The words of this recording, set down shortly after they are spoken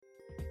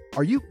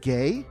Are you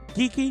gay?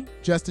 Geeky?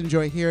 Just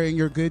enjoy hearing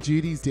your good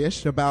Judy's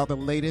dish about the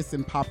latest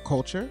in pop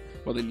culture?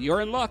 Well, then you're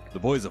in luck. The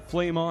boys of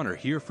Flame On are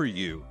here for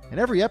you. In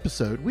every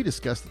episode, we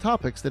discuss the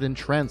topics that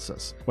entrance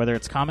us. Whether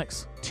it's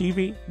comics,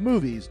 TV,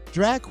 movies,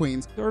 drag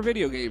queens, or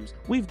video games,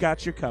 we've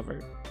got you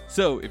covered.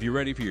 So, if you're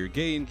ready for your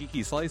gay and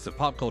geeky slice of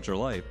pop culture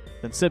life,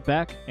 then sit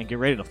back and get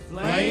ready to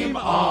Flame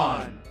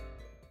on!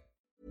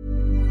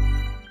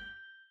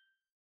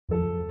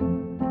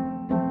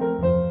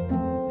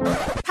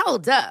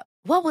 Hold up.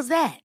 What was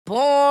that?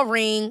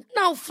 Boring.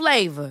 No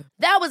flavor.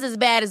 That was as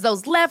bad as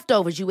those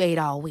leftovers you ate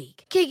all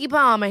week. Keke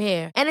Palmer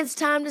here, and it's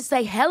time to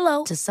say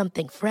hello to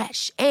something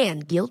fresh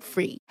and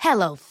guilt-free.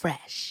 Hello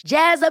Fresh.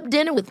 Jazz up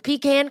dinner with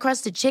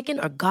pecan-crusted chicken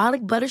or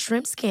garlic butter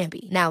shrimp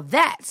scampi. Now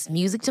that's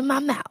music to my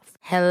mouth.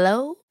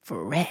 Hello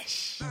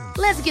Fresh.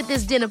 Let's get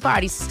this dinner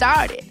party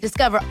started.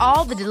 Discover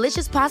all the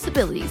delicious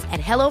possibilities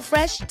at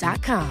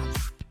hellofresh.com.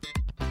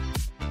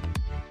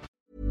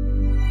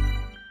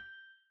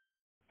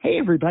 Hey,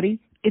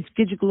 everybody. It's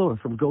Gidget Galore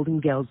from Golden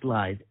Gals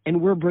Live,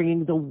 and we're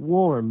bringing the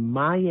warm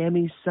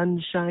Miami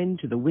sunshine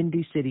to the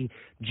Windy City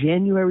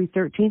January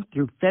 13th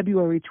through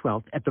February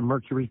 12th at the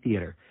Mercury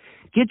Theater.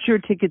 Get your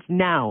tickets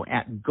now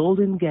at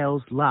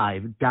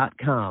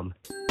goldengalslive.com.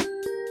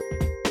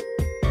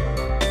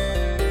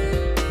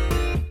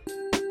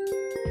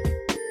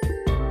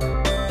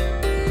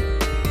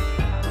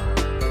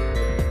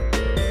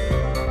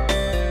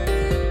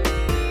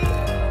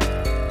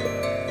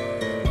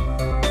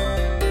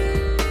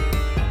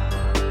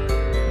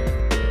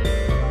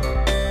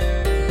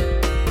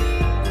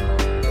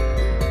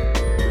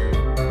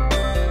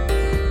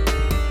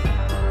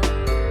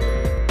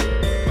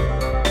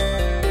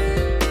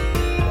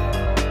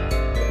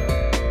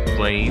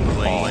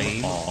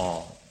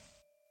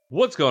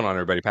 What's going on,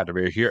 everybody? Pat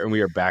DeBeer here, and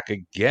we are back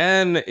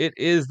again. It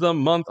is the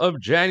month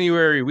of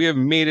January. We have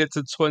made it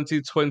to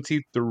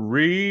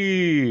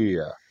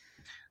 2023.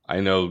 I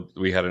know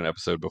we had an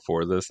episode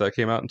before this that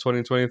came out in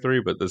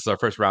 2023, but this is our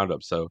first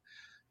roundup, so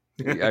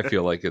I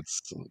feel like it's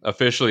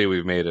officially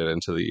we've made it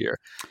into the year.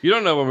 You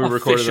don't know when we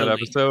recorded that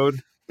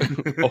episode.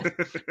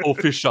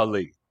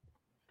 Officially.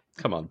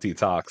 Come on,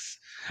 Detox.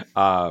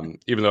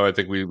 Even though I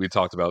think we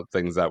talked about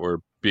things that were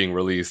being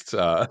released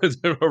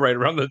right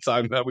around the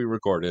time that we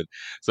recorded.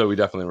 So we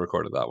definitely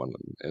recorded that one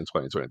in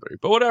 2023.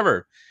 But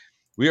whatever.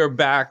 We are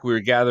back.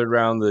 We're gathered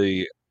around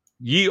the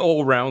ye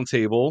old round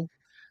table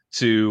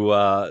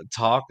to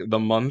talk the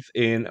month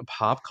in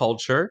pop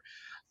culture.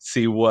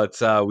 See what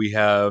we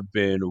have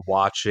been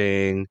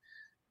watching,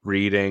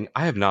 reading.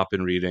 I have not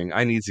been reading.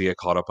 I need to get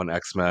caught up on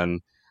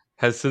X-Men.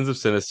 Has Sins of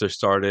Sinister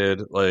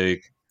started?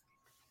 Like...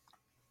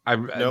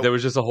 Nope. There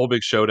was just a whole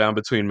big showdown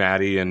between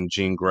Maddie and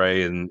Jean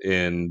Grey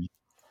in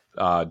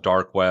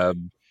Dark Web.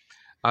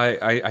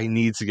 I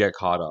need to get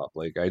caught up.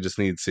 Like I just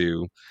need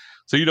to.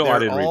 So you know, I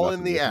didn't read all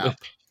in the app.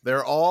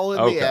 They're all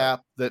in the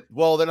app. That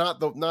they're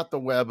not the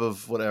web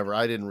of whatever.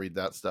 I didn't read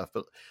that stuff,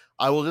 but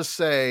I will just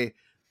say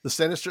the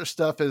Sinister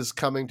stuff is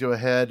coming to a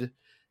head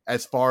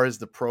as far as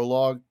the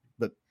prologue.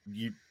 But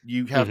you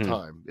have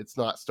time. It's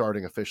not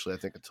starting officially, I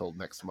think, until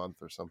next month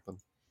or something.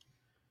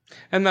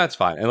 And that's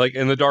fine. And like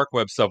in the Dark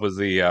Web stuff was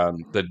the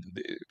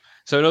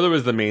so I know there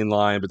was the main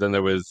line, but then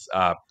there was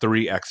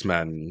 3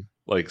 X-Men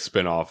like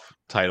spin-off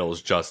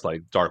titles just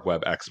like Dark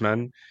Web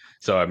X-Men.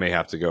 So I may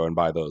have to go and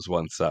buy those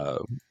once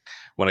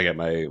when I get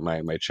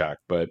my check.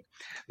 But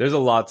there's a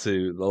lot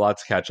to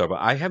catch up.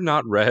 I've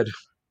not read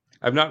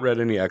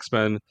any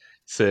X-Men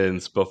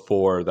since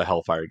before the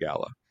Hellfire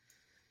Gala.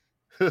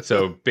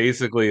 So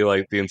basically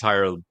like the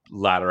entire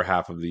latter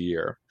half of the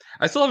year.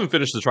 I still haven't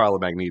finished the Trial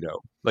of Magneto.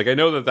 Like I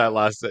know that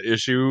last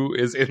issue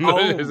is in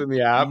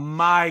the app.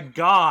 My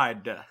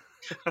God!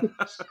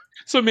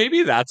 So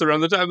maybe that's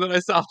around the time that I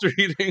stopped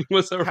reading.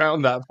 Was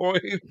around that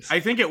point. I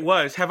think it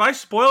was. Have I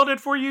spoiled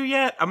it for you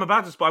yet? I'm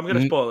about to spoil. I'm going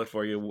to spoil it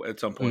for you at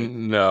some point.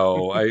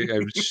 No,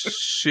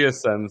 she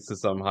ascends to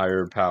some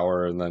higher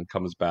power and then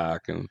comes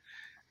back, and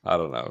I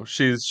don't know.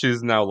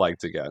 She's now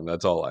liked again.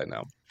 That's all I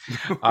know.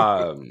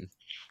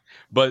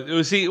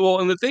 But see,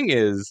 and the thing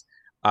is,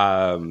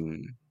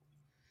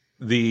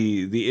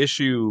 the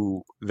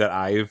issue that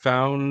I've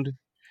found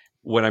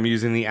when I'm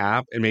using the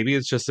app, and maybe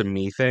it's just a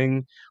me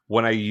thing,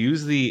 when I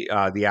use the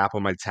app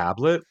on my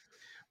tablet,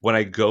 when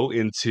I go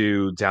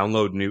into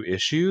download new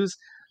issues,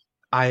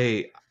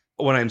 when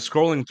I'm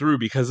scrolling through,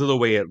 because of the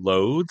way it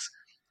loads,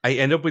 I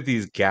end up with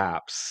these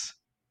gaps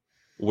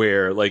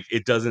where like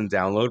it doesn't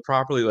download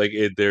properly, like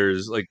it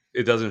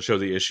doesn't show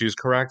the issues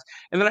correct,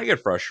 and then I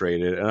get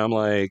frustrated, and I'm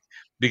like,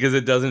 because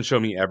it doesn't show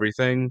me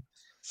everything.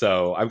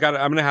 So I'm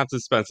gonna have to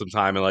spend some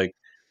time and like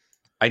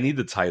I need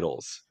the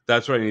titles.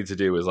 That's what I need to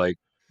do is like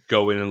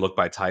go in and look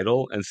by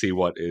title and see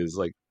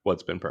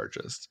what's been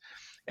purchased.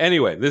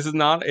 Anyway, this is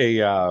not a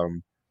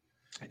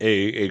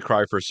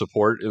cry for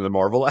support in the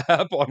Marvel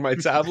app on my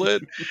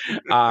tablet,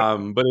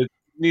 but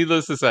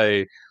needless to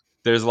say,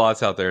 there's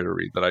lots out there to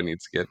read that I need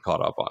to get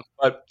caught up on.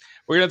 But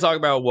we're going to talk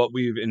about what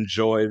we've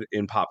enjoyed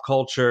in pop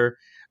culture.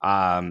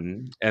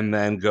 and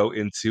then go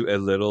into a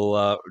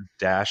little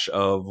dash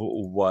of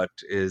what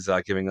is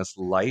giving us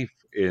life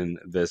in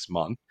this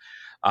month.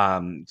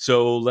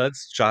 So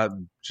let's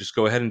just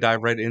go ahead and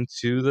dive right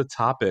into the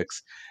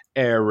topics.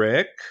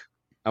 Eric,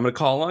 I'm going to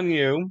call on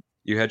you.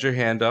 You had your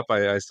hand up.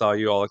 I saw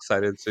you all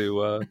excited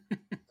to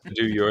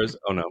do yours.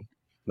 Oh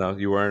no,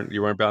 you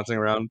weren't bouncing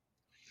around.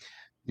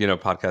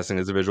 Podcasting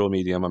is a visual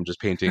medium. I'm just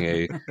painting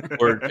a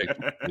word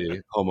picture for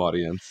the home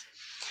audience.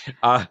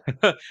 Why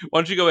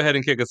don't you go ahead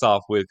and kick us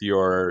off with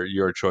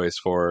your choice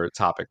for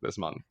topic this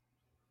month?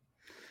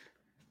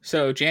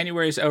 So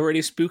January is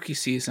already spooky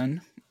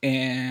season,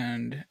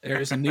 and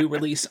there's a new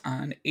release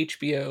on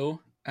HBO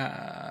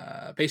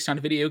based on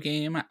a video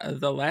game,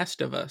 The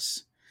Last of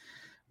Us,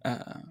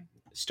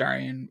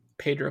 starring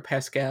Pedro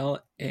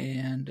Pascal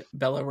and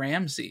Bella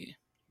Ramsey.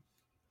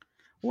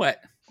 What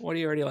are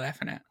you already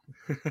laughing at?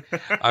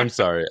 I'm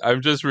sorry.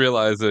 I'm just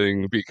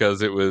realizing,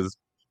 because it was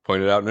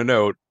pointed out in a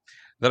note,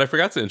 that I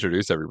forgot to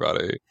introduce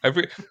everybody. I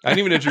didn't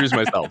even introduce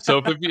myself.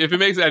 So if it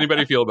makes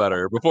anybody feel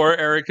better, before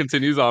Eric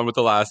continues on with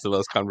the Last of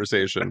Us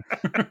conversation,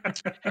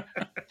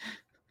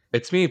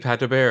 it's me,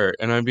 Pat DeBear,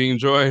 and I'm being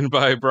joined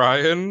by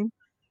Brian.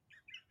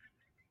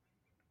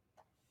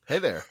 Hey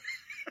there.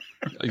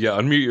 Yeah,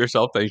 unmute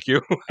yourself. Thank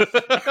you.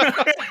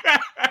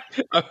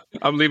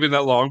 I'm leaving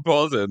that long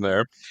pause in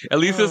there. At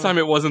least this time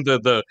it wasn't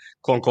the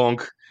clonk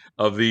clonk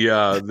of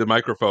the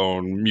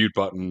microphone mute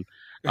button,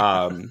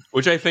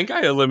 which I think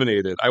I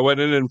eliminated. I went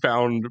in and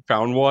found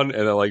one,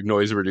 and then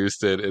noise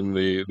reduced it in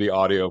the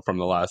audio from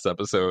the last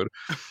episode,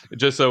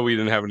 just so we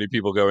didn't have any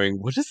people going,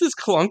 "What is this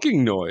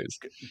clunking noise?"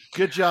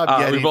 Good job,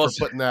 Yeti, for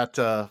putting that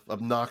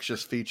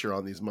obnoxious feature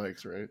on these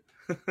mics, right?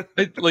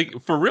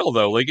 For real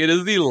though, it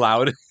is the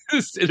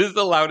loudest. It is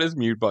the loudest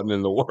mute button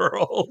in the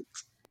world.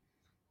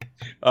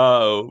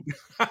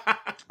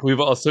 We've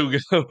also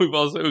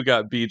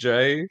got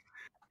BJ.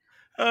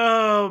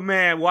 Oh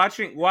man, watch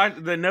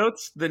the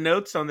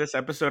notes on this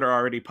episode are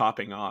already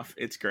popping off.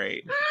 It's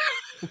great.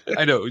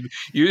 I know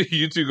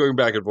you two going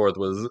back and forth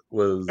was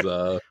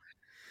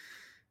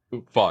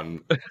fun.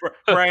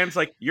 Brian's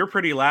like, "You're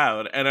pretty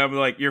loud," and I'm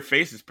like, "Your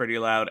face is pretty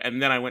loud,"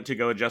 and then I went to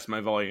go adjust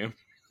my volume,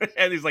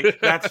 and he's like,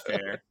 "That's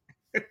fair."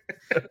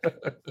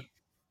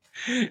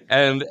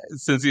 And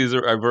since I've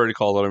already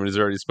called on him and he's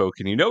already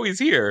spoken, he's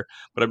here,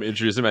 but I'm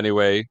introducing him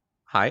anyway.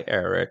 Hi,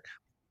 Eric.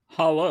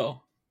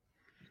 Hello.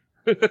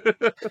 So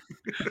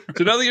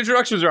now the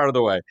introductions are out of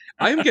the way.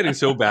 I am getting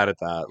so bad at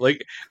that.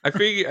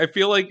 I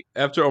feel like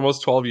after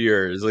almost 12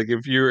 years,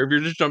 if you're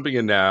just jumping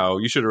in now,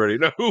 you should already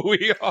know who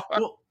we are.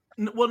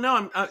 Well,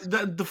 no.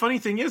 The funny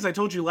thing is, I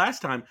told you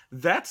last time,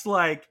 that's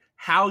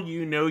how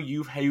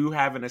you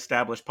have an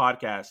established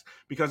podcast,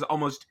 because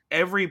almost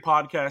every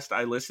podcast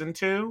I listen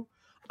to,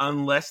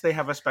 unless they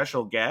have a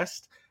special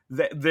guest,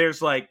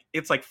 there's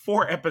it's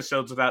 4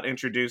 episodes without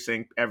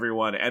introducing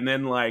everyone, and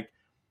then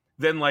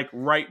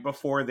right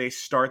before they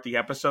start the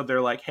episode, they're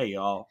like, "Hey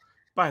y'all,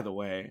 by the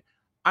way,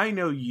 I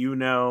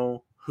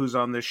know who's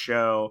on this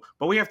show,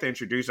 but we have to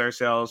introduce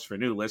ourselves for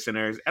new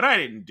listeners," and I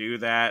didn't do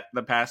that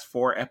the past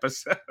 4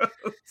 episodes.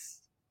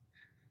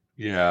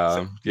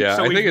 Yeah,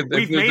 so I think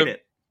we've made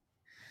it.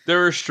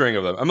 There are a string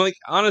of them. I'm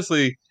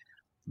honestly,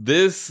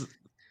 this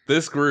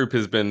group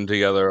has been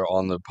together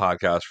on the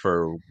podcast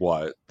for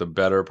the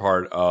better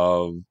part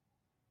of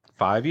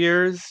 5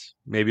 years,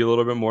 maybe a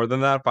little bit more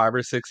than that, 5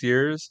 or 6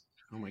 years.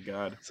 Oh my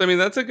god! So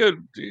that's a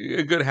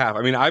good half.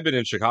 I've been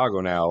in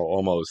Chicago now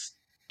almost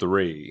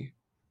 3.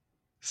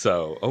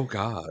 So oh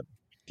god,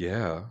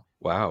 yeah,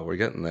 wow, we're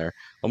getting there.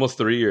 Almost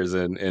 3 years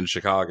in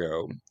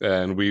Chicago,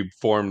 and we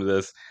formed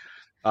this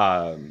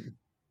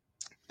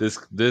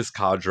this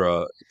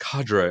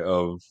cadre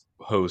of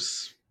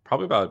hosts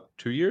probably about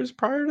 2 years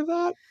prior to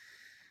that.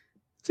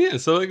 So yeah,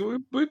 so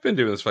we've been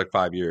doing this for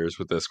 5 years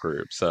with this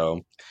group.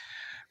 So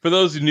for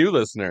those new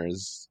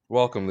listeners,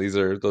 welcome. Those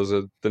are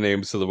the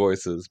names to the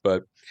voices.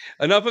 But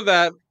enough of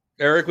that.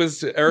 Eric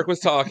was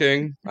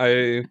talking.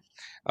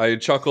 I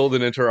chuckled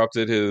and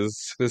interrupted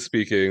his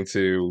speaking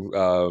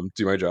to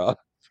do my job.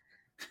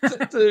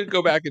 To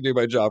go back and do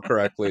my job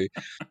correctly.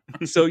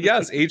 So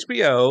yes,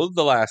 HBO,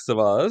 The Last of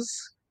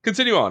Us.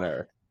 Continue on,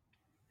 Eric.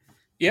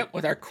 Yep,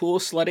 with our cool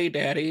slutty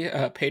daddy,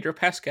 Pedro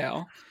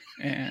Pascal,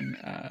 and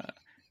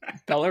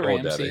Bella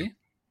Ramsey.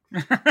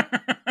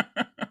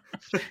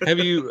 Have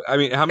you? How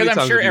many times?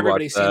 I'm sure have you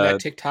everybody's seen that? that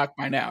TikTok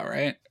by now,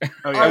 right?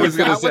 Oh, yeah. I was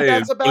going to say,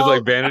 it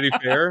was Vanity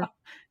Fair.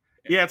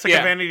 Yeah, it's a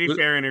Vanity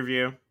Fair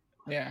interview.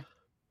 Yeah.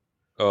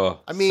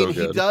 Oh,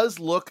 he does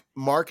look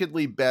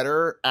markedly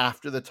better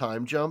after the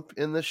time jump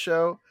in this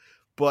show,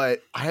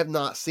 but I have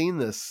not seen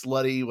this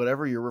slutty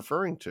whatever you're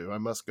referring to. I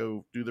must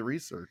go do the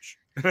research.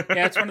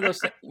 Yeah, it's one of those.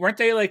 Weren't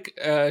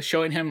they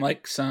showing him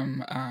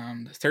some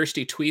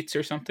thirsty tweets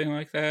or something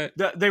like that?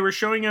 They were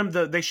showing him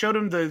They showed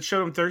him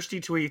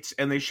thirsty tweets,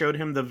 and they showed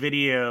him the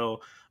video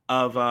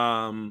of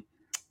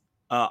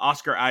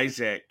Oscar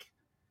Isaac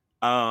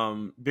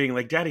being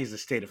like, "Daddy's a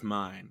state of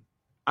mind.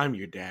 I'm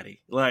your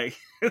daddy."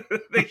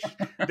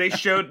 They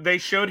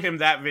showed him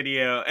that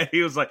video, and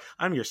he was like,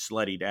 "I'm your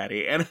slutty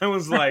daddy," and I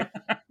was like,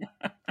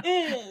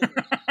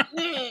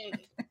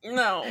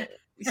 No,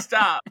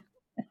 stop.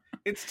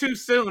 It's too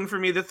soon for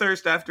me to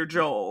thirst after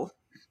Joel.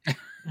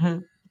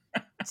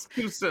 It's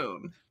too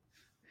soon.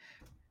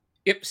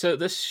 Yep, so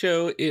this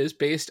show is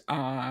based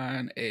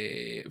on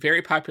a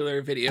very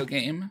popular video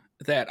game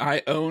that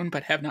I own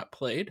but have not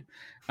played.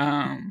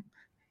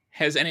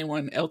 Has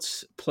anyone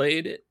else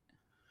played it?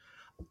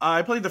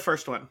 I played the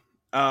first one,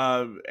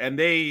 and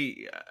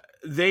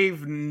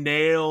they've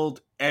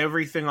nailed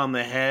everything on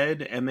the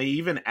head, and they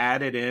even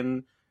added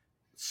in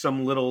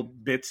some little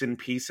bits and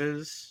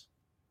pieces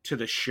to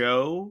the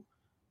show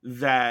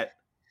that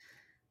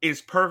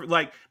is perfect.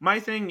 Like my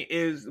thing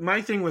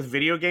with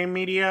video game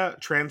media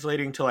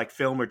translating to like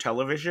film or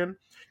television,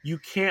 you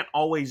can't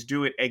always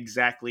do it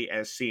exactly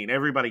as seen.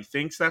 Everybody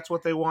thinks that's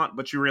what they want,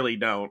 but you really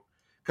don't,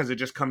 because it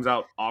just comes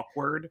out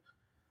awkward.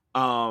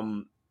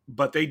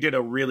 But they did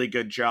a really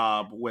good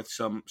job with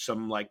some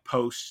like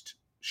post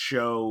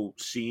show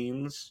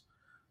scenes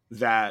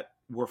that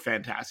were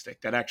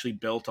fantastic, that actually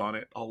built on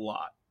it a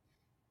lot.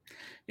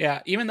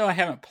 Yeah, even though I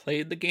haven't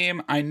played the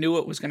game, I knew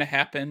it was going to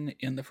happen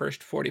in the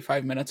first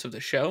 45 minutes of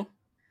the show.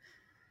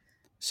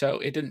 So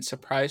it didn't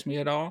surprise me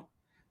at all.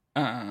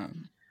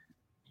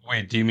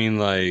 Wait, do you mean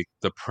like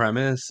the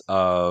premise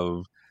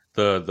of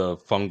the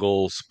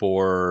fungal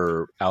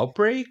spore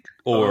outbreak?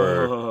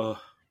 Or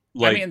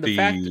like I mean, the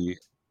fact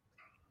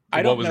I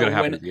what don't was know going to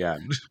happen when, at the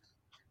end?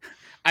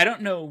 I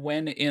don't know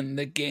when in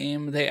the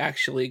game they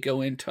actually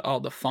go into all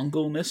the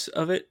fungalness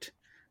of it.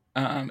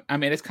 I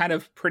mean, it's kind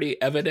of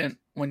pretty evident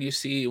when you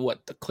see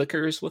what the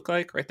clickers look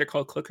like, right? They're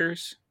called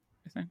clickers,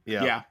 I think.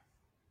 Yeah.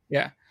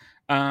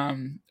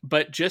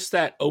 But just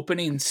that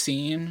opening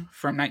scene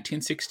from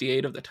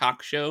 1968 of the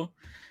talk show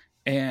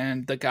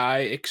and the guy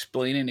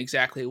explaining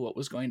exactly what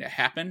was going to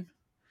happen,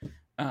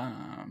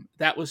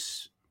 that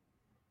was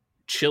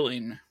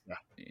chilling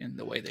in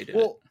the way they did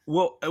it.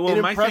 Well, it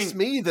impressed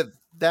me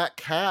that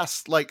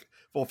cast, like,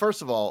 well,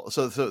 first of all,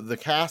 so the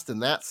cast in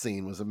that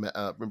scene was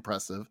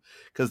impressive,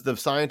 because the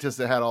scientist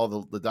that had all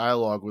the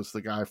dialogue was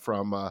the guy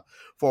from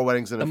Four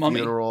Weddings and a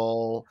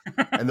Funeral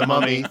and The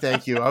Mummy.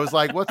 Thank you. I was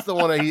like, what's the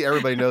one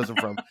everybody knows him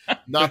from?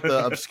 Not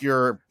the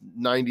obscure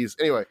 90s.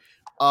 Anyway,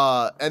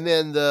 and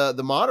then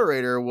the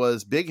moderator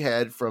was Big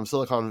Head from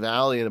Silicon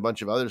Valley and a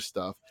bunch of other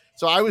stuff.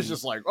 So I was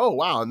just like, oh,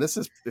 wow. And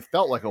it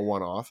felt like a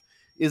one-off.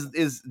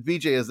 Is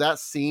BJ, is that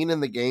scene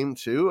in the game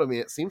too? I mean,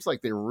 it seems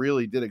like they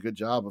really did a good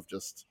job of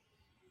just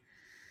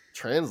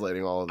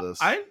translating all of this.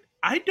 I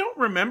don't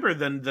remember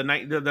the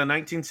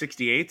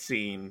 1968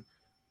 scene.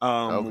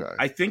 Okay.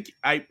 I think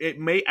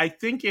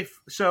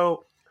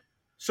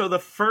the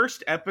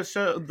first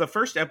episode, the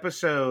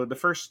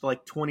first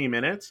like 20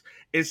 minutes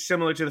is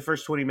similar to the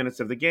first 20 minutes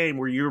of the game,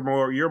 where you're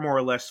more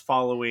or less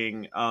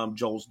following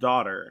Joel's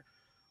daughter.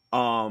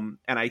 And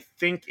I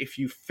think if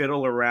you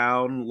fiddle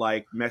around,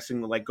 like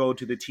messing, like go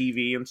to the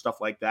TV and stuff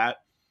like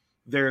that,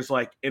 there's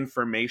like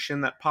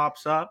information that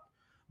pops up.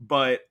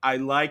 But I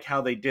like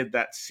how they did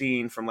that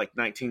scene from like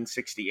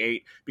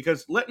 1968,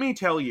 because let me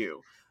tell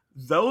you,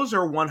 those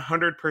are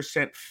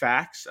 100%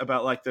 facts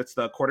about like that's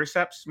the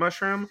cordyceps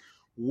mushroom,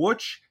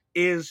 which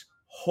is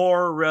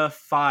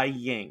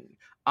horrifying.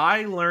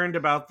 I learned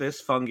about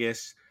this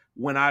fungus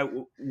when I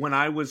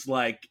was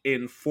like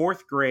in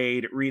 4th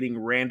grade reading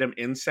random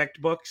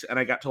insect books, and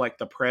I got to like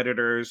the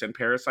predators and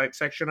parasite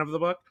section of the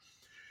book.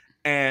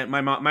 And my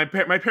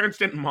parents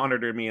didn't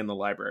monitor me in the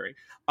library.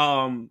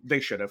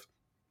 They should have.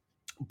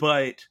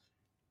 But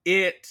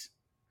it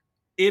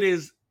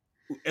is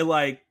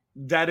like,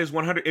 that is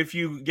 100. If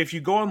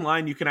you go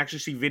online, you can actually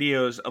see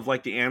videos of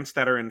like the ants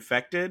that are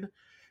infected,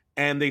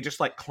 and they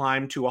just like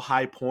climb to a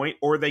high point,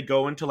 or they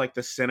go into like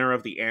the center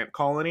of the ant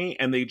colony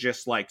and they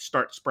just like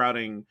start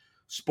sprouting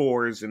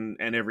spores and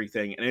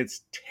everything. And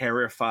it's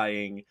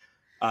terrifying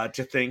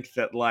to think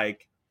that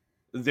like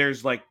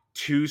there's like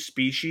 2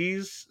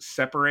 species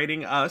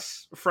separating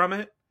us from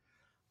it.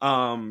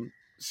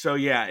 So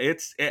yeah,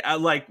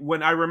 like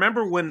when I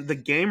remember when the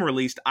game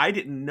released, I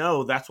didn't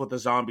know that's what the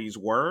zombies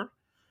were.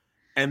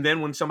 And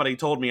then when somebody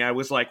told me, I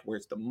was like,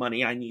 where's the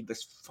money? I need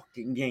this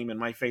fucking game in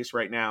my face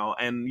right now.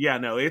 And yeah,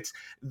 no, it's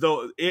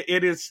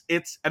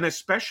and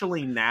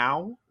especially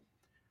now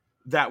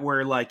that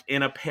we're like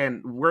in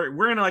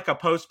we're in like a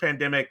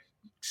post-pandemic,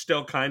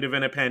 still kind of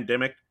in a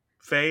pandemic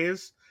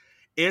phase.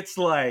 It's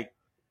like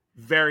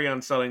very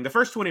unsettling. The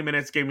first 20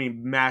 minutes gave me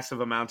massive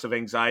amounts of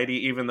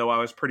anxiety, even though I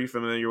was pretty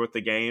familiar with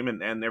the game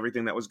and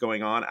everything that was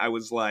going on. I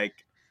was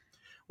like,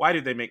 why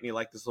did they make me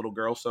like this little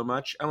girl so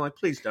much? I'm like,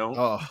 please don't.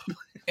 Oh,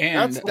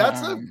 and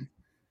that's a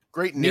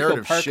great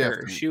narrative Nico Parker,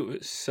 shift. She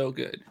was so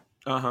good.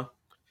 The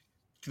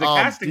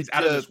casting's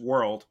out of this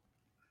world.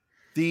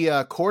 The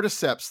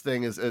cordyceps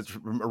thing is a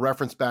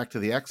reference back to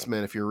the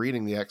X-Men. If you're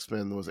reading the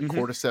X-Men, was it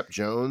Cordyceps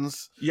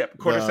Jones? Yep,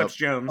 Cordyceps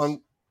Jones.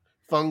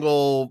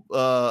 Fungal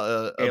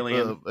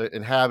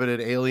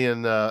inhabited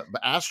alien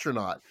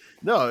astronaut.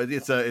 No,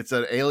 it's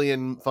an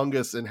alien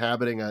fungus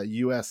inhabiting a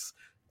U.S.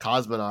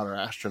 cosmonaut or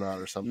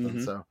astronaut or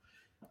something. So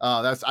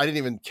I didn't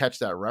even catch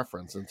that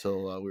reference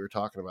until we were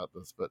talking about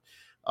this. But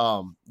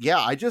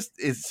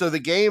So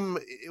the game,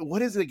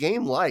 what is the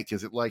game like?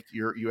 Is it like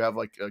you have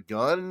like a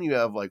gun, you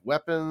have like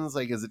weapons,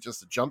 like is it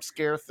just a jump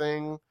scare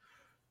thing?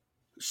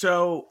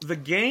 So the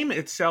game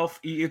itself,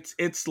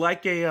 it's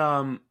like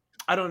a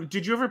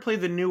did you ever play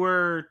the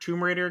newer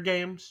Tomb Raider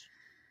games?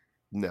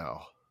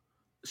 No.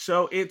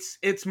 So it's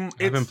I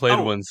haven't played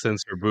one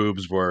since her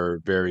boobs were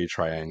very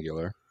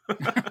triangular.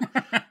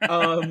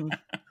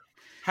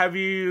 Have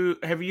you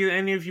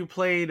any of you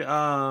played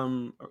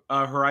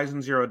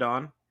Horizon Zero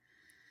Dawn?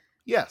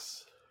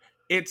 Yes.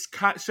 It's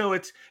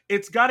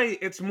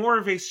more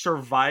of a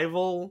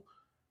survival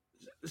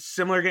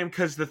similar game,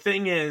 because the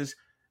thing is,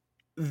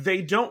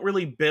 they don't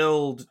really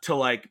build to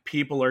like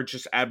people are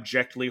just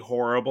abjectly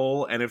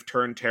horrible and have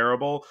turned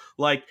terrible.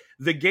 Like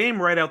the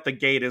game right out the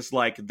gate is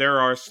like, there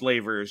are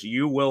slavers.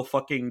 You will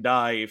fucking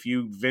die if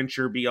you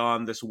venture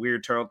beyond this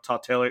weird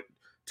totalitarian.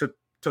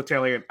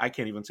 I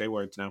can't even say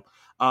words now.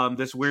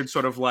 This weird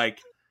sort of like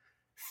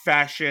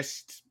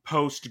fascist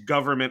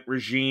post-government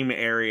regime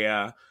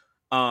area.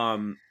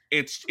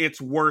 It's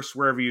worse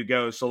wherever you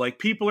go. So like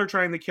people are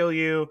trying to kill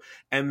you,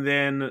 and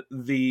then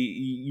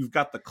you've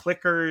got the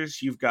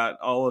clickers, you've got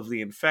all of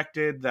the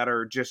infected that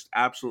are just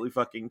absolutely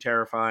fucking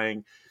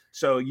terrifying.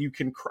 So you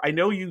can I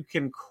know you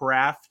can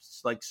craft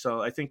like,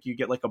 so I think you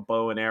get like a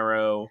bow and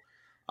arrow.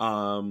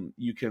 You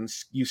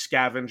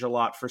scavenge a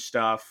lot for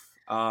stuff.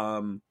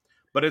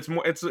 But it's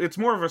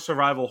more of a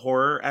survival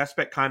horror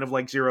aspect, kind of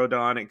like Zero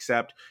Dawn,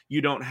 except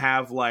you don't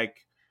have like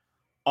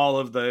all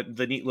of the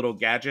neat little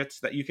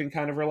gadgets that you can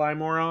kind of rely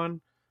more on.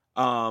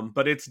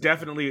 But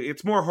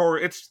it's more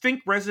horror.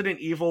 Think Resident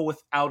Evil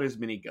without as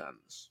many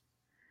guns.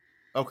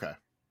 Okay.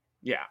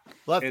 Yeah.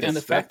 And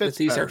the fact that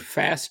these are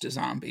fast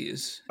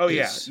zombies. Oh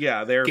yeah.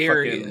 Yeah. They're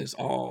scary as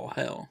all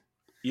hell.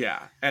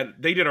 Yeah. And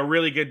they did a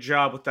really good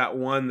job with that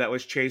one that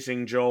was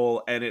chasing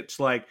Joel. And it's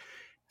like,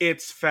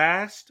 it's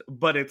fast,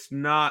 but it's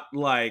not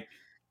like,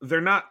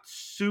 they're not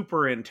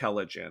super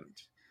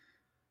intelligent.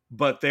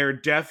 But they're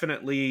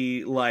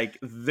definitely like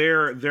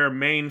their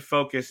main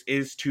focus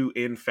is to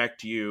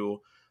infect you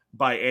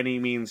by any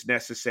means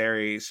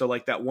necessary. So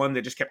like that one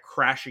that just kept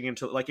crashing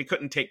into, like, it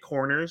couldn't take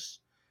corners,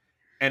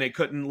 and it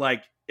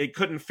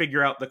couldn't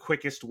figure out the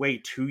quickest way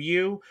to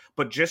you,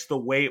 but just the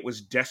way it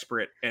was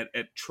desperate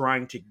at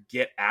trying to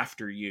get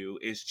after you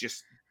is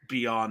just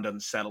beyond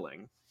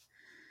unsettling.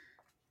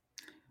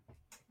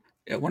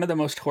 Yeah, one of the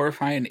most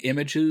horrifying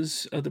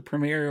images of the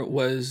premiere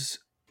was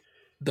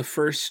the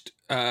first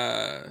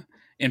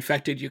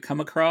infected you come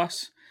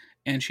across,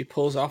 and she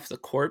pulls off the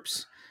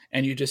corpse,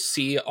 and you just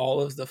see all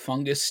of the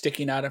fungus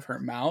sticking out of her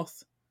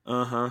mouth.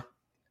 Uh-huh.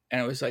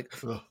 And it was like,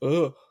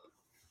 oh.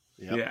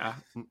 Yep. Yeah.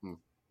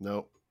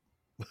 Nope.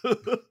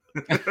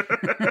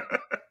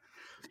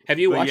 Have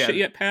you watched it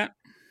yet, Pat?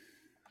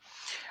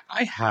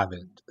 I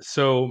haven't.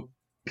 So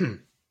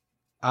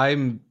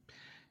I'm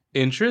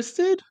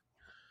interested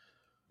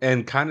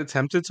and kind of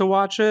tempted to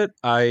watch it.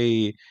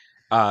 The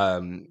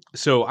only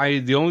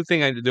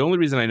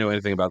reason I know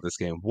anything about this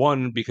game,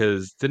 one,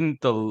 because didn't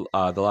the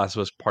Last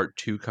of Us Part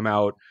 2 come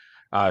out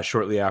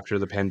shortly after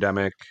the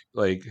pandemic,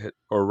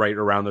 or right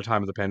around the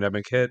time of the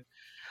pandemic hit?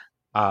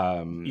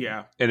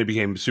 Yeah. And it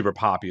became super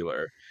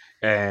popular.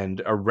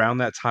 And around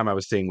that time I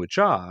was staying with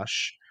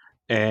Josh,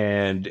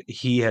 and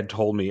he had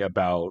told me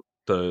about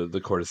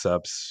the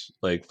cordyceps,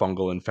 like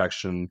fungal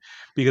infection,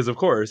 because of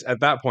course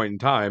at that point in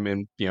time,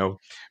 and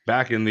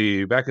back in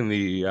the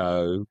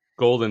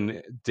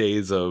golden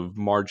days of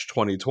March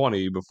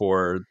 2020,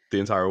 before the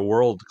entire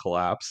world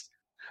collapsed,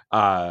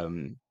 like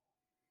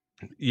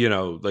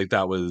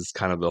that was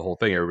kind of the whole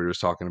thing. Everybody was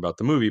talking about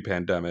the movie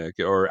Pandemic,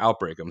 or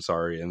Outbreak, I'm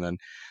sorry, and then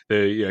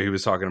he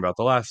was talking about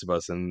The Last of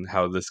Us and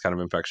how this kind of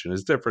infection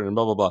is different and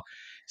blah blah blah.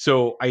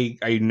 So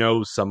I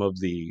know some of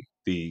the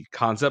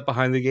concept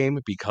behind the game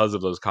because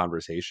of those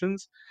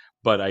conversations,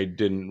 but I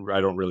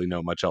don't really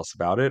know much else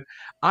about it.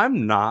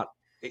 I'm not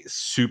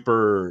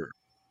super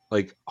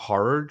like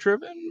horror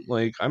driven.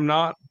 Like I'm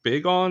not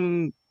big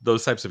on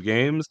those types of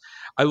games.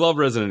 I love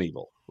Resident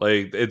Evil,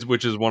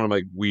 which is one of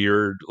my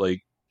weird like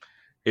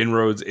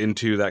inroads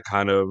into that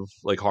kind of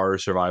like horror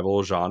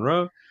survival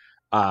genre.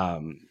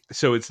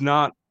 So it's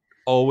not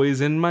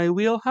always in my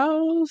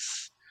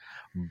wheelhouse,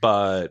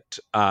 but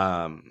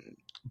I've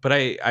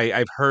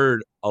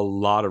heard a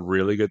lot of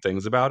really good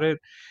things about it,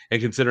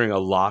 and considering a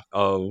lot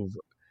of,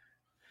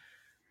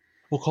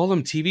 we'll call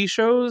them TV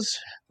shows,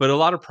 but a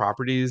lot of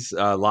properties,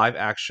 live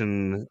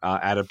action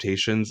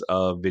adaptations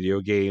of video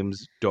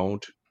games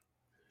don't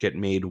get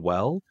made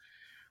well.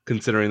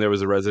 Considering there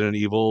was a Resident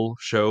Evil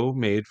show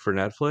made for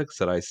Netflix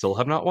that I still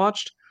have not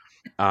watched,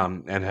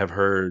 and have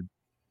heard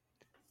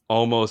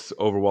almost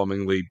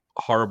overwhelmingly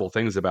horrible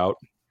things about,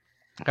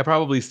 I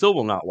probably still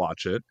will not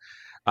watch it.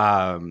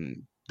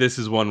 This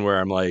is one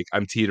where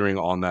I'm teetering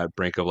on that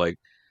brink of like,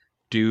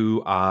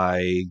 do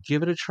I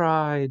give it a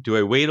try? Do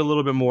I wait a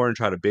little bit more and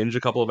try to binge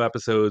a couple of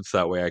episodes so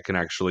that way I can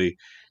actually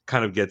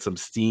kind of get some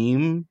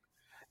steam,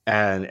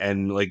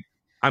 and like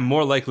I'm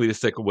more likely to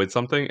stick with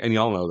something, and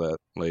y'all know that,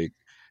 like,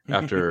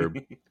 after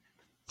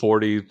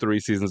 43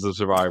 seasons of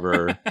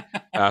Survivor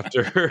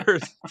after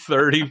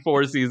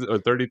 34 seasons or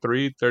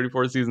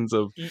 34 seasons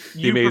of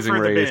The Amazing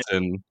Race,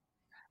 and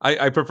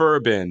I prefer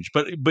a binge.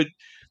 But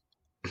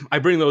I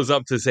bring those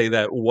up to say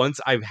that once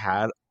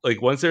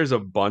there's a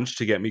bunch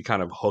to get me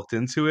kind of hooked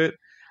into it,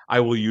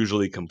 I will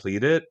usually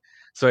complete it.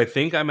 So I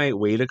think I might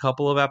wait a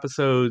couple of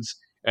episodes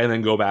and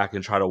then go back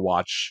and try to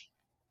watch.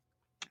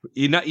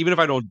 Even if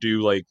I don't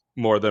do like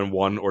more than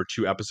 1 or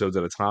 2 episodes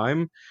at a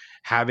time,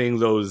 having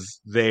those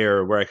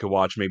there where I could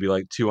watch maybe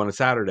like 2 on a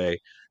Saturday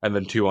and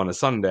then 2 on a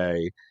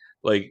Sunday,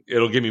 like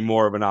it'll give me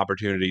more of an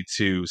opportunity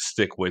to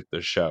stick with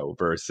the show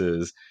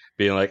versus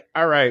being like,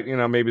 all right,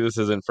 maybe this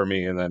isn't for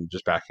me, and then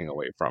just backing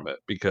away from it,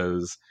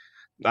 because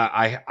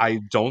I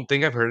don't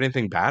think I've heard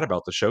anything bad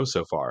about the show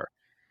so far,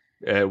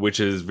 which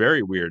is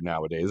very weird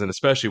nowadays, and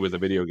especially with a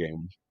video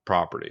game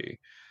property.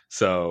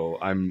 So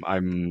I'm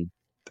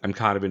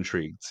kind of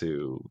intrigued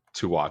to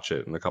watch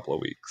it in a couple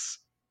of weeks.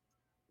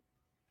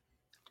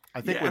 I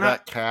think with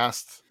that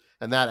cast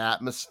and that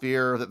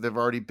atmosphere that they've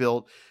already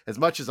built, as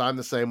much as I'm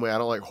the same way, I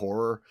don't like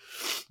horror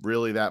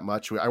really that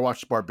much. I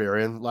watched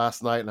Barbarian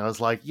last night and I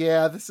was like,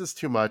 yeah, this is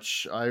too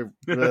much. But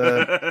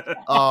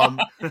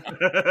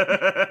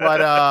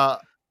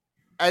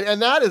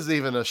and that is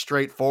even a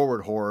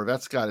straightforward horror.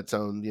 That's got its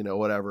own,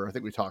 whatever. I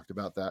think we talked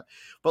about that.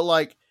 But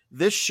like,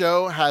 this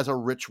show has a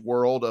rich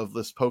world of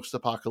this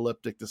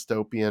post-apocalyptic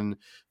dystopian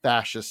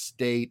fascist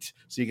state.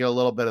 So you get a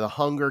little bit of the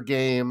Hunger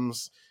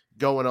Games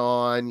going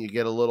on. You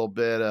get a little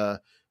bit of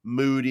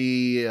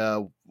moody,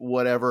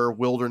 whatever,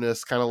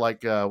 wilderness, kind of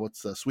like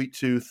Sweet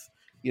Tooth.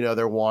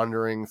 They're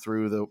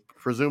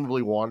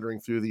presumably wandering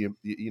through the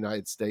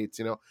United States.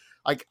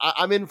 Like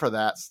I'm in for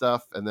that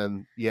stuff. And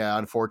then, yeah,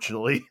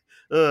 unfortunately,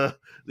 the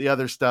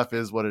other stuff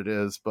is what it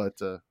is. But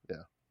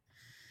yeah.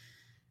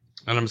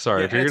 And I'm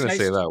sorry, if you're going to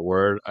say that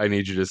word, I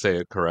need you to say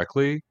it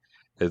correctly.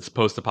 It's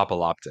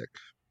post-apocalyptic.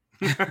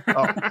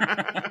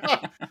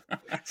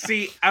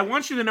 See, I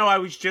want you to know I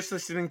was just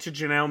listening to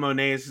Janelle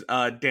Monáe's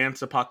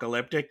Dance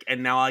Apocalyptic,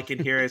 and now I can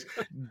hear his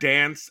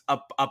Dance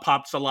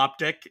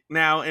Apopsoloptic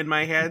now in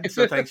my head,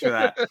 so thanks for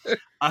that.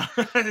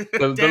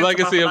 The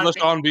legacy of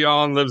LeSean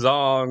Beyond lives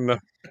on.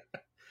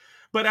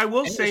 But I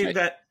will say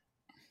that...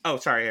 Oh,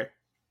 sorry, here.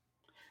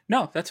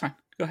 No, that's fine.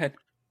 Go ahead.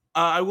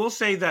 I will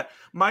say that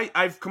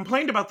I've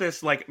complained about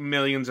this like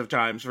millions of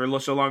times. For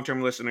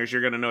long-term listeners,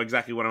 you're going to know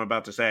exactly what I'm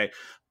about to say.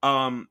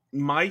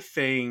 My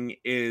thing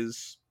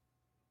is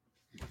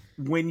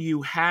when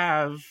you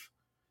have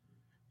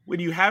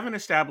an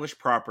established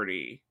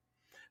property,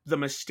 the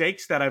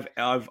mistakes that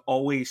I've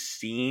always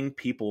seen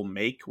people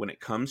make when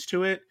it comes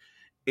to it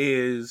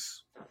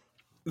is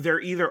they're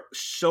either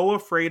so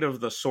afraid of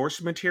the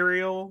source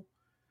material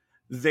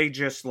they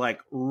just like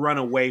run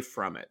away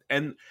from it.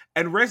 And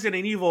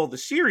Resident Evil, the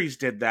series,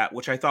 did that,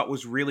 which I thought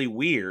was really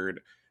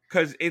weird,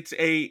 because it's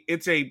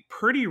a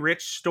pretty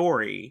rich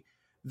story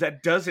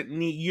that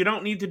you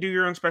don't need to do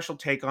your own special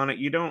take on it.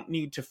 You don't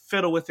need to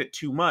fiddle with it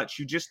too much.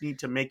 You just need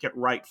to make it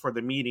right for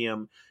the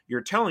medium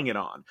you're telling it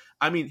on.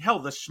 I mean, hell,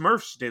 the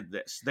Smurfs did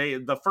this.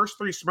 The first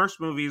 3 Smurfs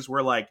movies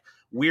were like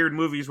weird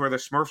movies where the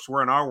Smurfs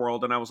were in our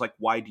world, and I was like,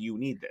 why do you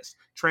need this?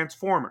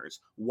 Transformers,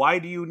 why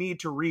do you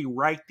need to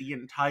rewrite the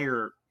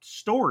entire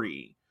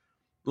story?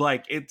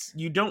 Like,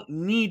 you don't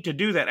need to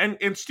do that.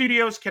 And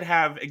studios could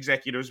have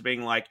executives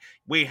being like,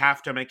 we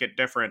have to make it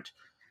different.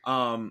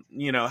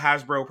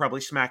 Hasbro probably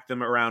smacked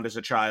them around as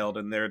a child,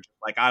 and they're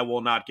like, I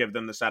will not give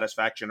them the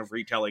satisfaction of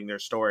retelling their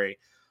story.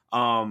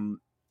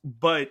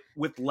 But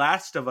with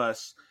Last of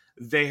Us,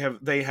 they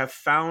have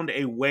found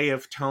a way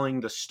of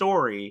telling the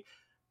story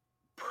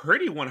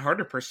pretty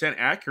 100%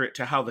 accurate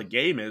to how the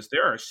game is.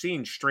 There are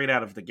scenes straight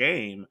out of the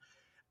game,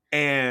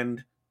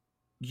 and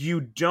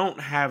you don't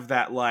have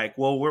that like,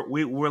 well,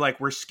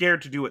 we're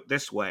scared to do it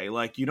this way.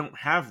 Like, you don't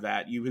have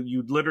that.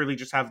 You literally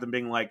just have them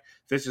being like,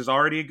 this is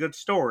already a good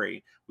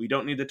story. We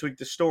don't need to tweak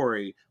the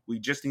story. We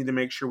just need to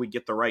make sure we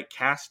get the right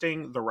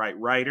casting, the right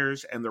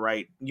writers, and the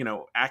right,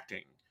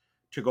 acting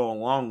to go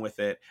along with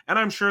it. And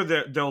I'm sure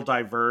that they'll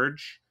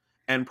diverge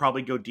and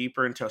probably go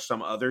deeper into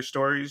some other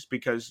stories,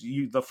 because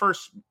the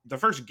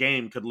first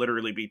game could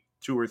literally be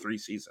 2 or 3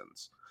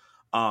 seasons.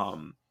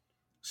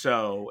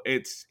 So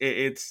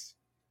it's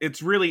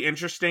really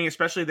interesting,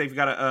 especially they've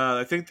got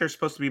I think they're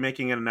supposed to be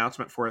making an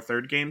announcement for a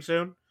 3rd game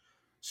soon.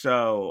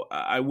 So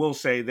I will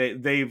say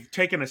they've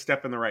taken a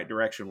step in the right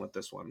direction with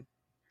this one.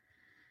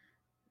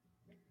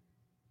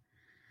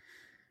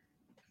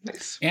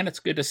 Nice. And it's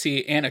good to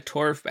see Anna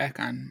Torv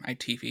back on my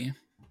TV.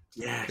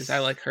 Yes. Because I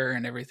like her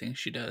and everything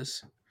she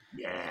does.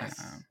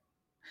 Yes.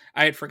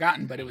 I had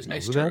forgotten, but it was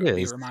nice to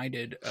be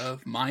reminded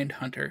of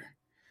Mindhunter.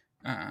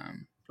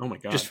 Oh my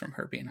God. Just from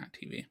her being on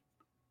TV.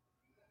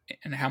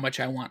 And how much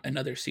I want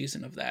another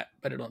season of that,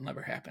 but it'll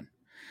never happen.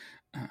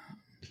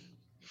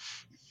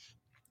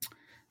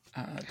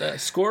 The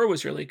score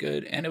was really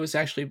good, and it was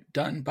actually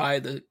done by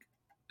the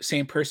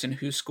same person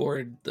who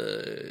scored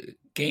the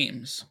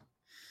games.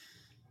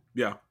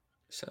 Yeah.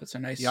 So it's a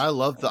nice. Yeah, I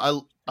love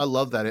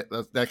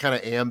that kind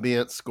of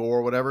ambient score,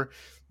 or whatever.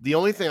 The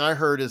only thing I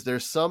heard is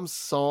there's some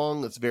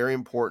song that's very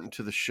important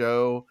to the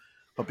show,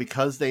 but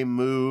because they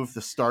moved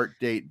the start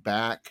date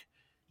back,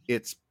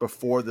 it's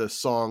before the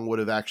song would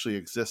have actually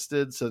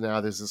existed. So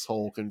now there's this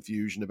whole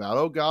confusion about,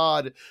 oh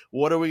God,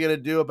 what are we going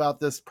to do about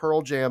this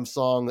Pearl Jam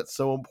song that's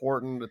so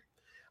important?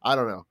 I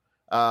don't know.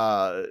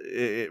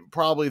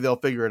 Probably they'll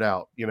figure it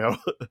out,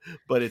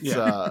 but it's,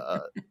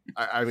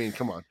 I mean,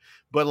 come on.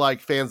 But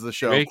like fans of the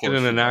show, make it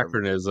an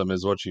anachronism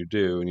is what you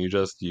do, and you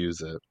just use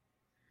it.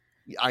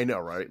 I know,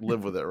 right?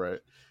 Live with it, right?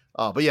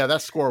 But yeah,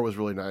 that score was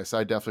really nice.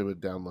 I definitely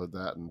would download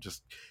that and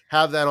just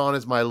have that on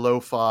as my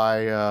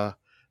lo-fi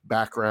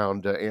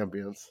background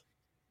ambience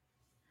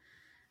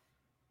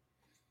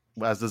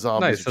as the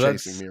zombies are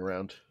chasing me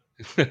around.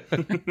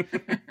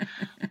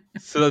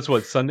 So that's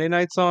what, Sunday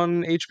nights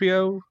on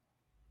HBO?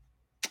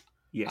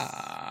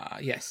 Yes.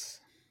 Yes.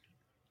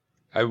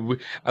 I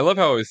love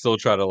how I still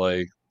try to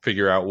like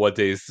figure out what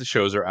days the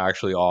shows are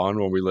actually on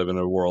when we live in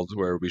a world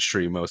where we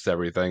stream most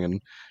everything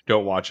and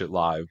don't watch it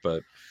live.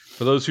 But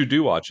for those who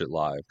do watch it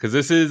live, because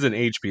this is an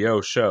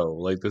HBO show,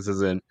 like this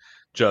isn't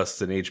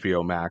just an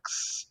HBO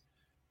Max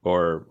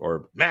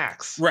or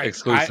Max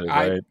exclusive,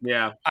 right?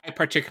 Yeah. I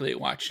particularly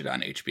watched it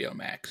on HBO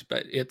Max,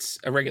 but it's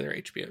a regular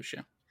HBO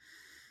show.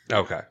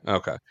 Okay.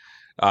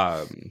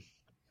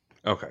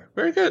 Okay,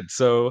 very good.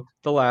 So,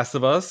 The Last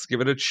of Us, give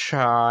it a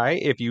try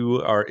if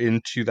you are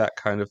into that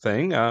kind of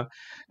thing,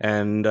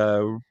 and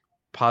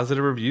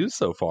positive reviews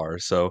so far.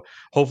 So,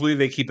 hopefully,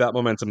 they keep that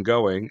momentum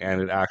going,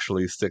 and it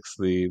actually sticks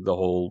the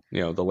whole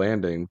the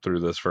landing through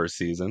this first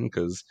season.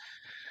 Because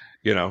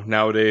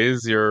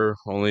nowadays you're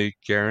only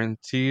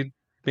guaranteed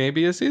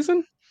maybe a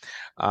season.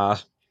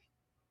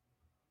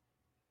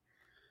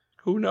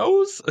 Who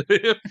knows?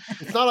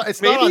 It's not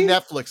on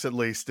Netflix, at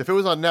least. If it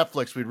was on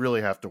Netflix, we'd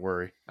really have to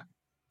worry.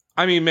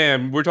 I mean,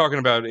 man, we're talking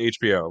about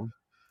HBO.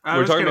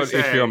 We're talking about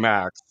HBO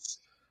Max,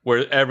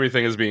 where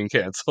everything is being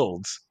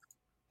canceled.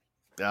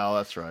 Oh,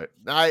 that's right.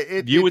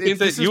 You would think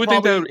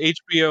that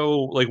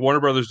HBO, like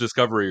Warner Brothers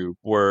Discovery,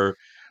 were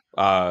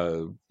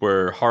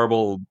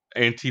horrible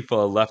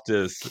Antifa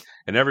leftists,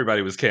 and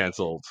everybody was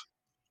canceled.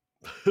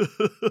 This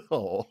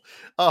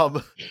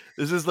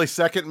is the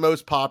second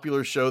most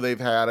popular show they've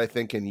had, I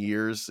think, in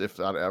years, if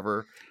not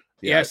ever.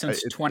 Yeah,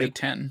 since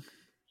 2010.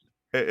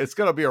 It's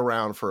going to be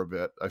around for a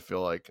bit, I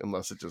feel like,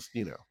 unless it just,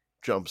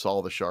 jumps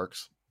all the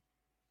sharks.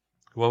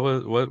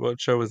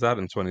 What show was that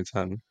in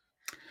 2010?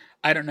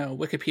 I don't know.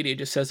 Wikipedia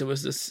just says it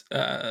was this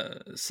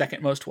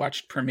second most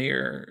watched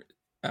premiere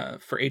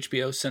for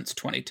HBO since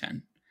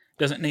 2010.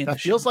 Doesn't name.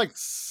 That feels like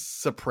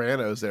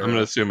Sopranos era. I'm going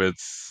to assume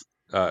it's.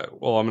 I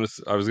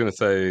was going to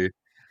say,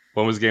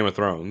 when was Game of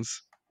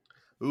Thrones?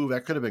 Ooh,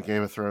 that could have been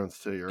Game of Thrones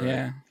too. You're right.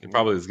 Yeah, it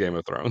probably is Game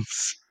of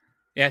Thrones.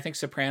 Yeah, I think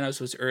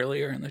Sopranos was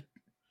earlier in the.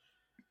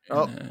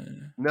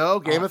 No,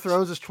 Game of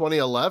Thrones is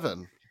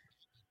 2011.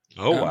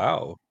 Oh,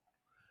 wow.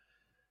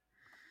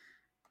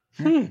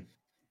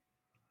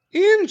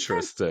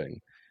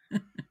 Interesting.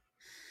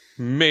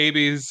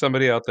 Maybe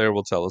somebody out there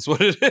will tell us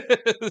what it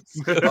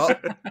is.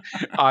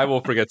 I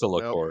will forget to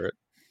look for it.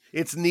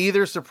 It's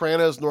neither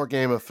Sopranos nor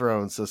Game of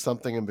Thrones, so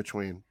something in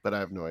between, but I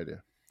have no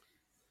idea.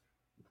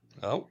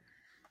 Oh.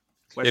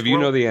 If you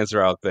know the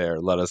answer out there,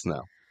 let us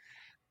know.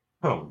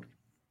 Oh.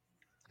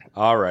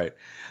 All right.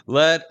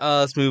 Let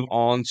us move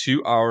on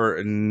to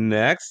our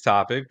next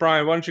topic.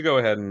 Brian, why don't you go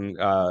ahead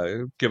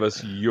and give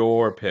us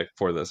your pick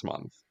for this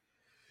month?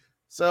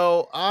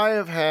 So I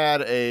have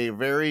had a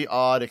very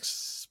odd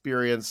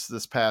experience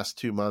this past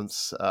 2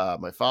 months.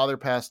 My father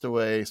passed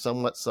away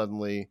somewhat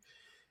suddenly,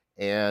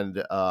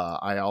 and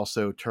I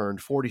also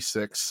turned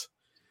 46,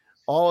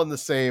 all in the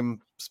same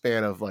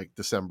span of like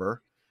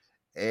December.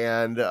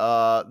 And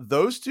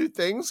those two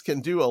things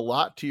can do a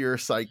lot to your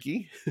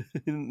psyche,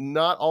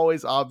 not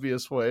always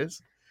obvious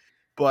ways.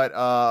 But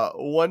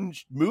one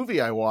movie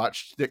I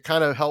watched that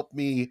kind of helped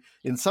me,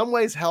 in some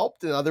ways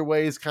helped, in other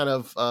ways kind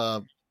of,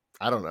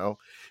 I don't know,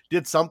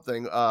 did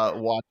something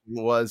watching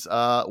was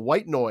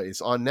White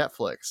Noise on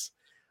Netflix.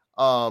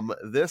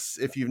 This,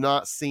 if you've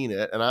not seen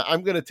it, and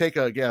I'm going to take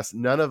a guess,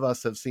 none of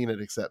us have seen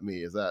it except me.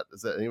 Is that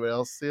anybody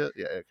else see it?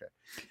 Yeah, okay.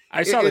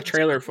 I saw the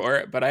trailer for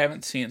it, but I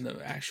haven't seen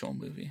the actual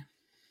movie.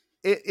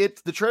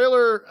 It's the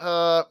trailer.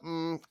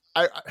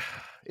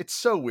 It's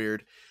so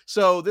weird.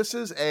 So this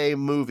is a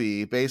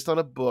movie based on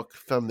a book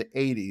from the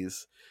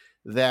 80s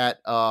that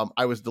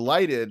I was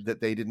delighted that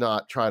they did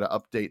not try to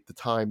update the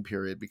time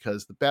period,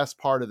 because the best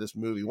part of this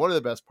movie, one of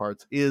the best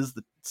parts, is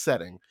the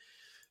setting.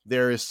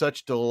 There is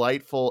such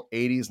delightful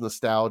 80s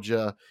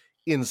nostalgia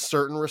in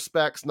certain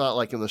respects, not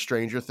like in the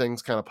Stranger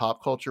Things kind of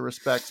pop culture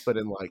respects, but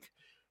in like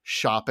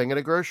shopping at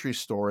a grocery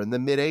store in the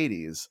mid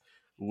 80s,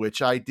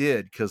 which I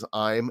did because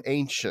I'm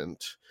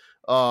ancient.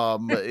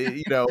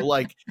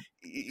 Like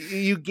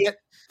you get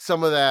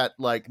some of that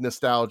like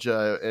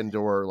nostalgia and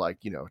or like,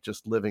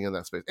 just living in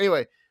that space.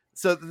 Anyway,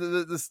 so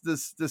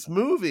this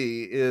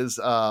movie is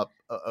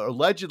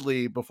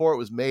allegedly, before it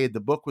was made, the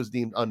book was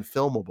deemed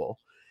unfilmable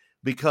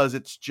because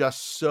it's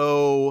just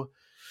so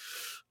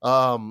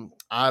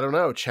I don't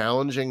know,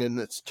 challenging in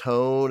its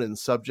tone and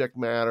subject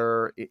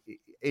matter.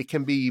 it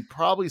can be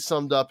probably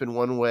summed up in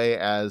one way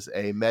as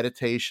a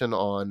meditation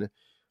on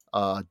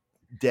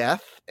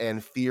death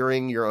and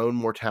fearing your own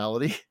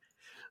mortality.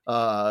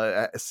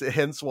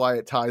 Hence why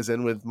it ties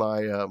in with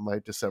my my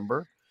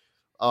December.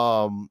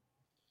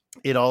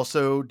 It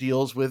also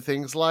deals with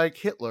things like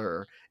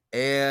Hitler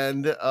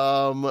and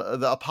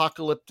the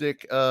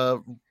apocalyptic,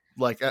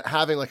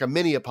 having like a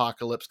mini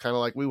apocalypse, kind of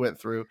like we went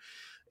through,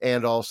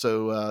 and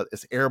also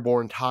this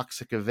airborne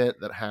toxic event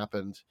that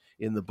happened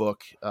in the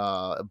book,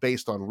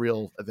 based on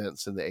real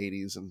events in the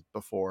 80s and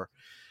before.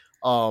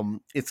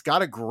 It's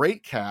got a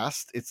great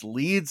cast. Its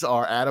leads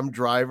are Adam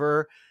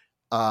Driver,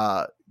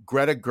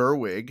 Greta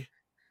Gerwig,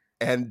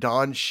 and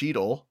Don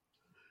Cheadle.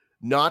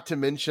 Not to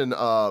mention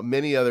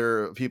many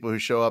other people who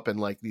show up, and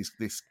like these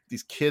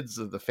kids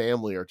of the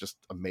family are just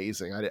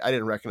amazing. I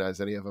didn't recognize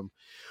any of them,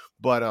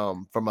 but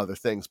from other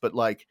things. But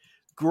like,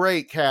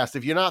 great cast.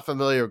 If you're not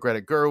familiar with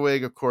Greta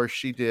Gerwig, of course,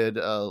 she did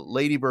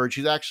Lady Bird.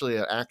 She's actually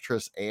an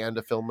actress and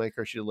a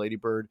filmmaker. She did Lady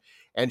Bird,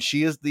 and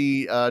she is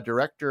the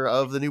director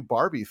of the new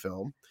Barbie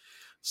film.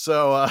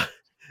 So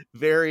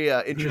very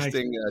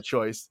interesting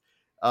choice.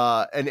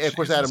 And of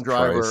course, Adam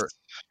Driver. Christ.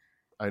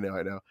 I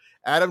know.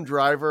 Adam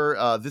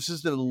Driver, this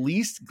is the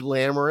least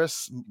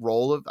glamorous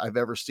role I've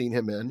ever seen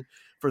him in.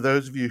 For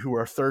those of you who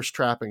are thirst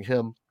trapping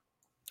him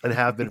and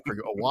have been for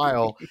a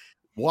while,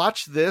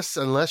 watch this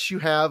unless you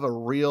have a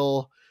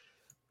real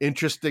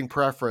interesting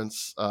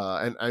preference.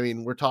 And I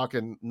mean, we're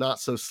talking not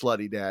so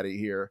slutty daddy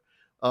here.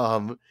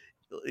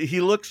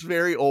 He looks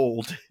very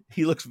old.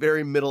 He looks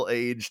very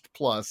middle-aged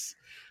plus.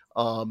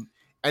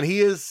 And he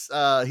is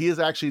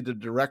actually the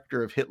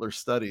director of Hitler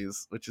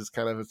Studies, which is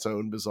kind of its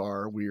own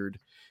bizarre, weird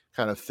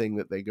kind of thing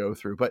that they go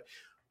through. But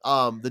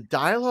the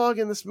dialogue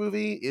in this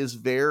movie is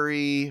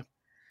very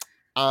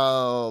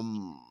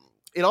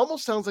it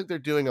almost sounds like they're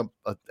doing an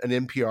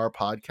NPR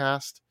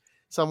podcast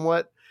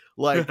somewhat.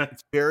 Like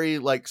it's very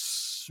like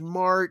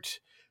smart,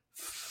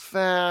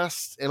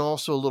 fast, and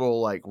also a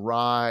little like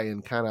wry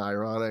and kind of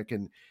ironic,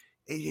 and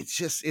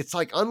it's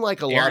like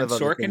unlike a lot of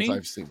other things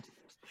I've seen.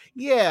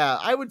 Yeah,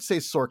 I would say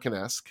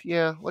Sorkin-esque.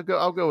 Yeah,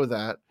 I'll go with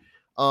that.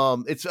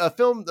 It's a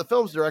film. The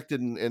film's directed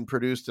and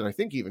produced, and I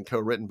think even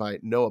co-written by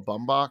Noah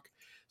Baumbach.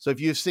 So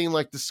if you've seen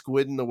like The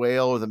Squid and the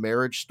Whale or The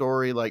Marriage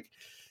Story, like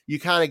you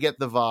kind of get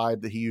the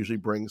vibe that he usually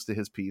brings to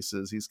his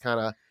pieces. He's kind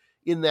of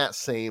in that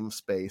same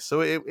space.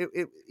 So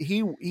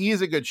he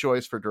is a good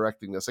choice for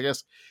directing this. I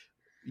guess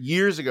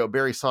years ago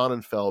Barry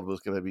Sonnenfeld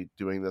was going to be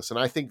doing this, and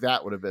I think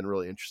that would have been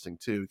really interesting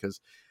too, because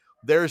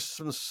there's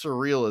some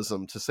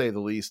surrealism, to say the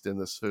least, in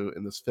this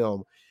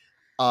film.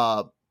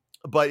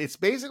 But it's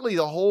basically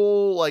the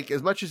whole, like,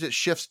 as much as it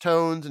shifts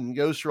tones and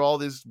goes through all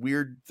these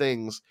weird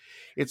things,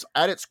 it's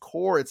at its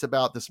core, it's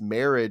about this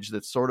marriage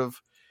that's sort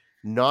of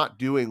not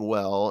doing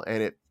well.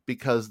 And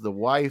because the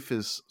wife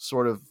is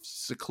sort of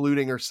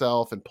secluding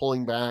herself and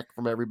pulling back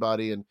from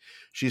everybody. And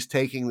she's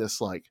taking this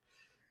like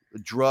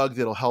drug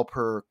that'll help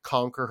her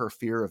conquer her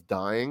fear of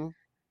dying.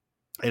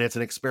 And it's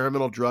an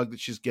experimental drug that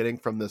she's getting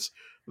from this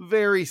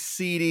very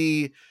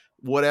seedy,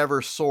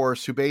 whatever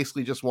source who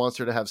basically just wants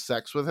her to have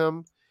sex with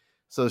him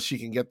so she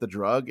can get the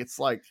drug. It's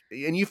like,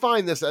 and you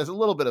find this as a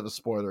little bit of a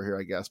spoiler here,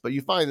 I guess, but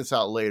you find this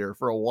out later.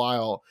 For a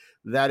while,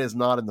 that is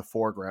not in the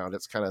foreground.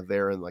 It's kind of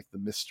there in like the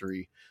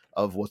mystery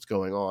of what's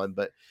going on.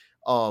 But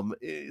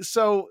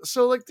so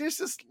like there's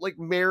this like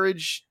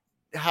marriage.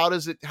 How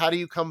do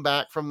you come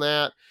back from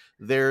that?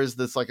 There's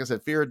this, like I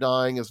said, fear of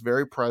dying is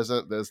very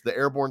present. There's the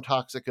airborne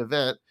toxic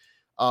event,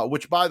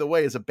 which, by the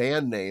way, is a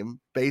band name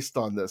based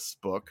on this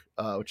book,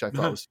 which I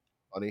thought was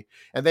funny.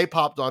 And they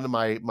popped onto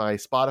my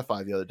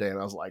Spotify the other day, and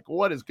I was like,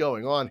 what is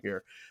going on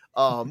here?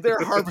 They're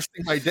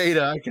harvesting my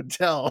data, I can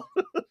tell.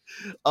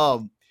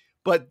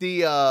 But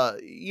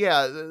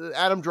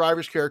Adam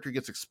Driver's character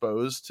gets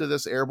exposed to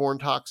this airborne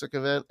toxic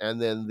event,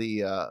 and then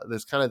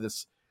there's kind of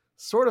this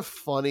sort of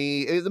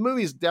funny, the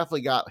movie's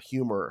definitely got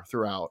humor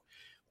throughout,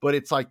 but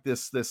it's like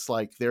this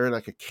like they're in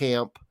like a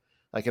camp,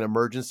 like an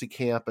emergency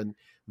camp, and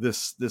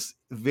this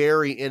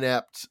very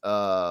inept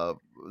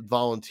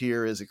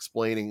volunteer is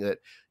explaining that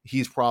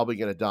he's probably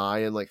going to die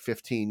in like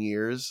 15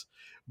 years.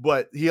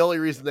 But the only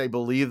reason they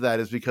believe that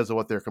is because of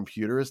what their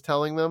computer is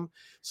telling them.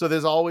 So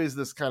there's always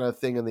this kind of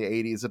thing in the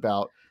 80s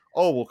about,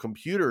 oh, well,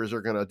 computers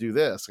are going to do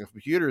this, and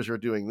computers are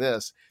doing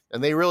this.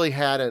 And they really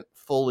hadn't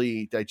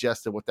fully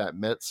digested what that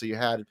meant. So you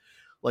had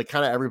like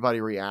kind of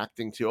everybody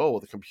reacting to, oh, well,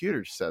 the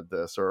computer said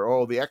this, or,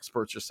 oh, the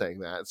experts are saying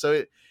that.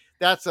 So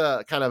that's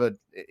a kind of a,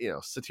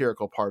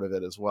 satirical part of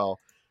it as well,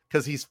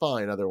 because he's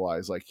fine.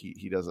 Otherwise, like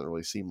he doesn't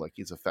really seem like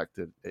he's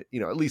affected,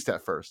 at least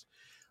at first.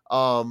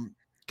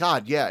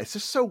 God, yeah, it's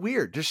just so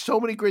weird. There's so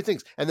many great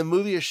things. And the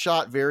movie is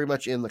shot very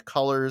much in the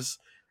colors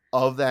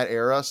of that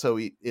era. So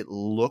it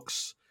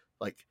looks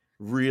like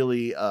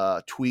really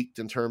tweaked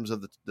in terms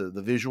of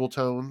the visual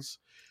tones.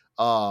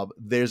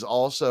 There's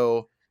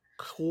also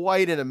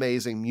quite an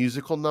amazing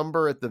musical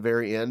number at the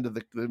very end of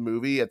the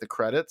movie at the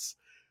credits.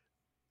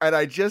 And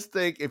I just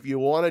think if you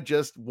want to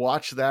just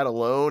watch that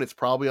alone, it's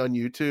probably on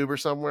YouTube or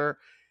somewhere.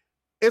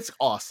 It's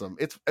awesome.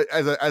 It's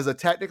as a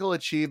technical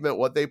achievement,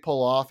 what they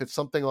pull off. It's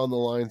something on the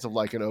lines of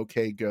like an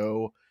OK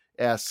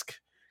Go-esque,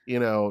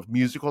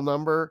 musical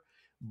number,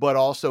 but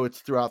also it's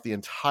throughout the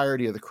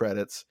entirety of the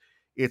credits.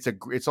 It's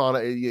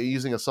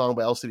using a song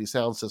by LCD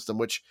Sound System,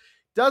 which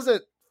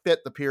doesn't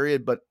fit the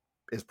period, but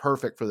is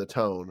perfect for the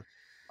tone.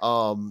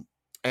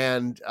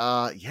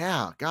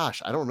 Yeah,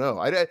 gosh, I don't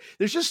know.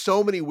 There's just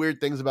so many weird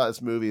things about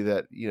this movie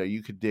that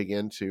you could dig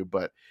into,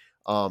 but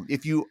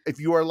if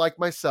you are like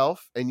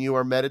myself and you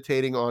are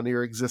meditating on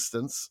your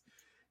existence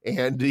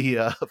and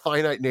the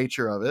finite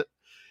nature of it,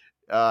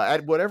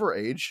 at whatever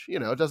age,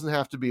 it doesn't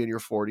have to be in your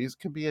 40s, it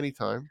can be any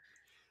time.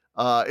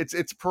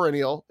 It's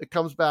perennial. It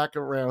comes back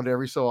around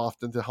every so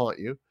often to haunt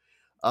you.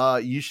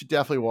 You should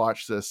definitely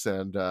watch this,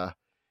 and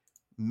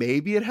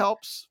maybe it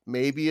helps.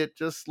 Maybe it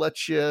just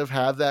lets you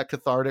have that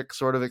cathartic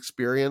sort of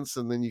experience,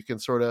 and then you can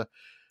sort of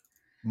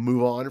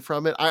move on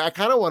from it. I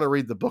kind of want to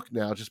read the book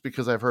now, just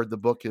because I've heard the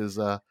book is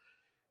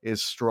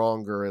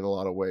stronger in a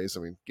lot of ways. I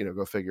mean,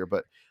 go figure.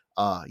 But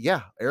I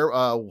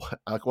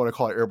want to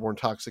call it Airborne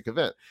Toxic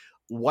Event.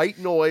 White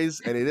Noise,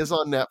 and it is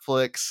on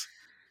Netflix.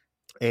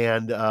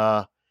 And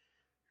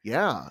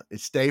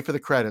stay for the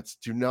credits.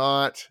 Do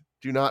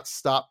not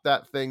stop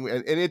that thing.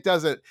 And it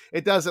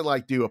doesn't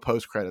like do a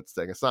post credits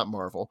thing. It's not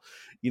Marvel.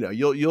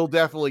 You'll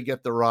definitely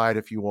get the ride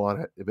if you want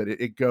it, but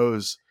it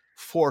goes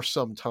for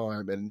some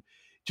time, and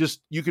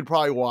just you could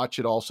probably watch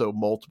it also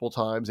multiple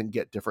times and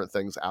get different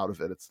things out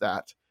of it. It's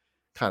that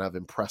kind of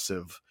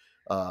impressive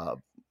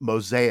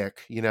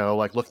mosaic,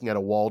 like looking at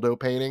a Waldo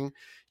painting,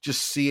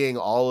 just seeing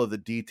all of the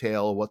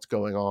detail of what's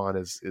going on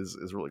is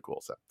really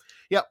cool. So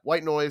yeah,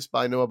 White Noise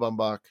by Noah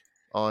Baumbach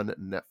on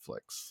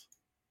Netflix.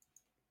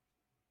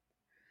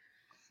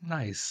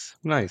 Nice.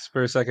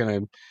 For a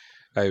second,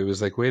 I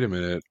was like, wait a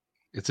minute,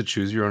 it's a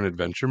choose your own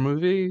adventure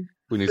movie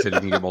when you said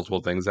you can get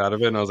multiple things out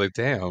of it, and I was like,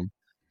 damn.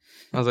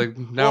 I was like,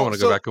 now I want to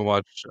go back and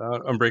watch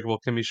Unbreakable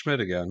Kimmy Schmidt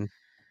again.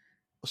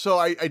 So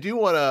I do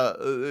want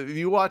to. If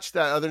you watch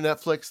that other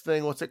Netflix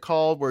thing, what's it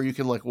called, where you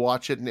can like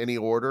watch it in any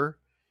order?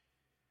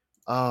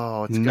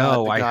 Oh, it's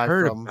got the guy I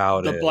heard from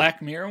about the it.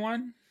 Black Mirror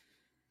one.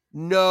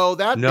 No,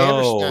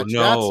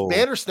 Bandersnatch.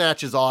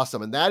 Bandersnatch is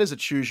awesome, and that is a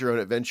choose your own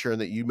adventure, and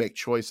that you make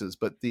choices.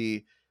 But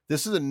this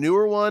is a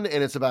newer one,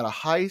 and it's about a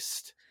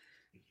heist.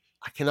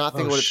 I cannot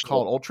think of what it's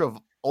called.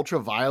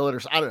 Ultraviolet,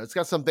 or I don't know. It's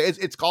got something.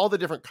 It's called the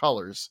different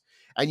colors,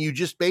 and you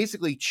just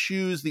basically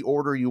choose the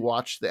order you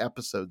watch the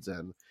episodes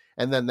in,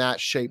 and then that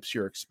shapes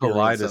your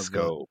experience.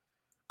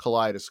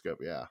 Kaleidoscope,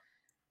 yeah.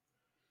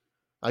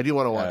 I do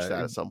want to watch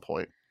that at some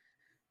point.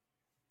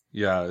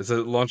 Yeah, it's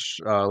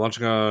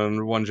launching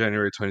on 1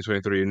 January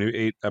 2023. A new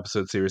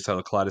 8-episode series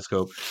titled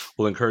Kaleidoscope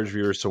will encourage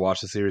viewers to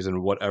watch the series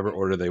in whatever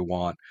order they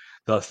want.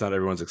 Thus, not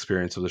everyone's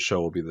experience of the show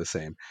will be the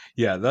same.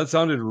 Yeah, that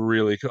sounded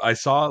really cool. I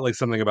saw like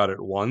something about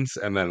it once,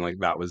 and then like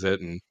that was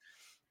it. And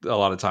a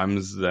lot of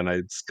times, then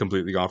it's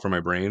completely gone from my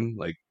brain,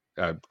 like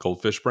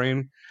goldfish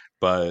brain.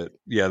 But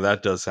yeah,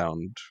 that does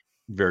sound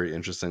very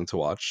interesting to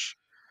watch.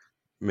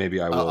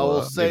 Maybe I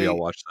will. Maybe I'll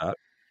watch that.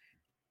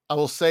 I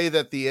will say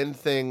that the end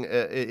thing,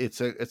 it's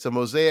a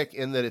mosaic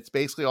in that it's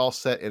basically all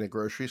set in a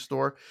grocery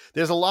store.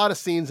 There's a lot of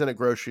scenes in a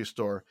grocery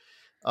store,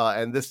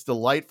 and this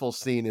delightful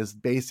scene is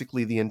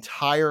basically the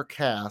entire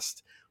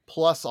cast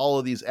plus all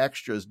of these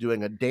extras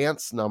doing a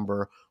dance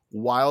number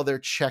while they're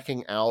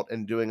checking out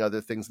and doing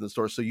other things in the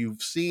store. So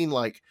you've seen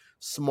like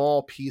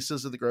small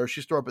pieces of the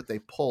grocery store, but they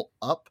pull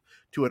up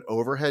to an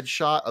overhead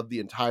shot of the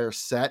entire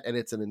set, and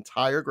it's an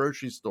entire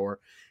grocery store,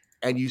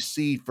 and you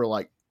see for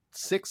like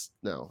it's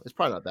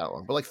probably not that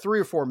long, but like 3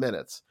 or 4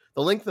 minutes,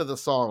 the length of the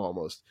song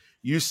almost,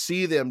 you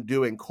see them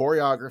doing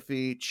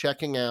choreography,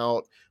 checking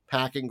out,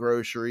 packing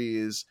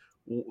groceries,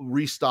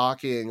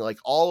 restocking, like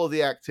all of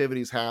the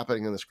activities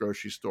happening in this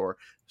grocery store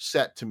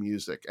set to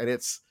music. And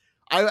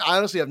I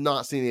honestly have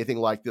not seen anything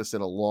like this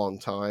in a long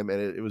time, and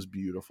it was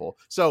beautiful.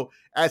 So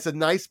as a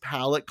nice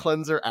palate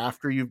cleanser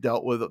after you've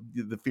dealt with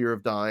the fear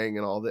of dying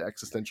and all the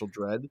existential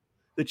dread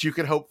that you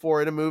can hope for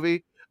in a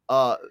movie,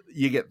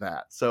 you get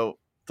that. So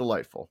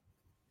delightful.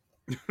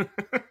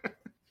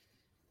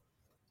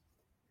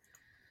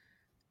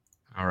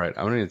 All right,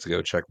 I'm gonna need to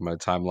go check my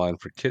timeline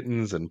for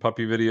kittens and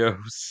puppy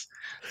videos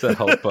to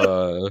help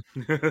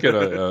get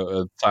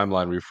a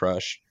timeline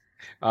refresh.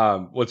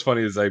 What's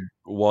funny is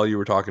while you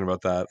were talking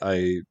about that,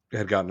 I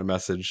had gotten a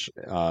message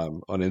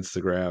on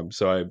Instagram,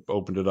 so I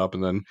opened it up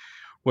and then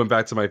went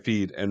back to my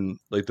feed, and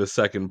like the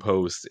second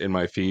post in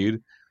my feed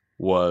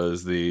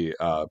was the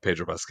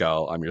Pedro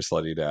Pascal "I'm Your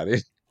Slutty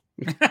Daddy."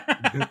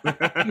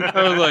 I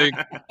was like,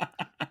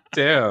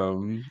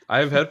 damn, I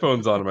have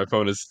headphones on and my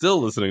phone is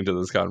still listening to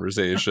this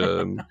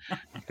conversation.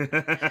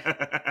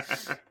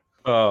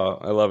 Oh,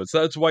 I love it.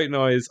 So that's White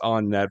Noise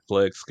on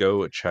Netflix.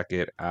 Go check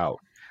it out.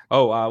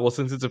 Oh, well,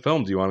 since it's a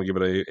film, do you want to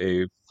give it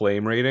a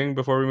flame rating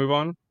before we move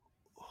on?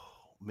 Oh,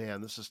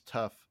 man, this is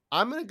tough.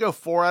 I'm going to go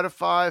 4 out of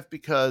 5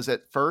 because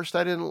at first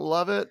I didn't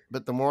love it,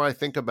 but the more I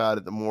think about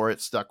it, the more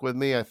it stuck with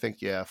me. I think,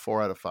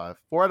 4 out of 5.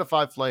 4 out of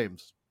 5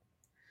 flames.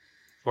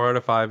 4 out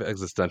of 5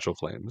 existential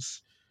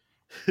flames.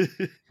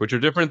 which are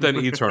different than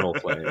eternal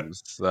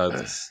flames.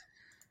 That's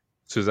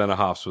Susanna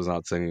Hoffs was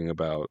not singing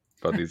about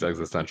these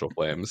existential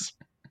flames.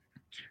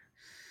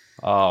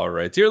 All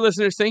right, dear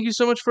listeners, thank you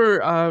so much for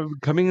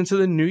coming into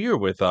the new year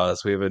with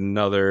us. We have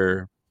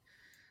another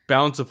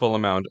bountiful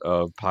amount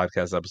of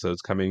podcast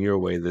episodes coming your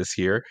way this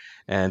year,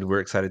 and we're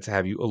excited to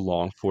have you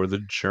along for the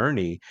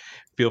journey.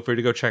 Feel free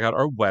to go check out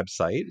our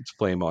website. It's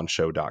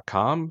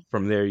flameonshow.com.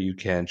 From there, you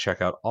can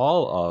check out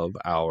all of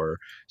our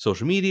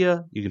social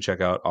media. You can check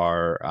out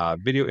our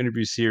video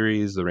interview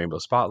series, the Rainbow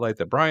Spotlight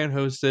that Brian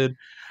hosted.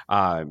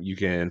 You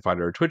can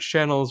find our Twitch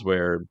channels,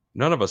 where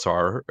none of us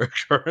are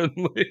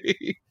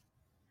currently.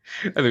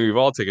 I think we've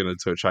all taken a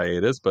Twitch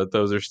hiatus, but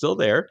those are still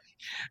there,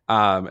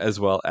 as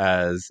well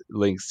as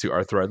links to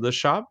our Threadless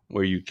shop,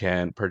 where you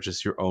can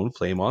purchase your own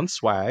Flame On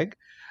swag,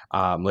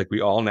 like we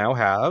all now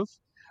have.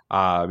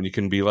 You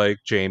can be like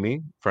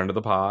Jamie, friend of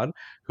the pod,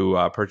 who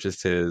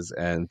purchased his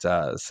and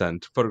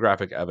sent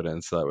photographic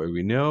evidence, so that way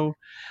we know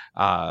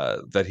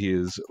that he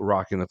is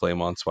rocking the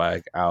Flame On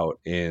swag out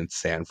in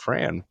San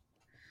Fran.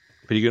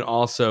 But you can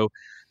also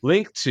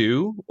link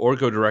to or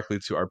go directly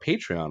to our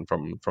Patreon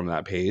from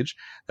that page.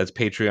 That's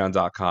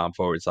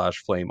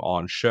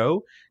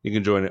patreon.com/flameonshow. You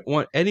can join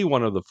any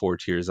one of the 4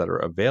 tiers that are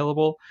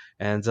available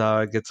and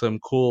get some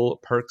cool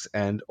perks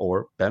and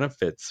or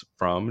benefits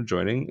from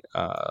joining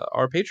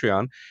our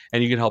Patreon.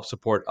 And you can help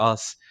support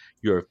us,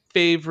 your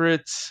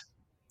favorite,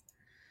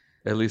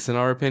 at least in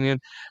our opinion,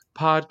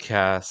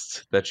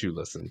 podcast that you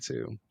listen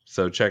to.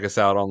 So check us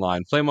out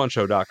online,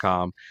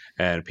 flameonshow.com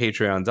and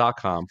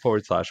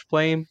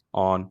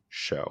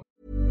patreon.com/flameonshow.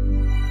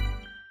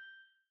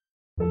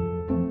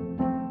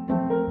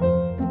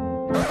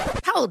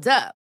 Hold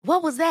up.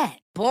 What was that?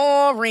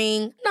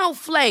 Boring. No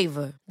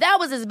flavor. That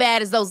was as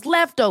bad as those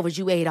leftovers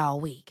you ate all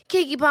week.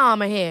 Keke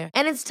Palmer here.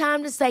 And it's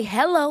time to say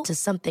hello to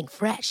something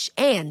fresh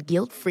and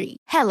guilt-free.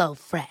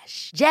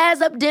 HelloFresh.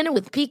 Jazz up dinner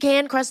with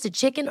pecan-crusted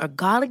chicken or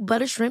garlic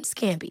butter shrimp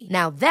scampi.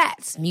 Now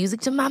that's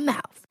music to my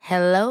mouth.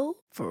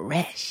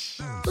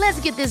 HelloFresh. Let's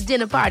get this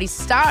dinner party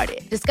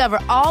started. Discover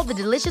all the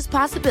delicious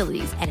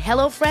possibilities at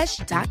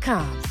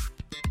HelloFresh.com.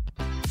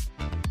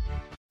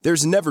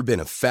 There's never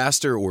been a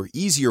faster or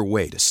easier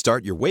way to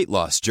start your weight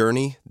loss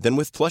journey than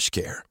with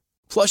PlushCare.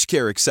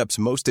 PlushCare accepts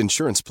most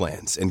insurance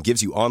plans and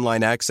gives you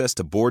online access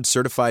to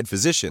board-certified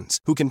physicians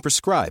who can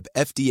prescribe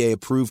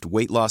FDA-approved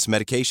weight loss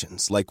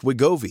medications like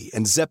Wegovy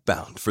and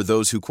Zepbound for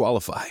those who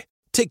qualify.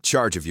 Take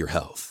charge of your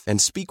health and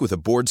speak with a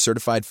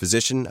board-certified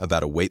physician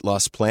about a weight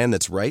loss plan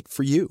that's right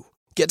for you.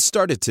 Get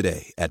started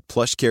today at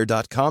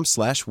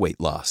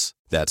plushcare.com/weight-loss.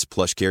 That's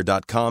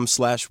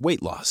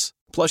plushcare.com/weight-loss.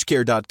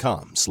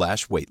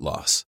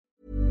 plushcare.com/weight-loss.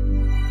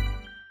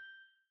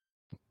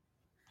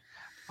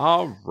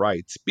 All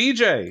right,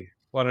 BJ,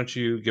 why don't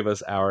you give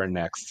us our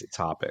next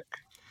topic?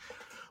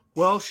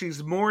 Well,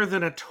 she's more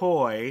than a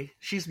toy.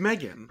 She's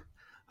Megan.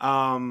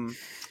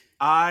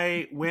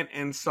 I went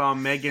and saw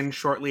Megan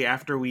shortly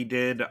after we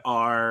did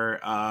our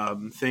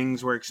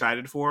things we're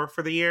excited for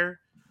the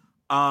year.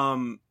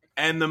 And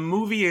the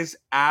movie is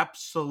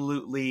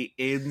absolutely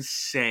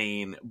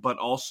insane, but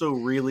also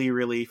really,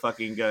 really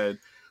fucking good.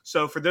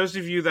 So for those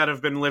of you that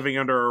have been living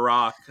under a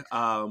rock,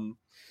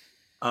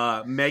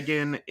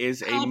 Megan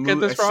is a movie. Get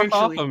this rock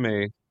off of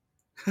me.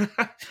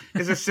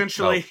 Is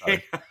essentially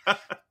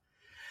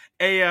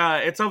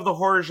it's of the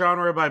horror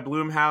genre by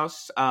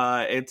Blumhouse.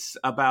 It's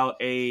about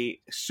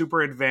a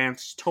super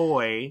advanced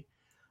toy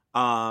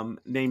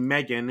named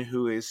Megan,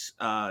 who is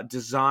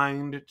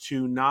designed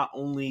to not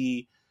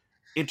only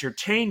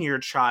entertain your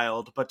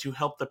child, but to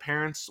help the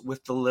parents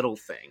with the little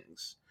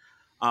things.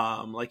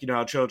 Like, you know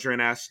how children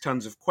ask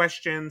tons of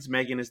questions.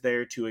 Megan is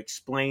there to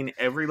explain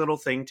every little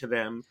thing to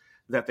them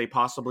that they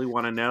possibly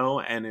want to know,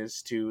 and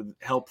is to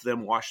help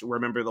them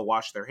remember to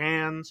wash their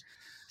hands.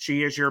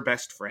 She is your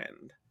best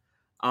friend.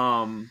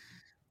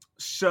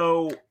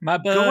 So my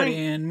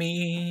buddy and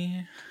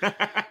me.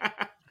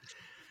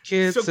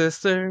 Kid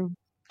sister.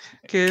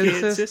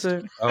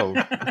 Oh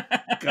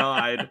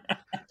God.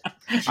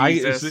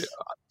 Jesus.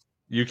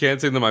 You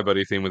can't sing the My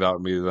Buddy theme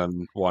without me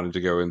then wanting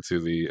to go into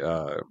the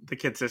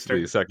Kid Sister,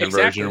 the second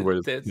version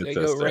where they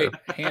go right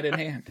hand in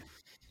hand.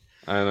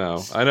 I know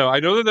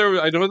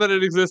that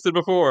it existed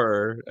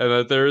before, and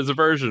that there is a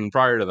version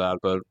prior to that,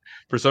 but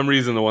for some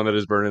reason the one that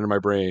is burned into my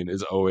brain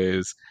is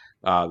always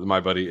My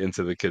Buddy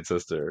into the Kid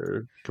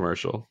Sister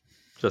commercial.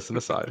 Just an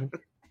aside.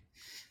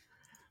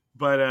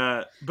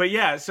 But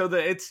yeah, so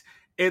it's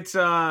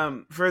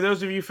for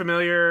those of you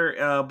familiar,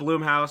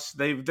 Blumhouse,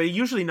 they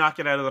usually knock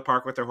it out of the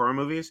park with their horror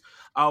movies.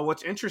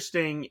 What's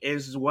interesting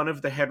is one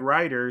of the head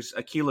writers,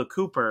 Akilah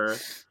Cooper,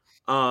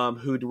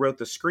 who wrote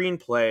the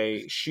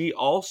screenplay. She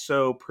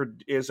also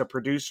is a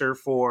producer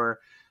for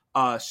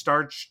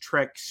Star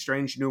Trek: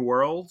 Strange New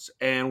Worlds,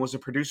 and was a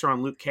producer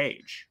on Luke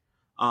Cage,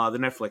 the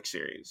Netflix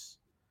series.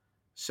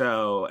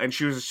 So, and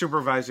she was a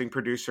supervising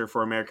producer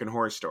for American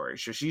Horror Story.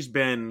 So she's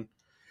been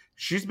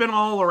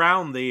all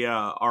around the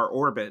our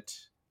orbit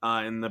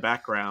in the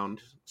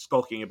background,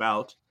 skulking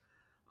about.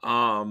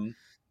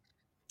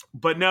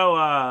 But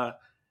no,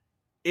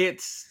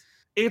 it's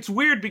it's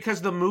weird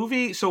because the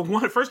movie. So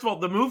first of all,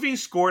 the movie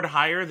scored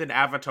higher than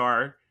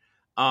Avatar,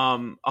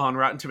 on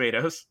Rotten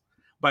Tomatoes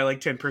by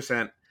like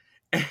 10%,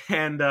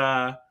 and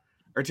or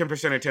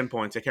 10% or 10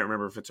 points. I can't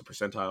remember if it's a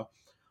percentile.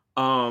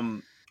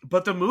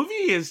 But the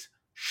movie is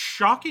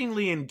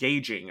shockingly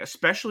engaging,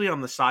 especially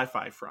on the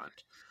sci-fi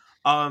front.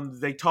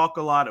 They talk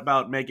a lot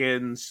about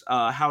Megan's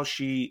how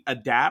she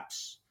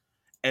adapts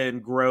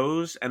and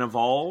grows and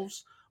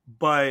evolves,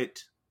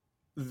 but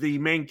the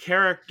main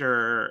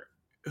character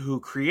who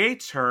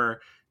creates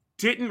her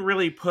didn't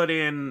really put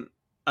in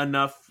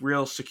enough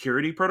real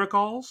security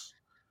protocols.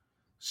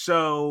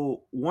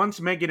 So once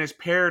Megan is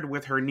paired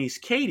with her niece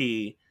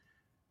Katie,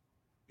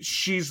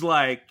 she's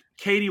like,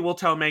 Katie will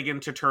tell Megan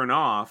to turn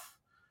off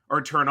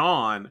or turn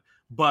on,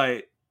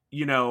 but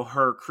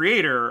her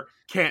creator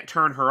can't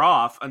turn her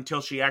off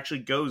until she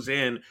actually goes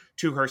in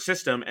to her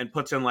system and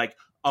puts in like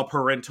a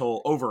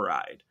parental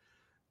override.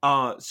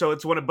 So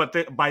it's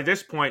by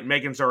this point,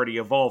 Megan's already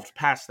evolved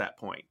past that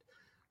point.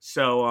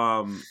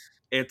 So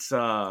it's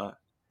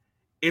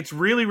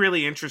really,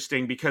 really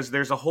interesting because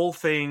there's a whole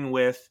thing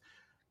with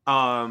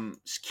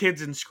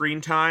kids and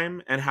screen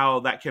time and how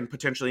that can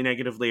potentially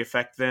negatively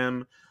affect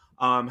them.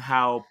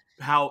 How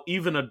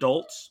even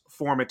adults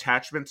form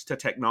attachments to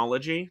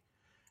technology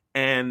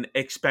and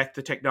expect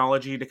the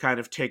technology to kind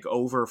of take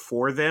over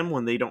for them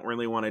when they don't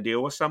really want to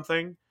deal with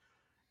something.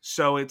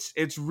 So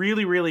it's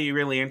really, really,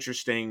 really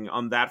interesting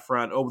on that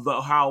front.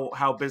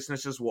 How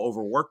businesses will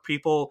overwork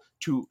people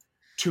to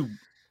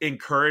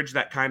encourage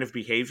that kind of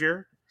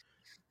behavior.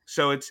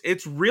 So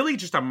it's really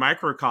just a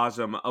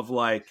microcosm of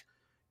like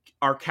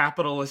our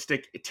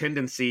capitalistic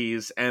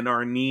tendencies and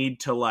our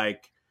need to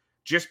like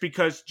just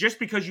because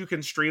you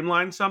can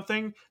streamline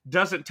something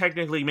doesn't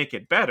technically make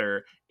it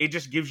better. It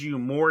just gives you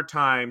more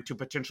time to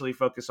potentially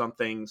focus on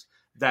things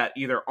that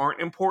either aren't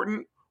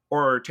important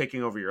or are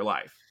taking over your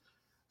life.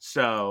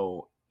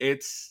 So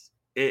it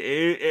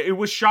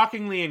was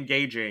shockingly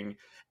engaging.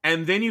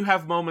 And then you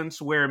have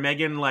moments where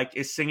Megan like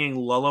is singing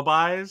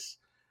lullabies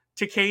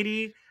to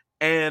Katie.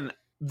 And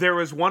there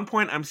was one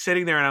point I'm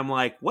sitting there and I'm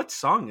like, what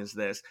song is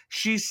this?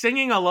 She's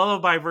singing a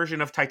lullaby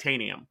version of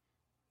Titanium.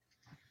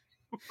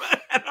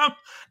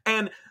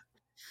 And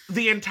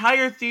the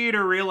entire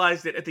theater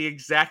realized it at the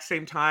exact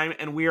same time,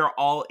 and we are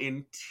all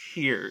in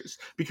tears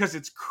because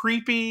it's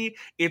creepy,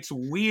 it's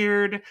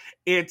weird,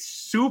 it's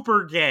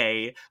super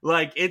gay,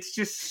 like it's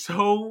just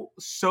so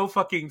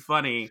fucking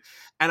funny,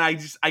 and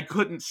I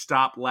couldn't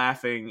stop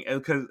laughing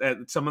because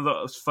at some of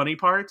those funny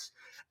parts,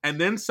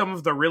 and then some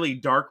of the really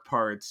dark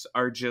parts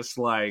are just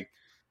like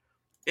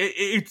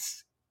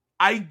it's.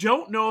 I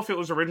don't know if it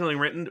was originally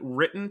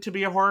written to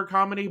be a horror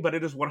comedy, but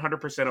it is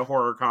 100% a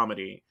horror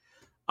comedy.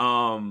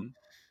 And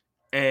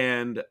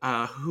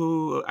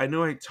who I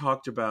know I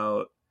talked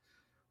about,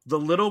 the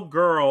little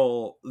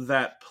girl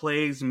that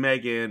plays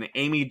Megan,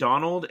 Amy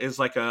Donald, is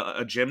like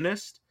a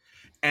gymnast.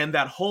 And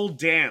that whole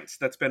dance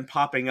that's been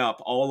popping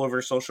up all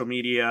over social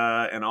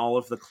media and all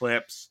of the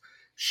clips,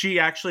 she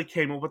actually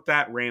came up with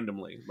that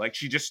randomly. Like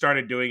she just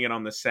started doing it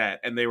on the set,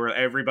 and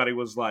everybody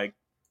was like,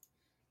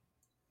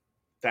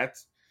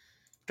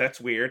 that's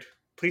weird.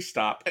 Please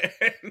stop.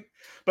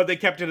 But they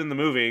kept it in the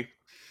movie.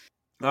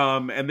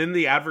 And then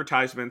the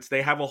advertisements,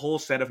 they have a whole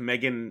set of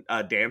Megan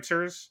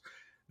dancers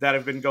that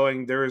have been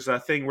going. There's a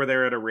thing where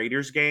they're at a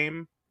Raiders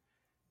game,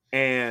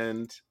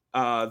 and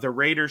the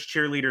Raiders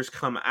cheerleaders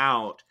come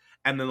out,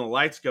 and then the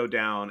lights go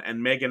down,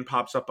 and Megan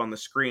pops up on the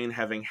screen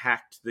having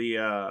hacked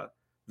the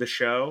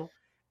show.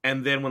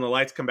 And then when the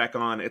lights come back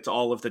on, it's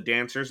all of the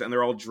dancers, and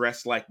they're all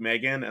dressed like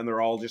Megan, and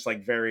they're all just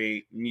like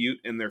very mute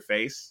in their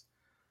face.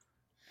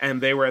 And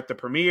they were at the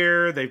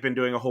premiere. They've been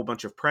doing a whole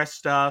bunch of press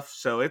stuff.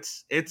 So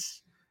it's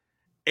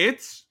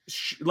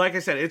like I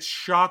said, it's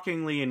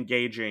shockingly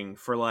engaging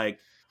for like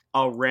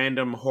a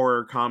random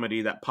horror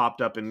comedy that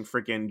popped up in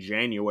freaking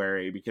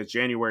January, because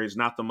January is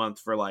not the month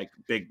for like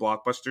big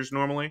blockbusters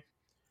normally.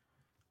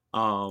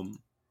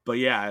 But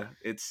yeah,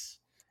 it's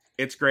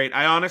great.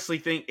 I honestly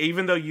think,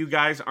 even though you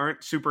guys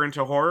aren't super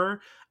into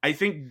horror, I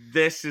think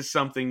this is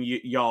something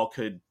y'all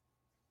could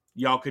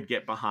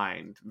get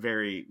behind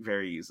very,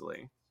 very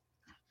easily.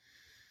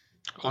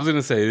 I was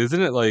gonna say, isn't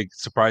it like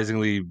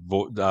surprisingly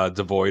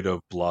devoid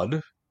of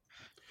blood?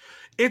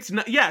 It's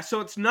not. Yeah,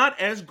 so it's not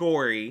as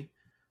gory.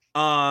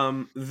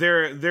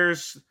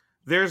 There's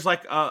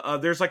like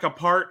a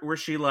part where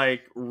she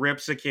like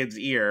rips a kid's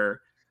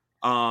ear.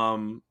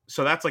 So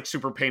that's like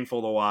super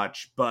painful to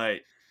watch.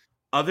 But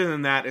other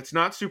than that, it's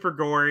not super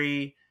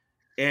gory,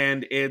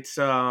 and it's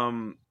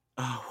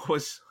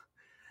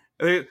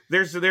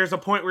there's a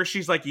point where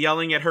she's like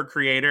yelling at her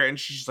creator, and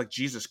she's like,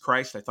 Jesus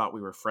Christ, I thought we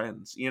were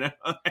friends, you know?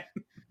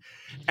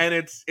 And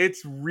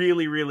it's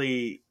really,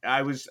 really,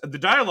 the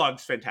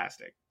dialogue's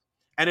fantastic.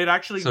 And it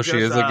actually So she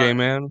is a gay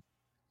man?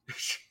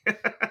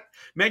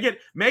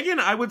 Megan,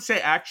 I would say,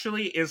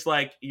 actually is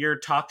like your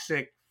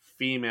toxic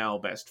female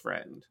best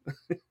friend.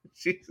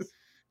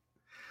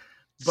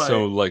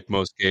 So like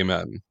most gay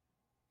men.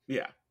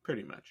 Yeah,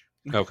 pretty much.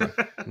 Okay.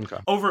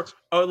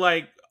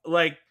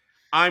 Like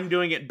I'm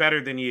doing it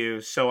better than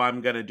you, so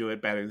I'm gonna do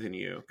it better than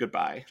you.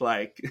 Goodbye.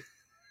 Like,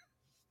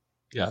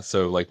 Yeah,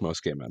 so like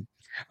most gay men.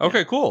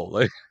 Okay, cool.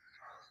 Like,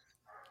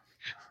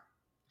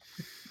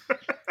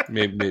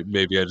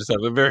 maybe I just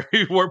have a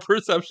very warped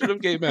perception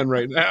of gay men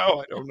right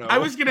now. I don't know. I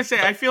was gonna say,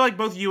 I feel like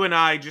both you and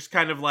I just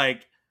kind of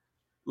like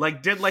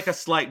did like a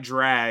slight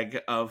drag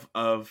of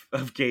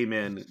gay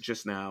men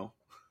just now.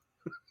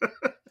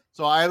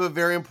 So I have a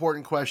very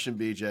important question,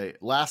 BJ.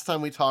 Last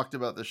time we talked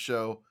about the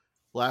show,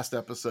 last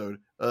episode,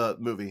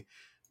 movie,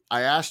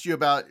 I asked you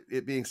about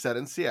it being set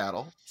in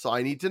Seattle. So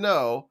I need to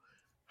know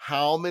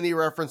how many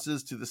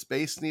references to the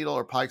Space Needle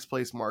or Pike's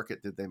Place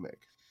Market did they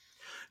make?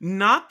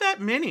 Not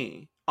that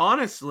many.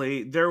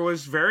 Honestly, there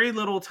was very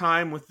little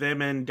time with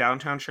them in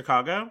downtown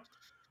Chicago.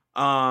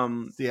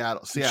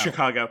 Seattle.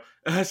 Chicago.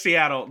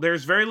 Seattle.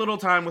 There's very little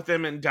time with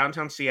them in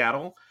downtown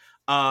Seattle.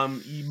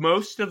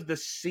 Most of the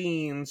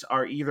scenes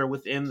are either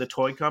within the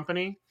toy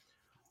company,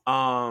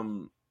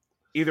 or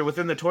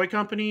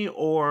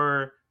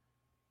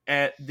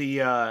at the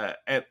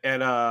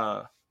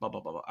blah blah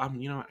blah.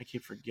 You know what? I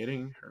keep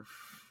forgetting her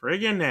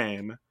friggin'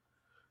 name.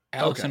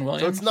 Allison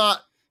Williams. So it's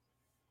not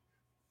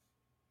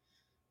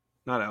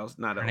Alice.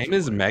 Not Her Allison name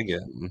is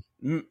Williams.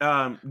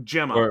 Megan.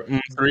 Gemma. Or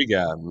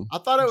Mithrigan. I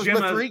thought it was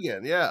Gemma-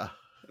 Mithrigan. Yeah.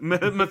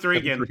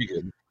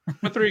 Mithrigan.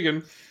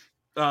 Mithrigan.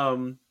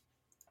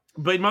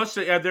 But most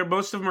of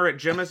them are at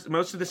Gemma's.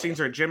 Most of the scenes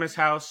are at Gemma's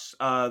house,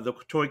 the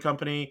toy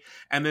company,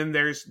 and then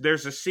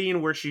there's a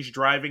scene where she's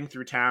driving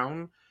through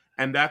town,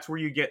 and that's where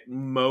you get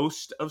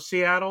most of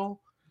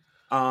Seattle.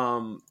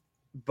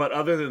 But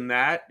other than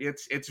that,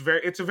 it's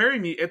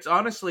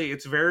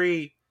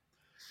very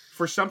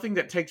for something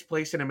that takes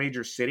place in a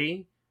major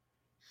city,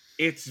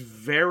 it's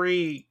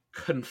very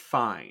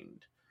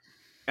confined.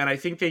 And I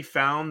think they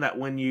found that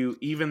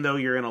even though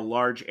you're in a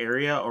large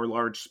area or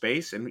large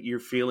space and you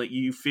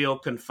feel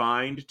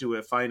confined to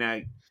a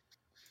finite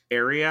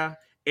area,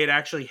 it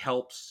actually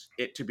helps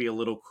it to be a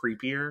little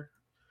creepier.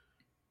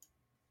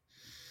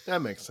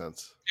 That makes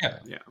sense.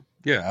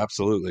 Yeah,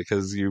 absolutely.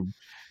 Because you're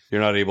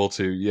not able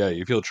to. Yeah,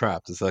 you feel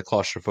trapped. It's that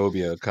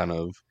claustrophobia kind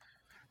of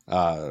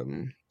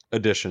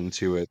addition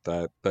to it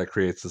that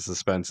creates the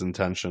suspense and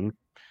tension.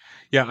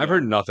 Yeah, I've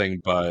heard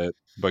nothing but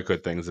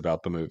good things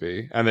about the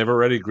movie, and they've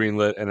already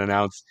greenlit and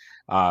announced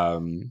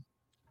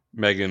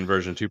Megan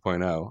version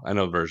 2.0. I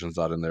know the version's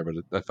not in there, but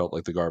I felt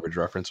like the garbage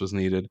reference was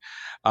needed.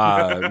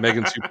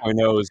 Megan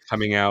 2.0 is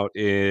coming out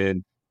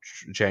in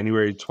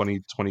January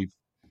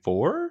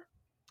 2024.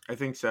 I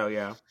think so.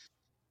 Yeah.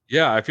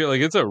 Yeah, I feel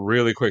like it's a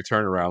really quick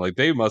turnaround. Like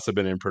they must have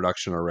been in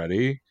production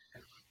already,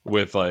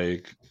 with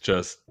like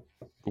just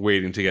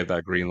waiting to get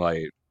that green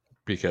light,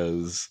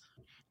 because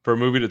for a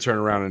movie to turn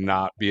around and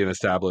not be an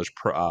established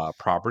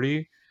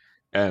property,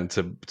 and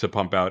to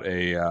pump out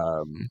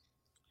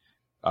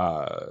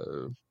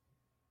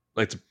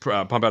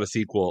pump out a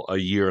sequel a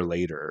year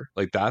later,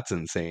 like that's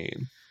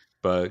insane.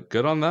 But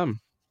good on them.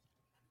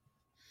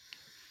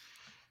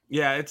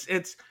 Yeah,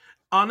 it's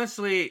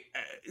honestly,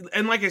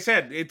 and like I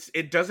said,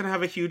 it doesn't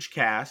have a huge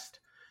cast.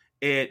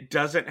 It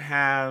doesn't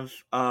have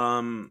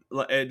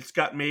it's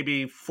got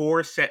maybe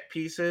 4 set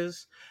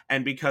pieces,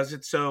 and because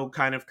it's so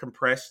kind of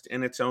compressed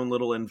in its own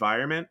little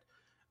environment,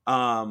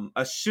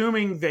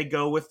 assuming they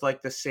go with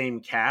like the same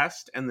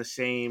cast and the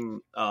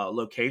same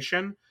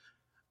location,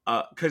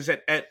 because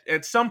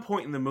at some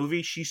point in the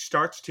movie she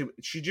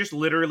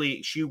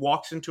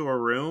walks into a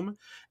room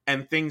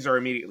and things are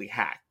immediately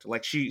hacked.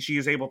 Like she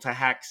is able to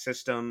hack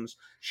systems.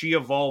 She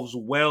evolves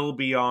well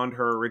beyond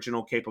her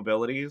original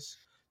capabilities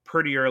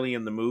pretty early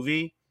in the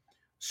movie.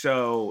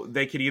 So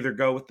they could either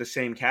go with the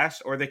same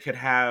cast, or they could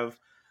have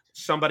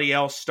somebody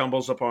else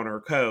stumbles upon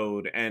her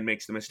code and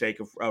makes the mistake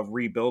of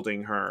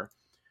rebuilding her.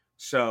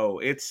 So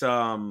it's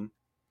I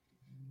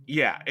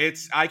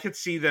could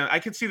see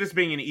this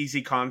being an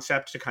easy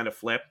concept to kind of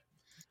flip,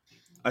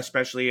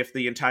 especially if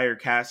the entire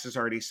cast is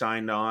already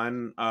signed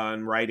on,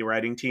 and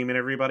writing team and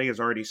everybody is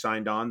already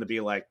signed on to be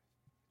like,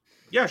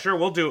 yeah, sure,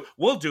 we'll do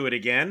it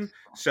again.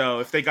 So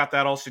if they got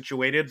that all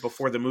situated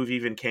before the movie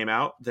even came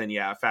out, then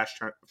yeah,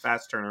 fast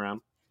turnaround.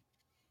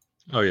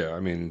 Oh yeah, I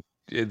mean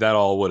that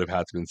all would have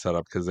had to been set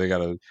up, because they got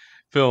to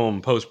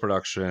film,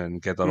 post-production,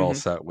 get that all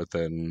set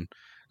within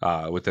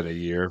a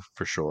year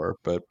for sure.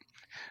 But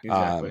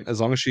exactly.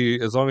 as long as she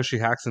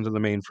hacks into the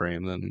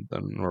mainframe,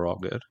 then we're all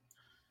good.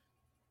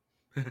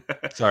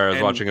 Sorry, I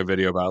was watching a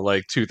video about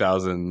like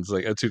 2000s,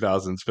 like a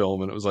 2000s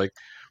film, and it was like,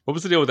 what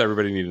was the deal with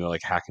everybody needing to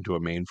like hack into a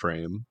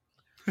mainframe?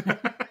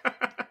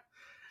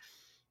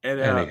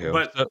 And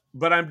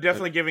but I'm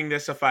definitely giving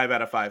this a 5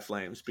 out of 5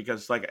 flames,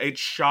 because like it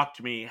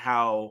shocked me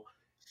how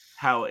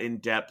in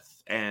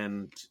depth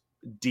and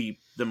deep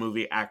the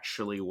movie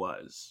actually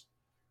was,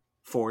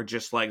 for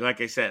just like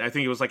I said, I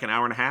think it was like an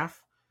hour and a half,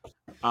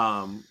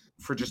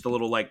 for just a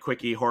little like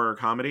quickie horror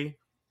comedy.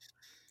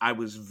 I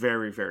was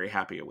very, very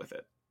happy with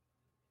it.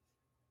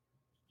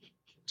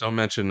 Don't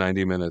mention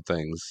 90-minute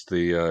things.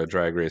 The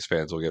Drag Race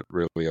fans will get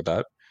really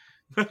upset,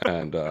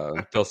 and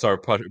they'll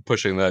start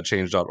pushing that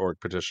change.org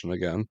petition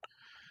again.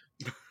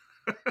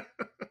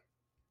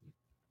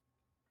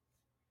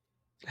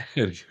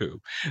 Anywho,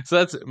 so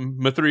that's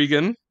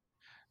Mithrigan,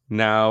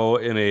 now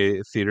in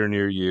a theater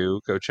near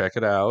you. Go check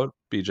it out.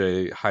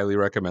 BJ highly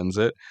recommends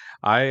it.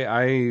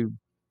 I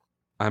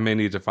may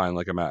need to find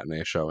like a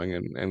matinee showing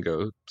and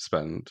go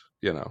spend,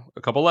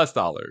 a couple less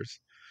dollars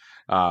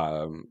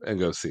and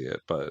go see it,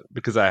 but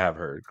because I have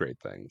heard great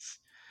things.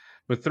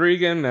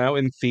 Mithrigan now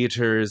in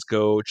theaters.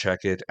 Go check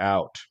it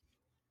out.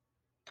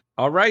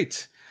 All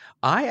right.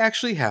 I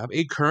actually have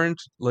a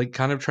current, like,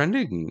 kind of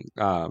trending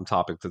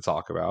topic to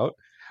talk about.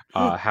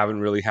 Haven't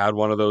really had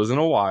one of those in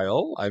a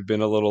while. I've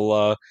been a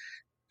little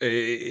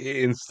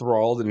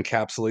enthralled,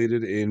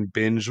 encapsulated in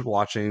binge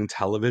watching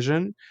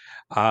television.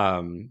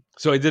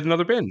 So I did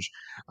another binge,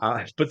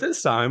 but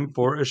this time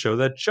for a show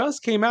that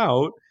just came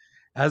out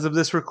as of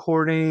this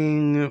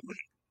recording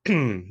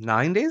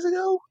 9 days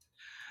ago.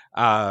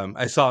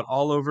 I saw it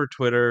all over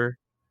Twitter,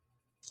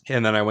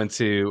 and then I went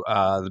to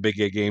the Big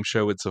Gay Game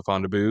Show with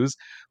Sofanda Booze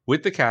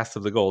with the cast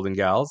of the Golden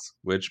Gals,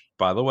 which,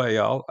 by the way,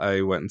 y'all,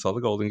 I went and saw the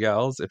Golden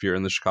Gals. If you're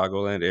in the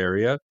Chicagoland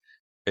area,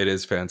 it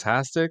is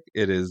fantastic.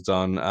 It is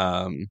done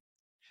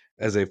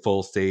as a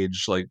full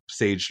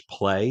staged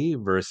play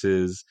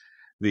versus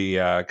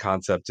the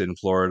concept in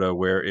Florida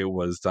where it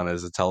was done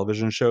as a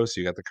television show.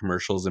 So you got the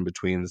commercials in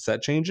between the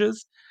set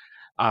changes.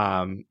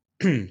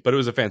 But it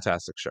was a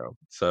fantastic show.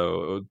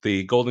 So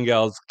the Golden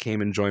Gals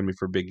came and joined me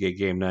for Big Gay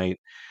Game Night.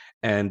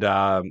 And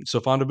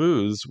Sofanda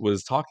Booze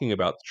was talking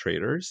about the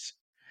Traitors.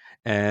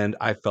 And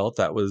I felt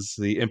that was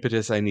the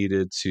impetus I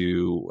needed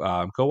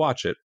to go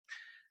watch it.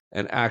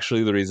 And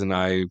actually, the reason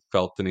I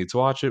felt the need to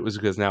watch it was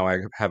because now I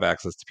have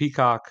access to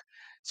Peacock.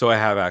 So I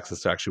have access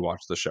to actually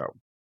watch the show.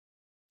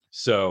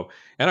 So,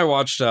 and I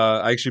watched,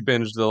 I actually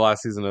binged the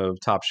last season of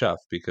Top Chef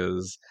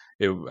because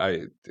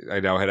I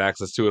now had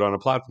access to it on a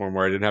platform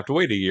where I didn't have to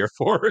wait a year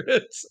for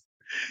it.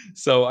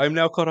 So I'm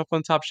now caught up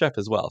on Top Chef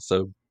as well.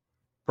 So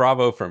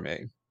bravo for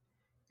me.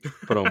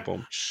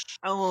 Boom.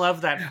 I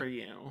love that for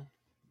you.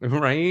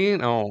 Right?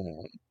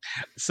 Oh.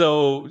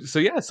 So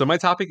my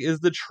topic is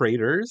the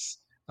Traitors.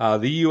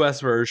 The US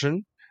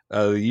version.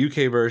 The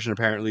UK version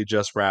apparently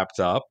just wrapped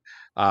up.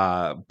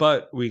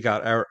 But we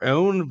got our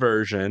own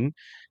version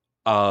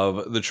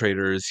of the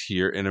Traitors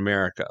here in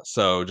America.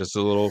 So just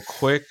a little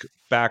quick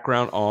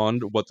background on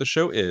what the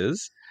show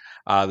is.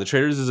 The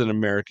Traitors is an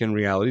American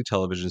reality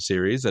television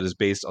series that is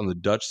based on the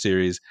Dutch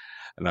series,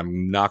 and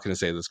I'm not going to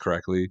say this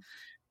correctly,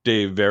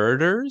 De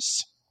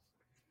Verraders.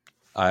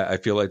 I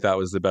feel like that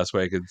was the best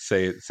way I could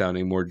say it,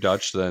 sounding more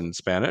Dutch than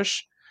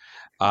Spanish.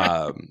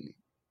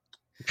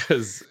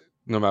 Because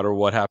no matter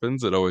what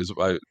happens, it always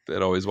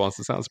wants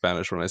to sound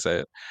Spanish when I say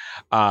it.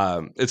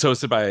 It's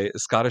hosted by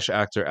Scottish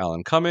actor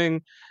Alan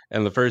Cumming,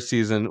 and the first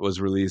season was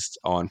released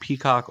on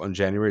Peacock on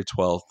January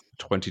 12th,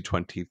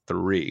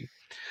 2023.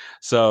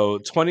 So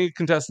 20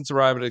 contestants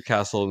arrive at a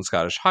castle in the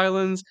Scottish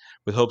Highlands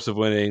with hopes of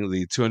winning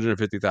the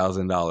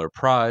 $250,000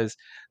 prize.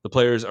 The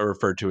players are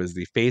referred to as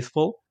the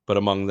Faithful, but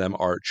among them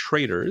are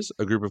Traitors,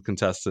 a group of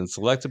contestants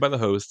selected by the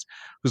host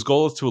whose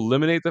goal is to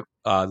eliminate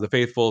the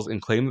Faithfuls and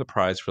claim the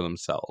prize for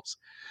themselves.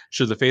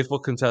 Should the Faithful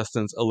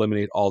contestants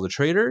eliminate all the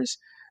Traitors,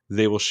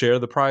 they will share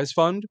the prize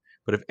fund,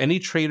 but if any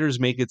Traitors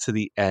make it to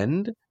the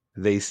end,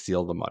 they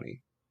steal the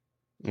money.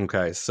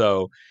 Okay,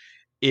 so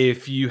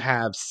if you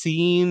have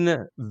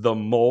seen The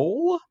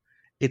Mole,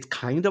 it's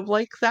kind of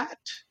like that.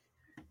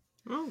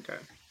 Okay.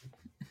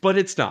 But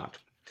it's not.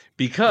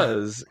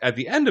 Because at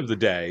the end of the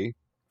day,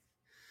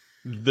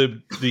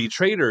 the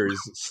Traitors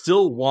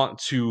still want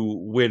to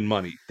win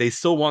money. They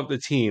still want the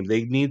team.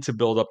 They need to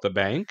build up the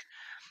bank,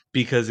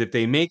 because if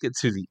they make it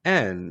to the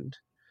end,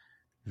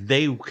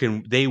 they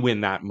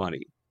win that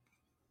money.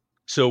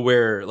 So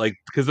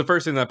because the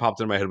first thing that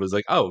popped in my head was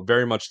like, oh,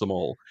 very much The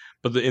Mole.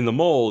 But in The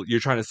Mole, you're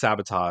trying to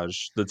sabotage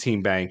the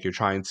team bank. You're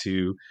trying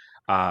to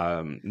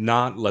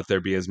not let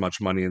there be as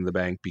much money in the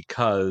bank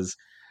because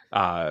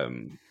at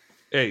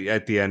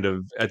the end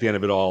of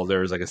it all,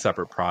 there's like a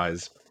separate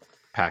prize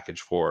package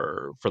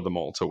for The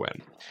Mole to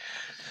win.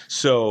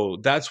 So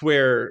that's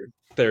where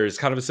there's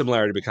kind of a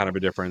similarity, but kind of a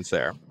difference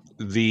there.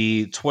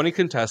 The 20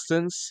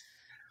 contestants,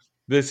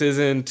 this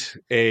isn't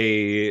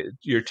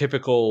your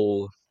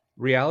typical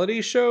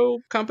reality show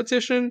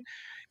competition.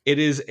 It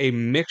is a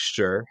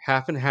mixture,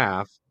 half and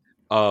half,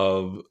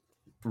 of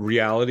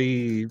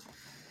reality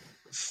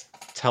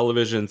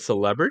television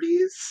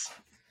celebrities.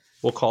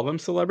 We'll call them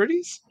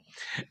celebrities.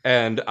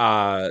 And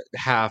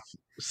half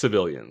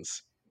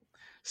civilians.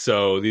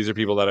 So these are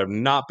people that have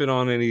not been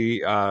on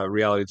any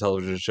reality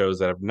television shows,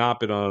 that have not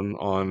been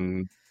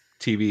on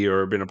TV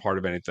or been a part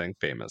of anything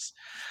famous.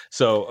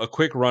 So a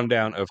quick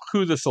rundown of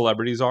who the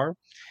celebrities are.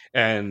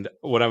 And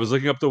when I was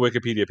looking up the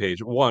Wikipedia page,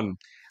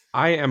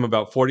 I am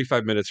about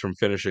 45 minutes from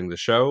finishing the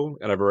show,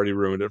 and I've already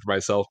ruined it for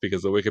myself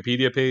because the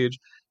Wikipedia page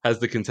has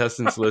the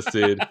contestants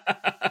listed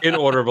in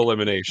order of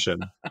elimination.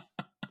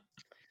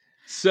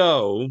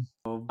 So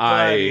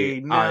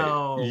buddy,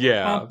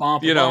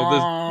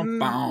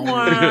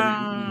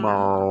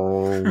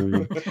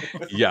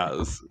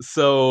 yes.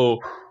 So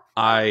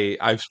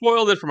I've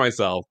spoiled it for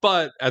myself,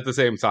 but at the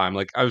same time,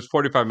 like, I was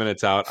 45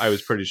 minutes out. I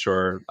was pretty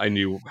sure I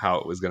knew how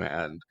it was going to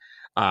end.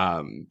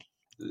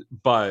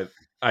 But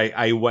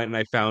I went and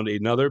I found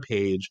another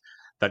page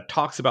that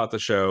talks about the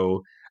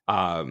show,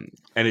 and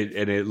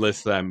it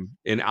lists them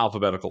in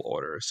alphabetical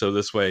order. So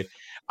this way,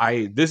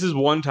 this is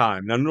one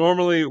time. Now,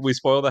 normally we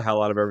spoil the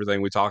hell out of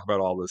everything. We talk about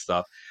all this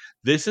stuff.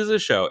 This is a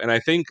show, and I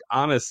think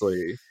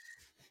honestly,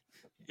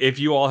 if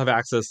you all have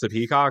access to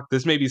Peacock,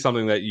 this may be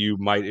something that you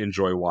might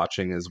enjoy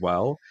watching as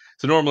well.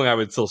 So normally I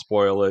would still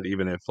spoil it,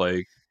 even if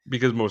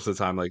because most of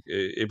the time,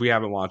 if we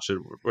haven't watched it,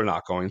 we're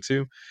not going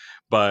to.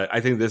 But I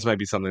think this might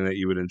be something that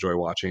you would enjoy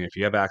watching. If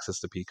you have access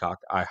to Peacock,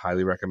 I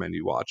highly recommend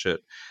you watch it.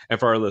 And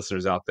for our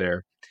listeners out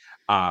there,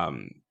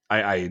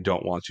 I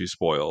don't want to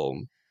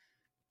spoil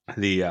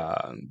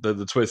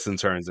the twists and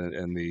turns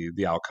and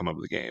the outcome of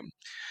the game.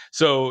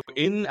 So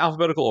in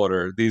alphabetical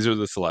order, these are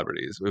the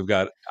celebrities. We've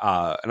got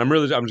and I'm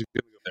just going to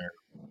go there.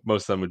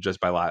 Most of them just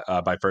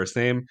by first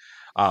name.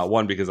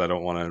 One, because I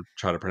don't want to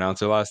try to pronounce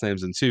their last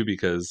names, and two,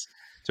 because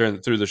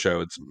through the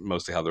show, it's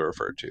mostly how they're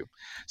referred to.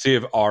 So you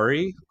have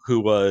Ari, who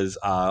was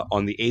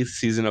on the 8th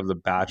season of The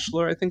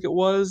Bachelor, I think it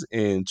was,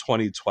 in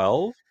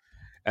 2012,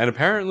 and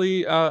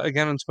apparently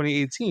again in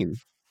 2018.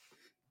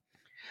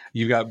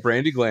 You've got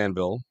Brandi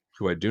Glanville,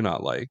 who I do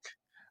not like,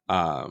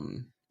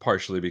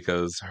 partially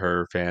because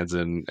her fans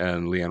and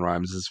Leanne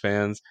Rimes'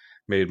 fans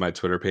made my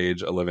Twitter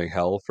page a living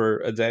hell for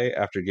a day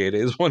after Gay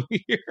Days 1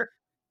 year.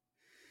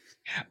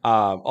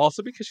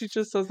 Also because she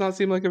just does not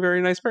seem like a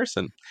very nice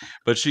person.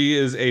 But she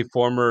is a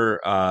former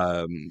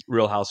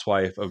Real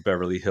Housewife of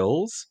Beverly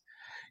Hills.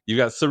 You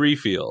got Cirie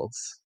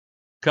Fields.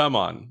 Come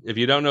on. If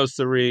you don't know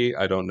Cirie,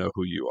 I don't know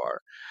who you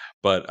are.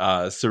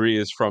 But Cirie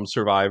is from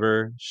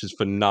Survivor. She's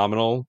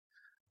phenomenal.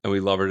 And we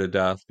love her to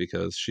death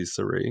because she's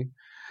Cirie.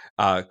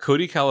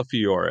 Cody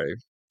Calafiore.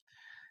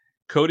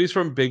 Cody's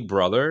from Big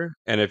Brother.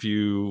 And if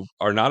you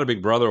are not a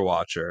Big Brother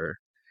watcher,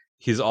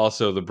 he's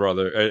also the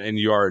brother, and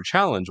you are a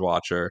challenge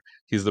watcher,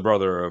 he's the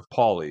brother of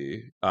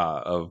Paulie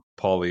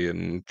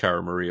and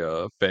Cara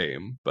Maria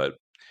fame. But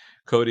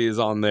Cody is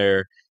on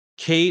there.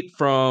 Kate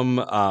from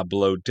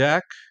Below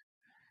Deck.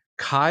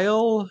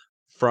 Kyle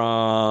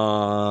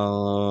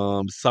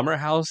from Summer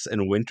House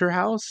and Winter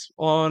House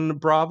on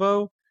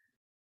Bravo,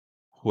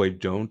 who I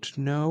don't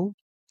know.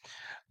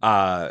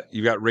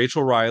 You got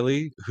Rachel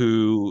Riley,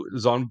 who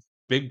is on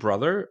Big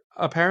Brother,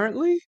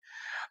 apparently.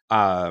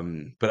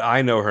 But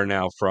I know her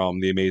now from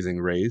The Amazing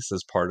Race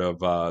as part of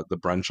the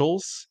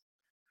Brunchels.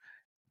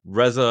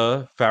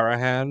 Reza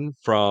Farahan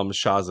from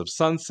Shahs of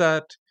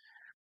Sunset.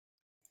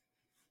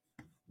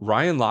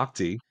 Ryan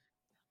Lochte,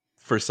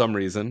 for some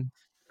reason.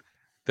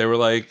 They were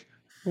like,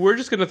 we're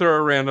just going to throw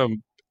a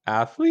random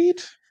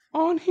athlete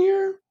on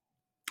here.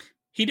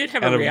 He did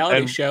have a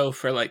reality show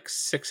for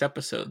 6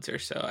 episodes or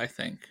so, I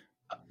think.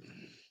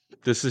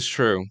 This is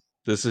true.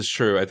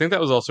 I think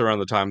that was also around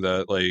the time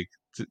that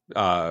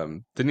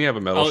didn't he have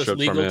a medal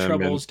stripped from him? Legal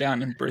troubles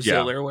down in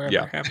Brazil or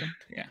wherever happened.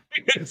 Yeah,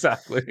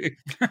 exactly.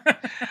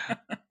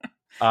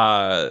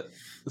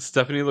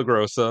 Stephanie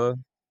LaGrossa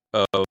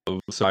of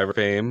Survivor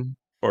fame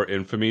or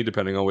infamy,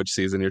 depending on which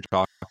season you're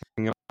talking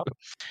about.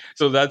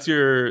 So those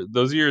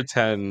are your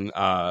 10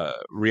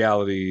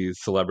 reality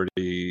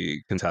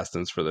celebrity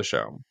contestants for the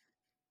show.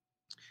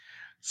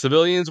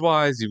 Civilians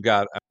wise, you've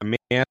got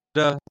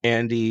Amanda,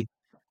 Andy,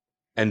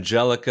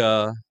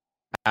 Angelica,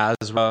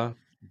 Azra,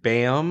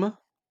 Bam,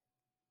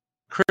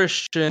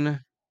 Christian,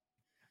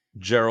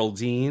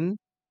 Geraldine.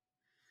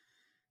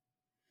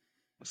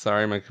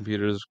 Sorry, my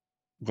computer's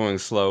going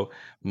slow.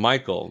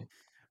 Michael,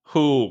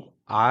 who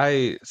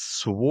I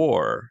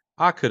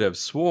could have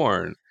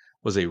sworn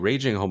was a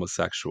raging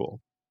homosexual.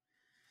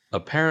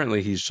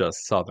 Apparently, he's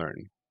just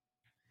Southern.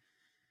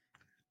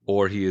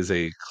 Or he is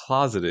a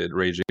closeted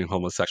raging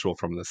homosexual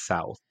from the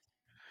South.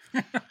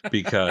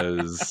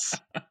 Because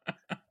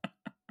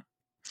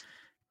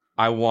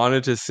I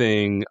wanted to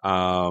sing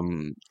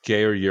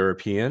Gay or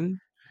European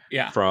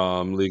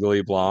from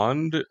Legally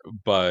Blonde,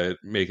 but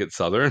make it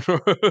Southern.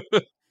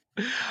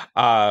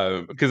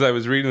 Because I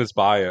was reading this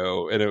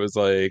bio, and it was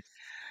like,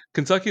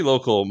 Kentucky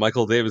local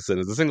Michael Davison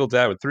is a single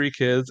dad with 3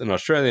 kids, an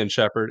Australian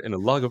shepherd, and a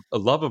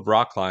love of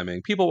rock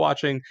climbing, people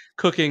watching,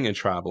 cooking, and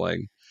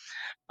traveling.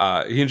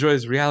 He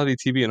enjoys reality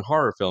TV and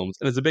horror films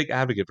and is a big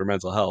advocate for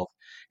mental health.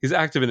 He's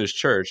active in his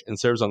church and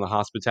serves on the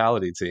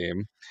hospitality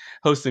team,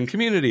 hosting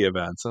community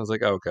events. I was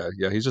like, okay,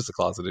 yeah, he's just a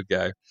closeted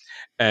guy.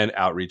 And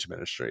outreach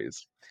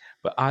ministries.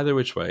 But either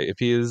which way, if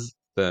he is,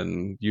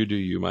 then you do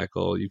you,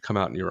 Michael. You come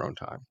out in your own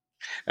time.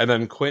 And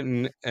then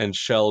Quentin and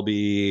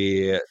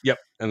Shelby, yep,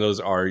 and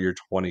those are your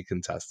 20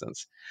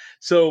 contestants.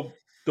 So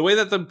the way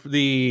that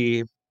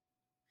the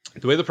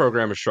way the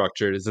program is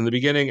structured is in the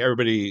beginning,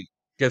 everybody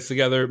gets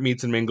together,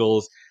 meets and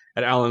mingles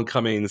at Alan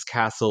Cummings'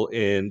 castle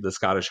in the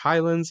Scottish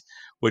Highlands,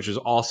 which is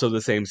also the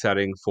same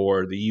setting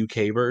for the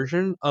UK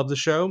version of the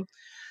show.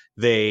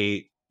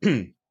 They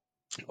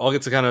all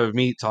get to kind of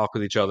meet, talk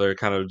with each other,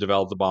 kind of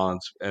develop the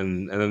bonds,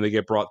 and then they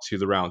get brought to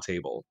the round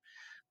table.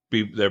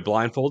 They're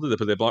blindfolded. They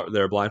put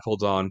their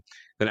blindfolds on.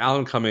 Then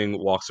Alan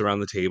Cumming walks around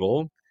the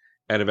table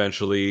and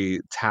eventually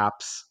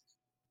taps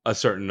a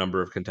certain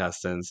number of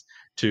contestants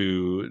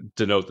to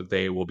denote that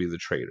they will be the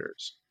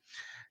traitors.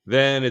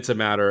 Then it's a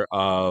matter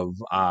of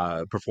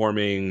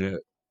performing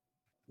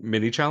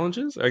mini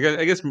challenges. I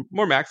guess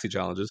more maxi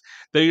challenges.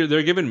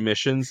 They're given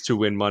missions to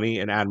win money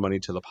and add money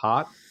to the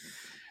pot.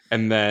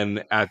 And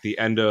then at the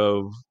end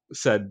of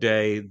said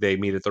day, they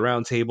meet at the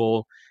round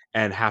table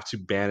and have to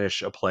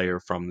banish a player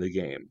from the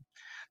game.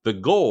 The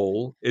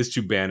goal is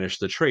to banish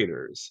the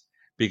traitors,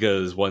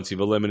 because once you've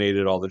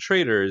eliminated all the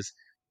traitors,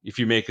 if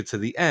you make it to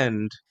the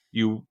end,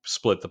 you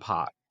split the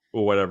pot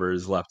or whatever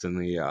is left in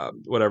the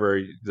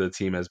whatever the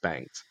team has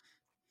banked.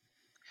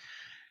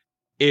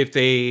 If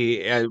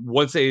they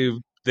once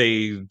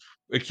they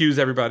accuse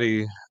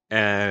everybody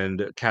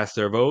and cast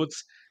their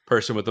votes,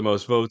 person with the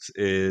most votes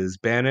is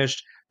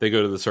banished. They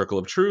go to the Circle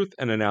of Truth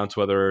and announce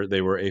whether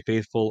they were a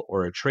faithful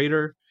or a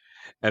traitor,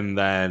 and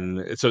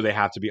then so they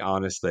have to be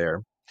honest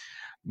there.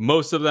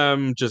 Most of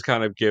them just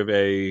kind of give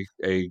a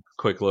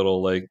quick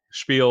little like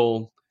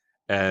spiel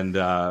and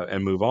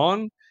move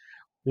on.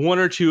 One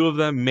or two of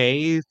them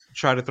may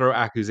try to throw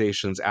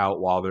accusations out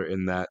while they're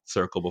in that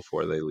circle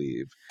before they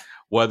leave.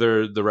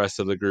 Whether the rest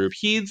of the group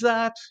heeds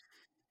that,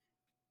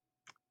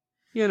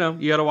 you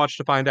got to watch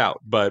to find out.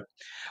 But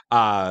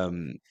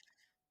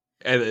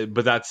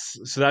that's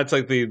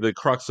like the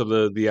crux of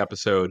the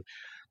episode.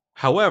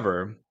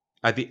 However,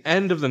 at the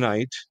end of the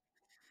night,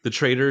 the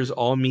traitors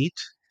all meet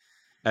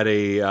at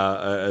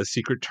a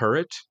secret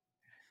turret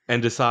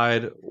and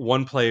decide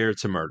one player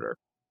to murder.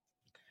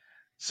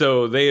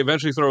 So they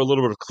eventually throw a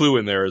little bit of clue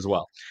in there as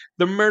well.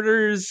 The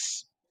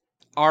murders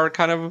are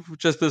kind of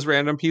just this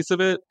random piece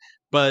of it,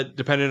 but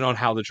depending on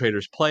how the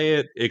traitors play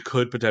it, it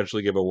could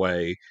potentially give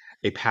away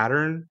a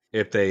pattern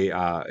if they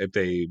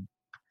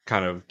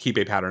kind of keep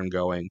a pattern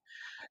going,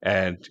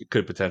 and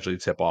could potentially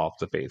tip off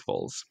the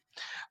faithfuls.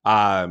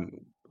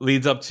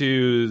 Leads up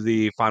to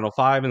the final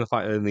five in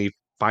the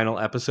final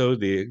episode,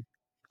 the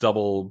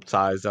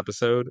double-sized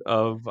episode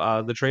of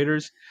the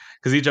traitors,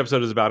 because each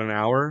episode is about an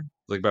hour,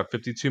 like about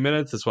 52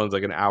 minutes. This one's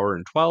like an hour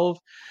and 12,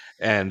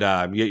 and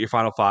you get your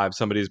final five.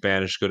 Somebody's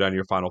banished, go down to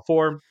your final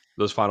four.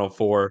 Those final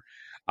four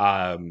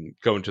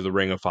go into the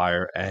ring of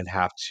fire and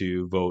have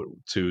to vote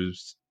to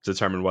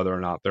determine whether or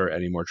not there are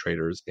any more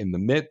traitors in the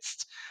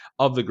midst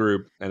of the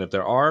group. And if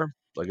there are,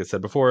 like I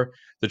said before,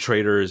 the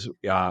traitors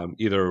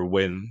either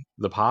win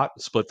the pot,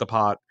 split the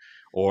pot,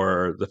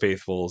 or the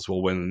faithfuls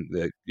will win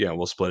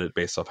we'll split it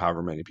based off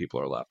however many people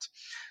are left.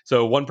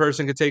 So one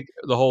person could take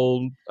the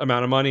whole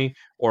amount of money,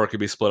 or it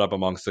could be split up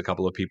amongst a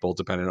couple of people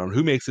depending on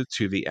who makes it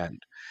to the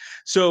end.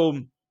 So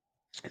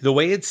the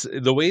way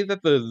that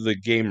the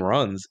game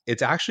runs,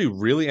 it's actually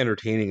really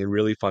entertaining and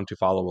really fun to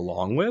follow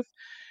along with.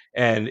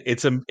 And it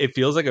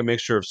feels like a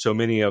mixture of so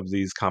many of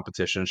these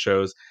competition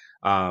shows.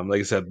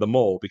 Like I said, The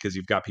Mole, because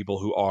you've got people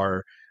who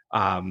are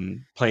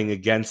playing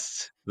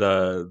against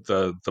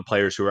the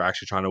players who are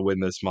actually trying to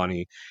win this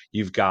money.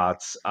 You've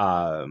got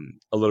a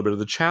little bit of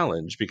The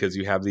Challenge, because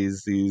you have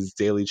these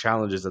daily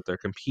challenges that they're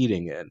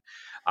competing in.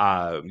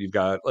 You've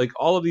got like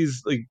all of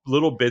these like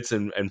little bits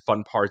and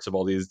fun parts of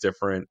all these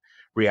different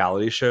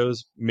reality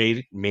shows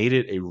made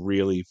it a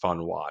really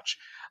fun watch.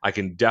 I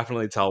can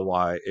definitely tell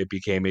why it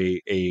became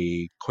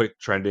a quick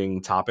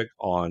trending topic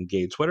on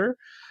gay Twitter,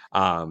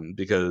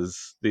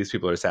 because these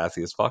people are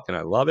sassy as fuck and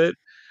I love it.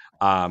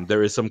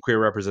 There is some queer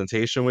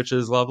representation, which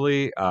is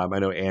lovely. I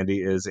know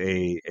Andy is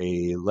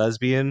a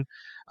lesbian.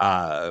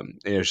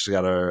 She's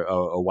got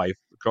a wife,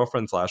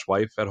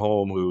 girlfriend/wife at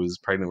home who's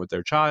pregnant with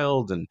their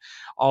child, and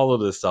all of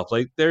this stuff.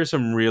 Like, there's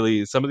some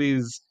of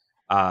these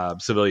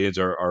civilians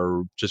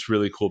are just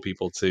really cool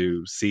people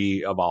to see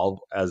evolve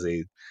as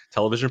a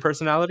television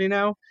personality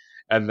now.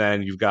 And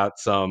then you've got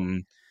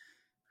some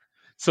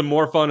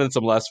more fun and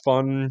some less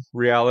fun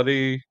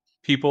reality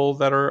people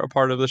that are a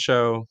part of the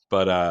show.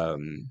 But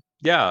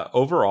yeah,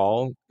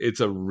 overall, it's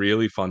a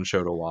really fun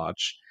show to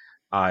watch.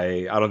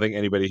 I don't think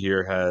anybody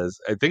here has.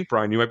 I think,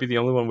 Brian, you might be the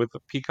only one with a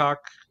Peacock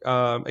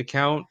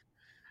account.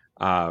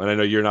 And I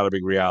know you're not a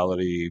big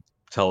reality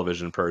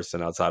television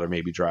person outside of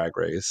maybe Drag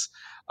Race.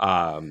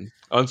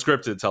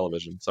 Unscripted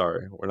television.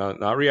 Sorry, we're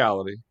not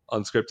reality.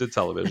 Unscripted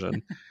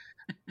television.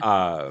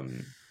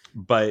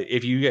 But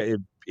if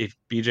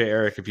BJ,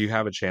 Eric, if you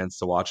have a chance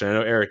to watch, and I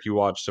know Eric, you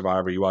watch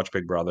Survivor, you watch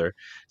Big Brother,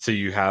 so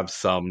you have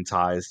some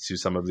ties to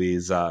some of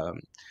these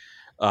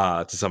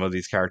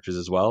characters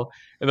as well.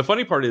 And the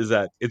funny part is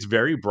that it's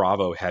very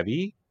Bravo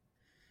heavy,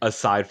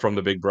 aside from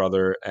the Big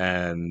Brother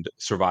and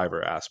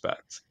Survivor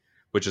aspect,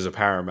 which is a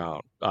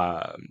Paramount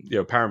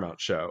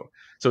show.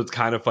 So it's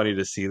kind of funny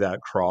to see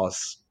that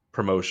cross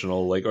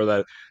promotional, like, or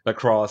that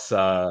cross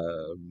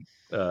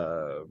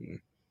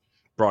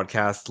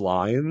broadcast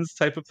lines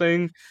type of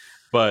thing.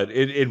 But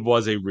it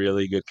was a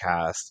really good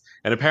cast,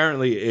 and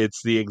apparently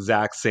it's the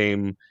exact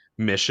same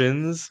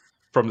missions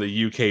from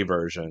the UK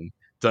version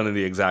done in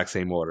the exact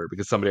same order,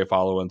 because somebody I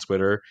follow on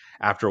Twitter,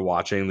 after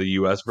watching the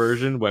US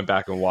version, went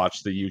back and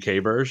watched the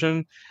UK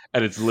version,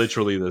 and it's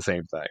literally the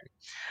same thing.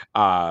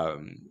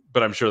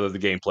 But I'm sure that the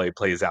gameplay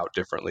plays out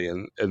differently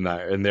in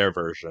their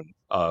version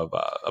of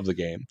the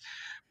game.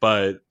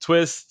 But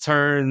twists,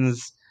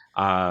 turns.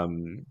 I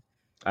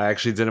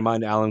actually didn't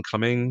mind Alan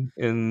Cumming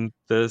in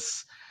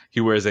this.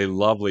 he wears a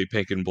lovely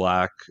pink and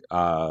black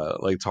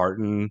like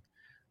tartan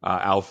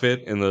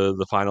outfit in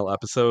the final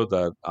episode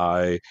that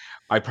I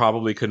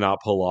probably could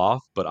not pull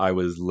off, but I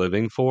was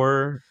living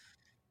for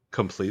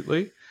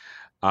completely.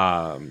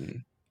 But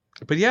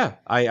yeah,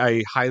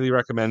 I highly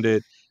recommend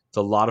it. It's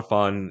a lot of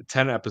fun.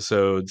 10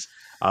 episodes.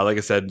 Like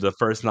I said, the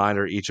first 9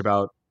 are each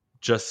about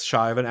just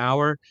shy of an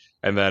hour,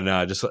 and then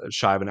just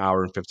shy of an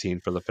hour and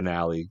 15 for the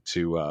finale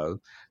to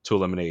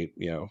eliminate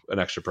an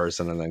extra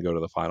person and then go to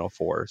the final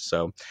 4.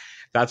 So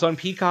that's on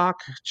Peacock.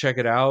 Check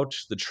it out.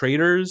 The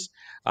Traitors.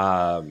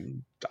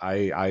 I'm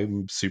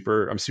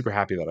super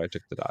happy that I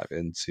took the dive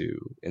into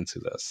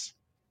this.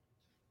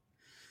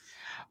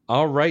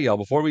 All right, y'all.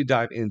 Before we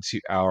dive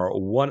into our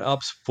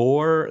one-ups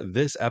for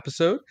this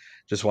episode,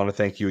 just want to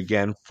thank you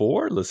again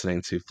for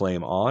listening to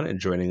Flame On and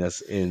joining us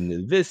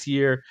in this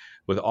year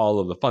with all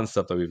of the fun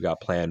stuff that we've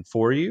got planned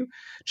for you.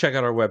 Check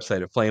out our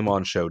website at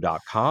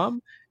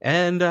flameonshow.com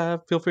and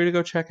feel free to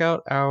go check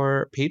out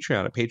our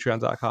Patreon at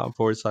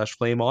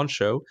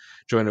patreon.com/flameonshow.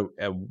 Join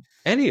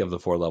any of the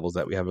 4 levels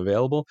that we have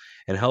available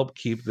and help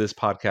keep this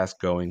podcast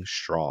going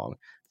strong.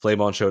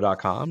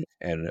 flameonshow.com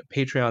and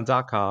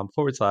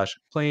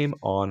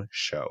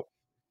patreon.com/flameonshow.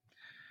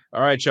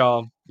 All right,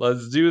 y'all,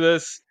 let's do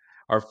this.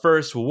 Our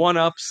first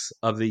one-ups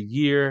of the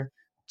year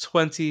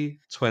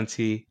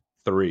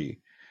 2023.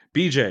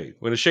 BJ, I'm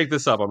going to shake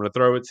this up. I'm going to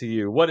throw it to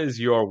you. What is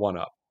your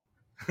one-up?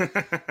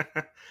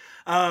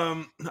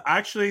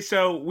 Actually,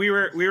 so we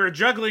were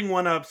juggling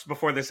one-ups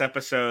before this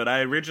episode.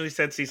 I originally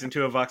said season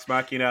 2 of Vox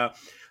Machina,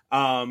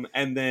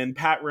 and then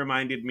Pat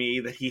reminded me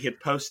that he had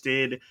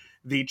posted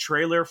the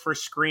trailer for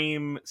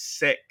Scream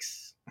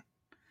 6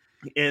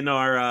 in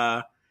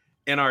our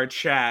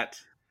chat.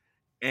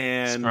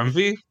 And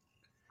Scrumvy?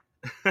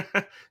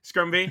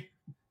 Scrumvy?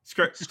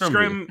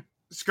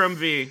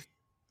 Scrumvy.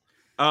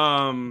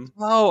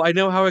 Oh, I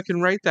know how I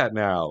can write that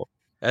now.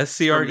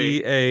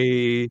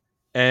 SCREANVI.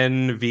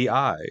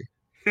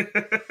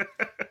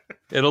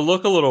 It'll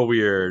look a little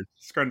weird.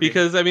 Scrumvy.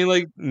 Because I mean,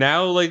 like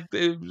now, like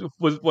it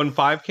was when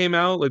 5 came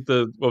out, like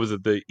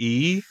the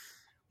E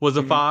was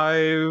a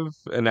 5,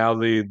 and now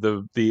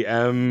the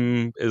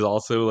M is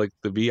also like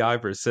the VI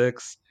for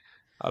 6.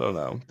 I don't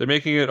know. They're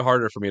making it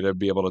harder for me to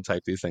be able to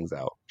type these things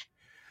out.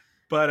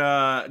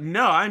 But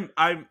no,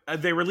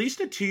 they released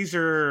a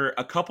teaser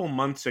a couple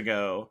months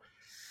ago,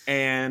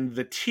 and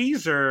the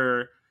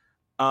teaser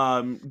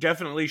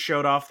definitely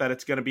showed off that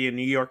it's going to be in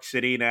New York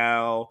City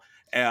now.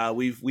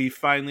 We've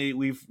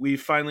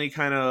finally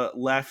kind of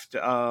left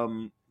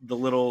the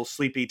little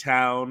sleepy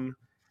town.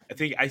 I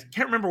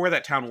can't remember where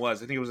that town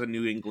was. I think it was in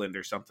New England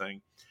or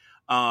something.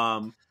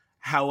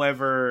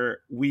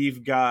 However,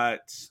 we've got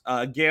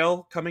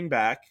Gale coming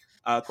back.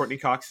 Courtney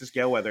Cox as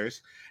Gale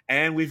Weathers.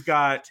 And we've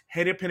got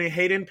Hayden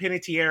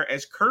Panettiere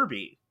as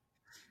Kirby,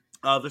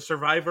 the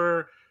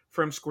survivor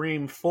from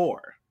Scream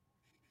 4.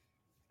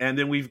 And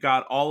then we've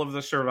got all of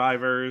the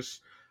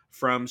survivors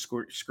from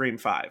Scream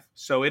 5.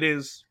 So it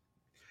is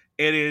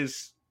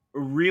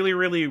really,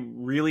 really,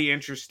 really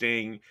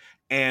interesting.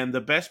 And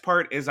the best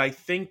part is, I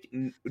think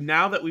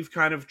now that we've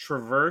kind of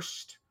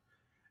traversed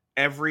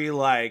every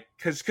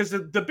because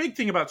the big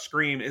thing about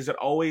Scream is that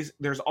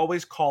there's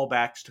always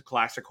callbacks to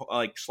classic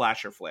like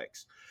slasher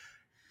flicks.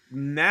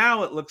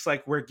 Now it looks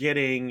like we're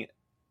getting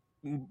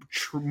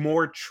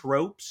more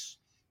tropes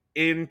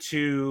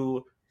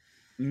into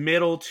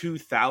middle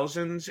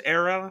 2000s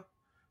era,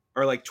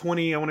 or like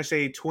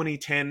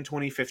 2010,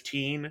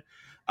 2015.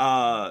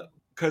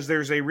 Because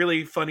there's a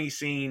really funny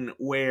scene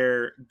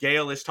where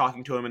Gale is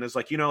talking to him and is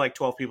like, like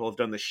 12 people have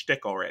done this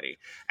shtick already.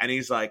 And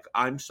he's like,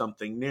 I'm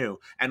something new.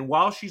 And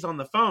while she's on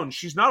the phone,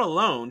 she's not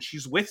alone.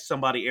 She's with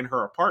somebody in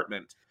her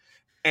apartment.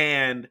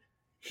 And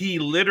he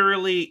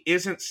literally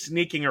isn't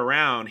sneaking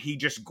around. He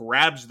just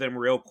grabs them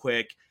real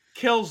quick,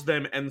 kills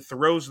them, and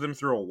throws them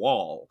through a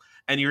wall.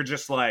 And you're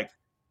just like,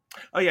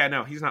 oh yeah,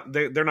 no, he's not.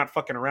 They're not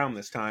fucking around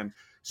this time.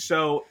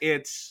 So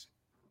it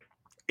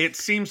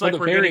seems like the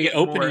very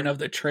opening of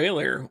the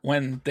trailer,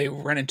 when they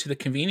run into the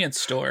convenience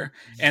store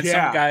and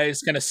some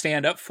guy's going to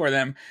stand up for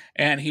them,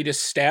 and he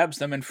just stabs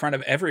them in front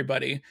of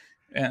everybody,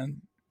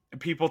 and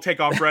people take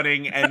off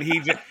running, and he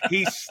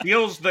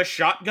steals the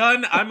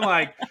shotgun. I'm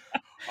like,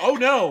 oh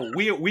no,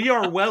 we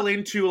are well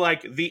into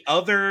like The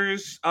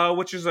Others,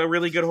 which is a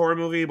really good horror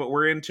movie, but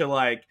we're into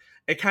like,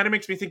 it kind of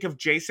makes me think of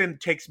Jason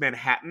Takes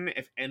Manhattan.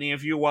 If any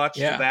of you watched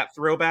that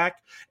throwback,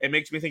 it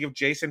makes me think of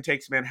Jason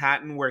Takes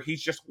Manhattan, where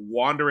he's just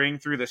wandering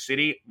through the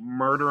city,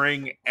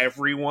 murdering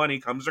everyone he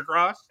comes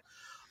across.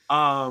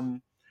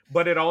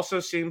 But it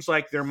also seems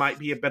like there might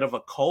be a bit of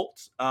a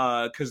cult,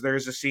 because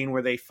there's a scene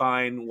where they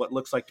find what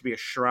looks like to be a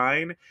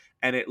shrine,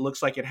 and it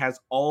looks like it has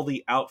all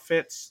the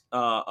outfits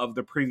of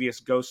the previous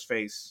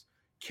Ghostface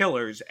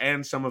killers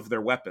and some of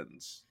their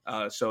weapons.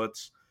 So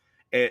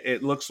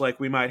it looks like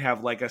we might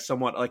have like a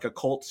somewhat like a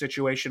cult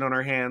situation on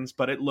our hands,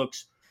 but it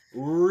looks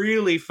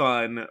really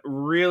fun,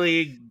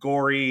 really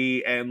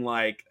gory, and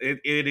like it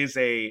is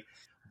a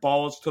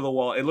balls to the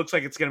wall. It looks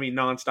like it's going to be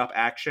nonstop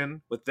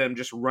action with them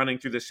just running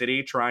through the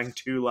city trying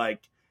to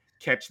like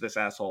catch this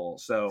asshole.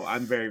 So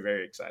I'm very,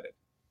 very excited.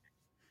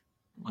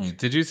 Wait,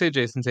 did you say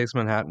Jason Takes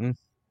Manhattan?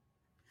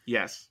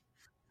 Yes.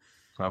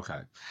 Okay.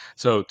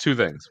 So 2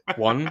 things.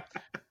 One,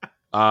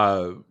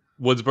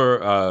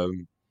 Woodsboro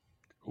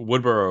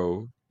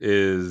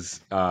is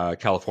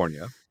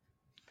California.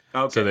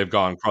 Okay. So they've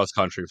gone cross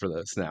country for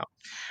this now.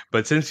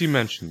 But since you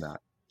mentioned that,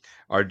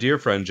 our dear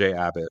friend Jay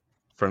Abbott,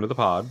 friend of the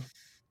pod,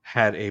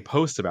 had a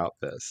post about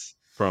this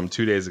from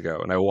 2 days ago,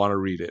 and I want to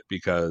read it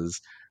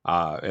because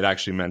it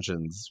actually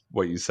mentions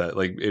what you said.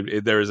 Like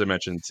there is a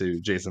mention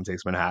to Jason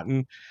Takes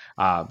Manhattan,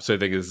 so I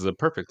think this is a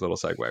perfect little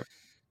segue.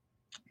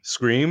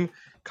 Scream,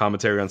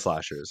 commentary on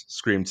slashers.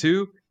 Scream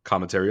 2,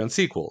 commentary on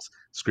sequels.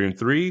 Scream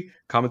 3,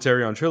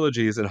 commentary on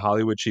trilogies and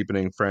Hollywood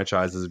cheapening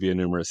franchises via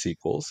numerous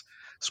sequels.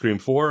 Scream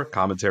 4,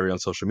 commentary on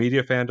social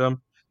media fandom.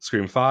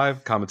 Scream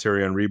 5,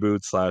 commentary on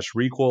reboots /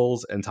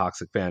 requels and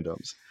toxic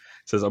fandoms.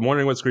 Says, I'm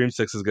wondering what Scream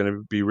 6 is going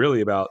to be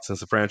really about, since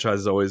the franchise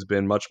has always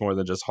been much more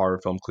than just horror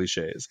film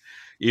cliches.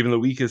 Even the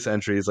weakest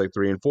entries like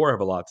 3 and 4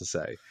 have a lot to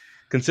say.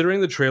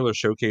 Considering the trailer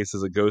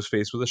showcases a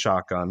Ghostface with a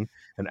shotgun,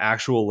 an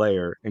actual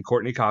lair, and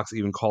Courtney Cox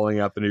even calling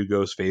out the new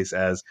Ghostface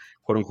as,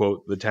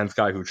 quote-unquote, the 10th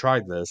guy who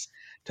tried this,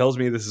 tells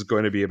me this is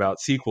going to be about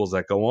sequels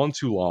that go on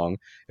too long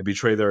and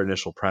betray their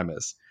initial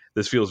premise.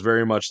 This feels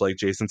very much like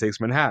Jason Takes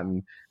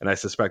Manhattan, and I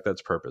suspect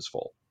that's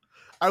purposeful.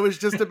 I was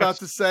just about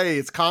to say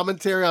it's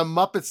commentary on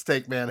Muppets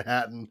Take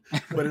Manhattan,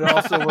 but it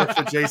also works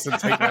for Jason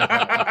Take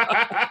Manhattan.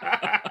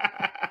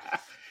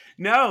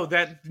 No,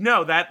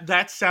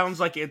 that sounds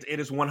like it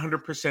is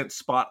 100%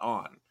 spot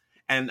on,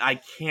 and I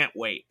can't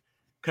wait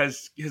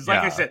because like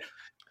I said,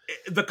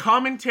 the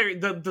commentary,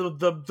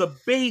 the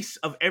base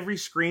of every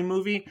Scream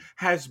movie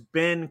has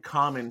been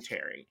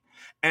commentary.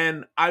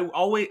 And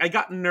I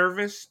got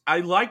nervous. I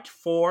liked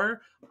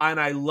 4 and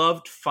I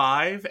loved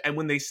 5. And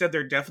when they said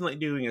they're definitely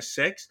doing a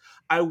 6,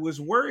 I was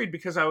worried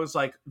because I was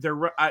like,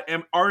 like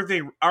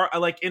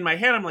in my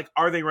head, I'm like,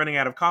 are they running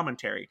out of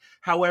commentary?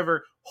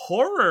 However,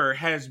 horror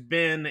has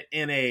been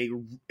in a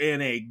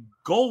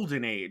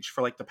golden age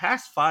for like the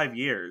past 5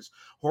 years.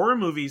 Horror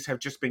movies have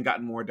just been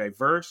gotten more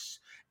diverse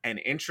and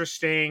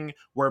interesting.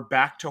 We're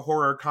back to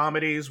horror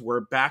comedies.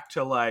 We're back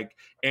to like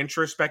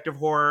introspective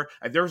horror.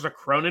 There was a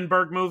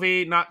Cronenberg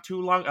movie not too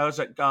long. I was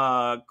at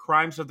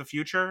Crimes of the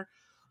Future.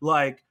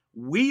 Like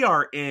we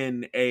are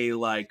in a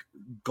like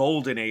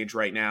golden age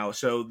right now.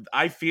 So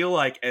I feel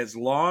like as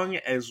long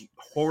as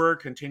horror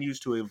continues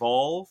to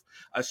evolve,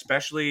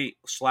 especially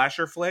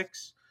slasher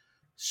flicks,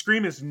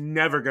 Scream is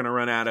never going to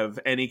run out of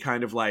any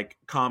kind of like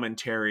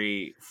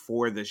commentary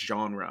for this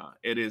genre.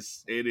 It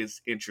is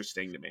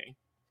interesting to me.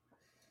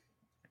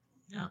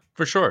 Yeah,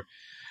 for sure.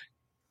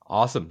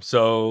 Awesome.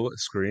 So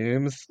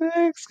Scream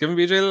 6, giving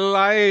BJ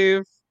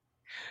life.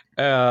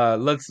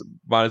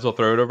 Might as well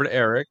throw it over to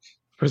Eric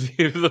for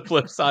the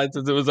flip side,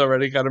 since it was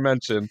already kind of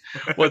mentioned.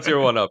 What's your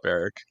one up,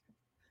 Eric?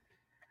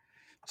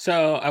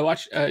 So I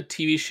watched a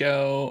TV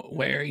show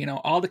where,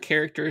 all the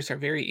characters are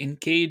very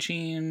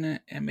engaging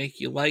and make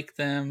you like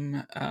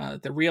them.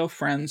 The Real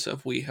Friends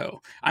of WeHo.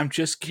 I'm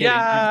just kidding.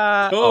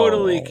 Yeah. I'm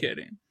totally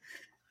kidding.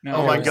 No,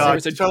 oh my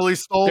God. You totally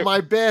stole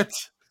my bit.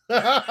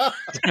 Get out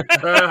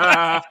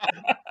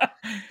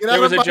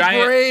of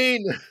my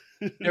brain.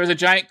 There was a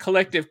giant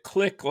collective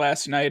click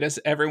last night as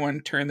everyone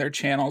turned their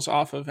channels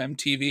off of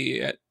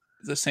MTV at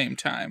the same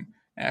time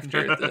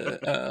after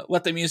the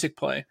let the music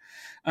play.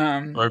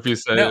 Or if you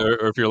say,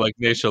 or if you're like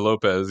Naisha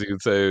Lopez, you can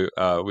say,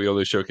 "We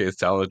only showcase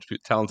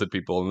talented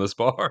people in this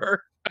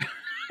bar."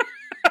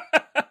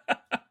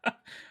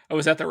 Oh,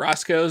 was that the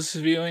Roscoe's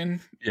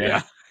viewing?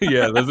 Yeah.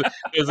 Yeah, there's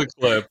a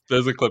clip.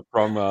 There's a clip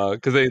from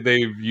because they've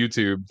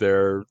YouTubed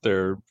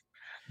their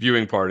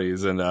viewing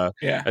parties, and at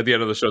the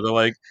end of the show,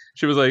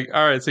 she was like,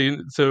 "All right,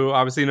 so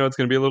obviously it's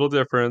going to be a little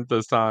different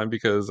this time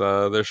because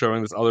they're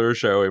showing this other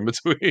show in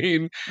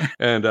between,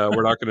 and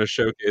we're not going to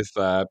showcase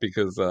that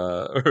because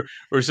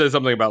or said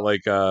something about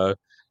like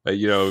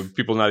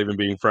people not even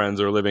being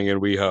friends or living in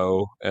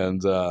WeHo,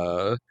 and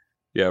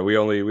we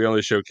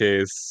only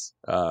showcase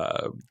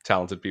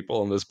talented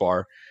people in this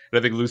bar." And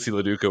I think Lucy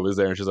LaDuca was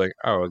there, and she's like,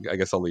 "Oh, I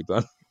guess I'll leave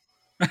then."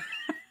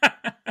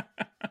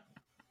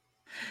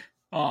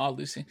 Oh,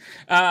 Lucy.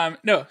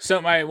 No, so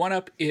my one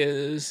up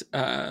is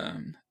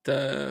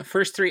the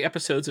first 3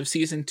 episodes of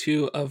season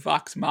 2 of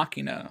Vox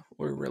Machina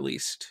were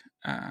released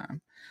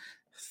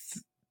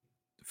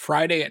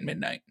Friday at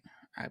midnight,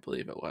 I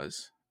believe it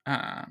was.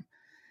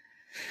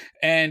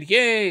 And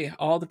yay,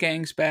 all the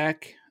gang's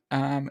back.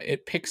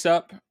 It picks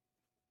up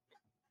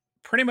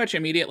pretty much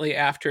immediately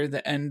after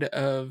the end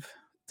of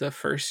the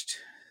first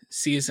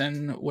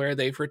season, where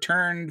they've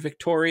returned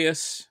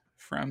victorious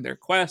from their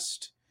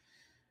quest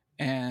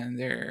and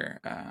they're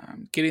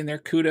getting their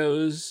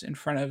kudos in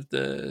front of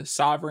the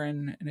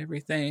sovereign and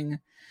everything.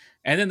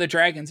 And then the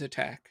dragons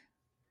attack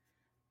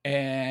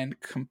and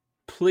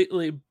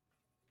completely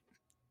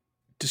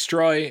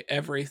destroy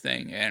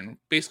everything and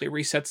basically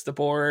resets the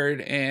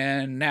board.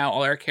 And now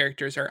all our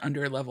characters are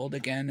under leveled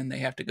again, and they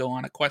have to go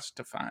on a quest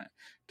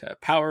to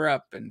power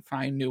up and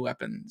find new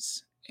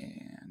weapons.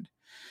 And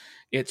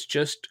it's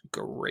just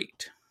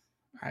great.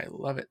 I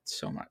love it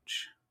so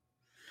much.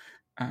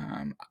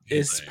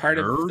 is part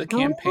of the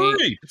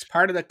campaign. It's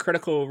part of the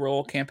Critical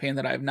Role campaign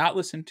that I've not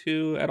listened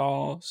to at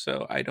all,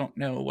 so I don't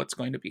know what's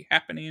going to be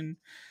happening.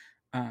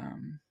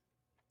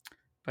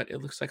 But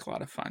it looks like a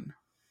lot of fun.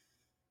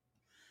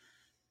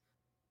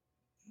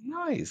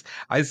 Nice.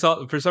 I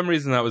saw, for some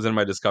reason, that was in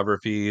my Discover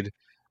feed,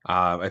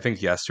 I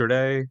think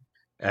yesterday,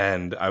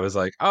 and I was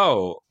like,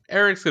 oh,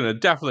 Eric's going to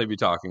definitely be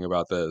talking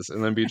about this.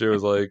 And then BJ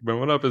was like, man,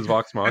 what up is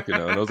Vox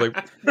Machina? And I was like,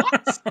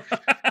 what?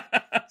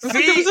 See,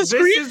 it was a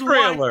screen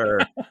trailer.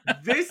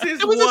 This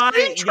is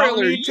why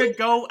y'all need to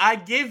go. I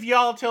give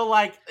y'all till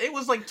like, it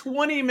was like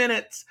 20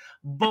 minutes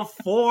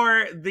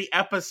before the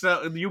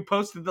episode. You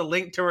posted the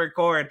link to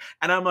record.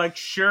 And I'm like,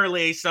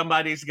 surely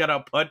somebody's going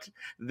to put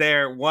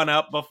their one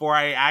up before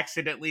I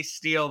accidentally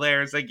steal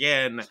theirs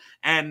again.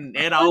 And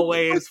it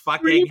always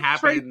fucking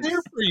happens. Right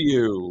there for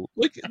you.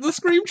 Like the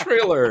Scream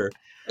trailer.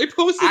 I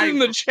posted it in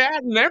the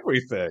chat and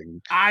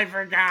everything. I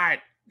forgot.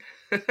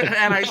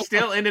 And I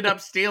still ended up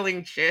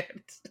stealing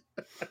shit.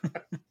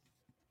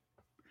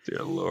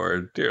 Dear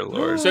Lord, dear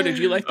Lord. So did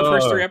you like the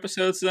first 3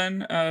 episodes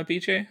then,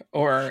 BJ?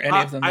 Or any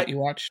of them that you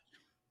watched?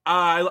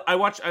 I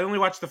only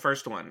watched the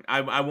first one.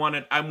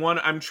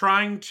 I'm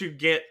trying to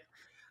get,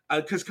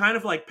 because kind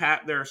of like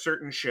Pat, there are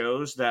certain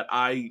shows that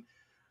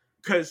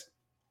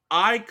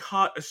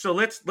so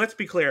let's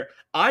be clear.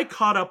 I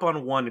caught up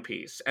on One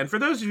Piece. And for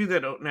those of you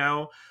that don't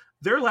know,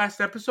 their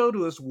last episode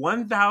was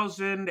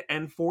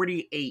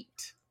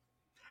 1048.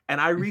 And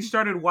I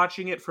restarted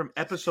watching it from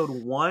episode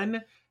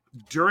 1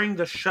 during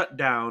the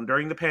shutdown,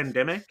 during the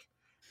pandemic.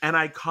 And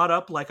I caught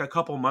up like a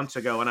couple months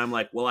ago. And I'm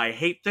like, well, I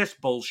hate this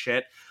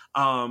bullshit.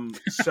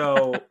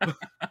 So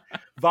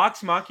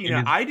Vox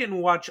Machina, I didn't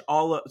watch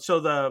so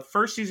the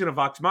first season of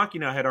Vox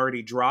Machina had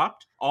already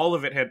dropped. All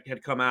of it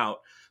had come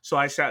out. So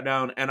I sat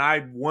down and I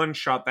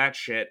one-shot that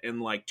shit in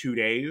like 2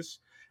 days.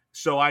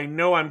 So I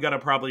know I'm going to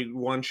probably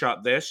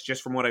one-shot this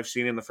just from what I've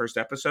seen in the first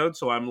episode.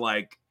 So I'm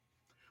like,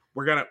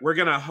 we're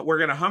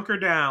gonna hunker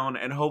down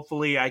and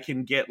hopefully I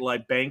can get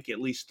like bank at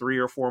least 3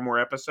 or 4 more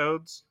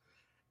episodes,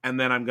 and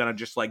then I'm gonna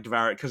just like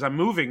devour it because I'm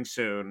moving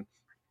soon,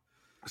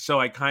 so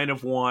I kind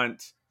of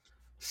want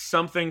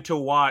something to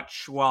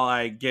watch while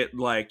I get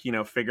like, you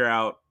know, figure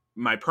out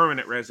my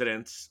permanent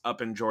residence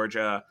up in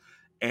Georgia,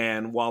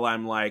 and while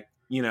I'm like,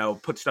 you know,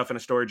 put stuff in a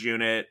storage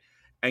unit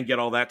and get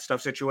all that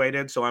stuff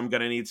situated. So I'm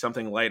gonna need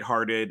something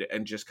lighthearted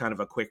and just kind of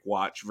a quick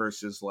watch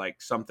versus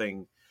like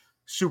something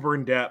super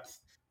in depth.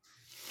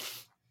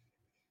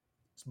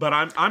 But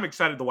I'm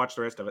excited to watch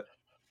the rest of it.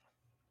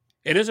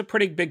 It is a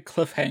pretty big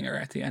cliffhanger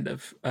at the end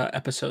of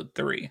episode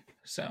 3.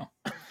 So.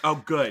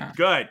 Oh, good.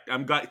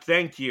 I'm glad.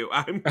 Thank you.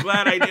 I'm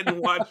glad I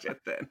didn't watch it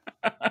then.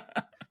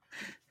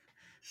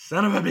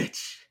 Son of a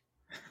bitch.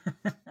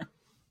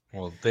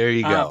 Well, there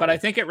you go. But I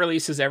think it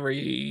releases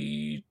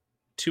every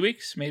 2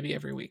 weeks, maybe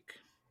every week.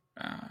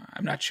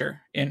 I'm not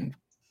sure. In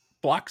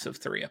blocks of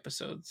 3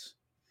 episodes.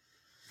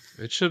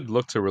 It should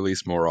look to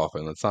release more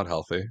often. That's not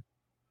healthy.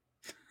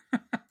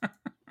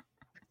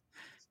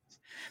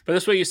 But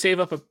this way you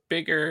save up a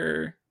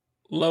bigger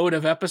load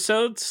of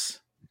episodes.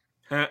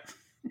 What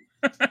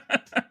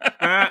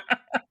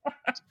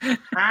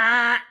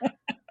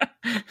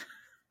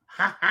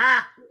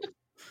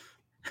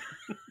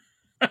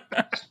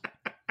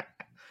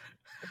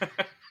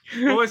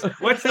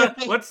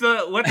what's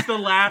the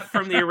laugh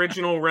from the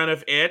original run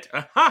of It?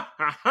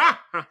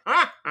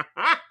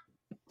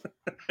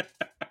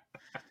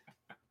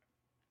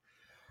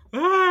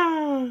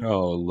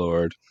 Oh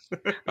Lord.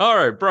 All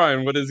right,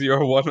 Brian, what is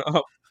your one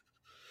up?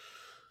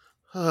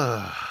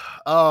 I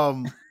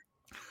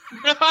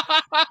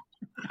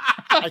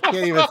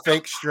can't even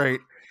think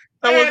straight.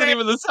 That wasn't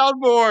even the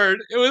soundboard.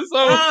 It was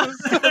so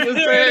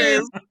the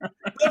same.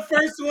 The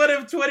first one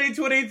of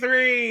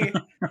 2023.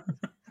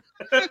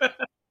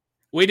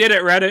 We did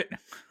it, Reddit.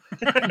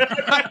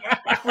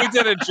 We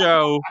did it,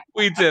 Joe.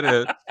 We did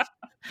it.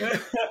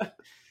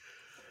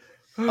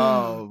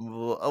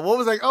 What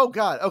was I? Oh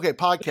God. Okay,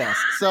 podcast.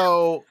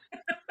 So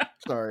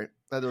sorry,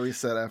 I had to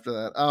reset after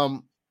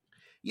that.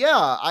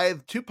 Yeah, I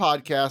have 2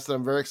 podcasts that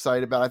I'm very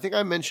excited about. I think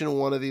I mentioned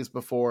one of these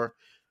before,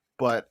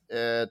 but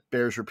it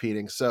bears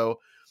repeating. So,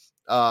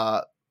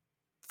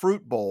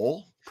 Fruit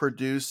Bowl,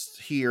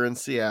 produced here in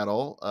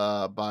Seattle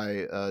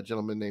by a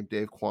gentleman named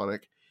Dave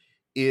Quantick,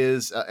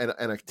 is and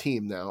a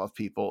team now of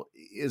people,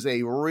 is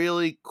a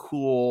really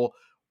cool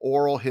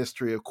oral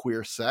history of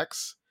queer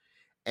sex.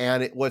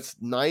 And what's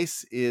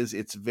nice is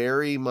it's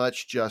very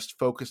much just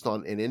focused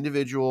on an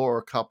individual or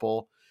a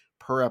couple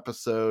per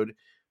episode.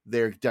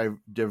 They're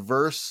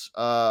diverse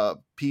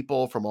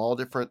people from all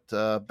different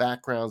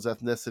backgrounds,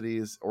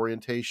 ethnicities,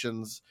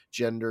 orientations,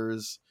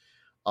 genders.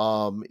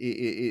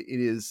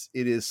 It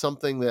is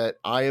something that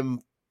I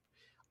am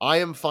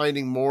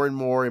finding more and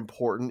more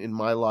important in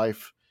my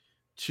life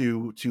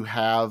to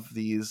have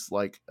these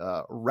like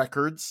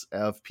records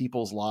of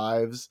people's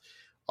lives,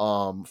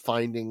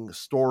 finding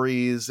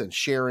stories and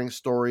sharing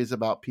stories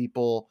about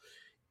people.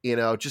 You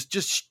know,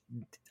 just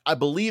I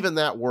believe in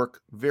that work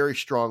very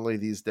strongly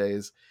these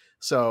days.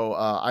 So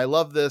I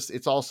love this.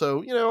 It's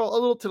also, you know, a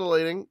little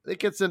titillating. It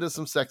gets into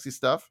some sexy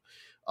stuff,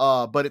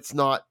 But it's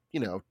not,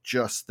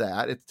 just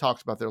that. It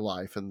talks about their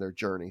life and their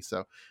journey.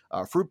 So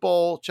Fruit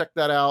Bowl, check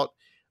that out.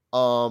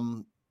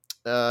 And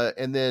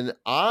then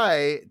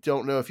I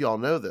don't know if y'all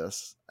know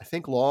this. I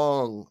think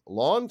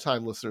long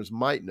time listeners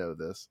might know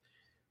this.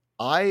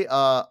 I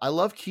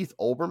love Keith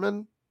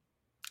Olbermann,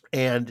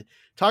 and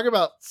talk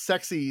about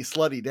sexy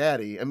slutty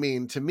daddy. I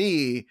mean, to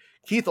me,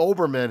 Keith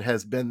Olbermann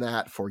has been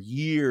that for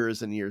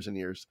years and years and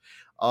years.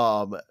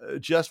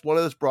 Just one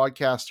of those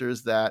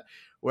broadcasters that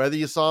whether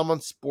you saw him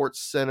on Sports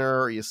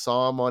Center or you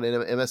saw him on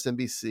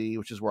MSNBC,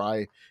 which is where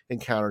I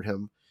encountered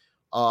him,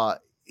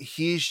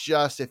 he's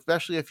just,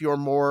 especially if you're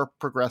more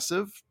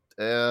progressive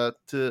to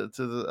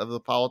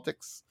the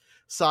politics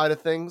side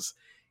of things,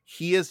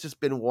 he has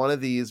just been one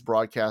of these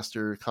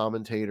broadcaster,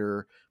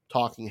 commentator,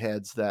 talking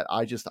heads that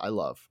I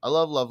love. I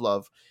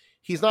love.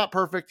 He's not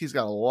perfect. He's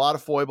got a lot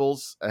of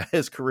foibles.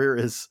 His career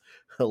is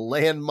a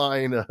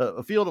landmine,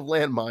 a field of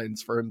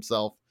landmines for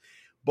himself.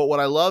 But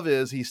what I love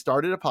is he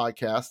started a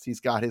podcast.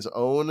 He's got his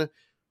own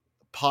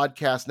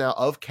podcast now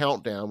of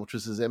Countdown, which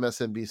was his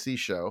MSNBC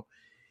show.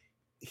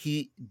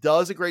 He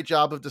does a great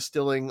job of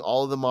distilling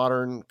all of the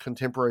modern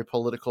contemporary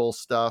political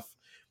stuff.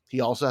 He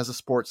also has a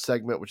sports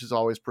segment, which is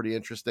always pretty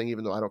interesting,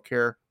 even though I don't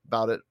care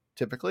about it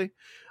typically,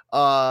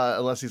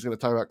 unless he's going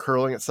to talk about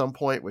curling at some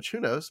point, which who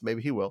knows,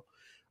 maybe he will.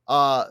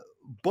 But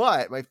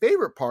my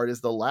favorite part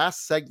is the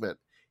last segment.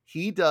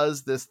 He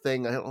does this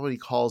thing, I don't know what he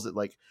calls it,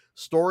 like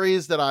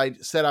stories that I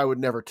said I would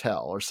never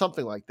tell or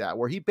something like that,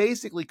 where he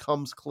basically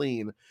comes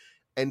clean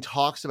and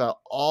talks about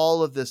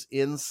all of this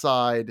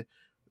inside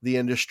the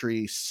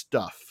industry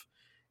stuff.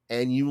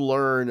 And you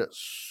learn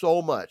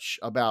so much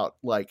about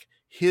like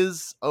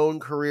his own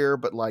career,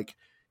 but like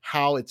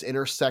how it's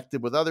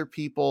intersected with other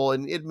people.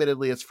 And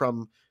admittedly, it's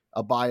from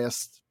a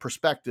biased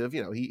perspective.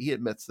 He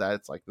admits that.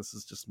 It's like, this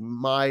is just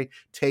my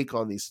take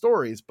on these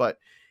stories, but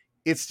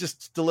it's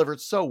just delivered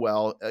so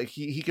well.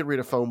 He could read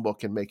a phone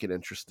book and make it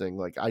interesting.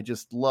 Like, I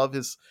just love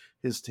his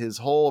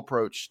whole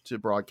approach to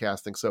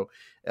broadcasting. So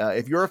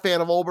if you're a fan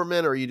of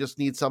Olbermann, or you just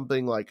need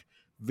something like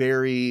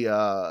very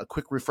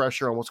quick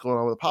refresher on what's going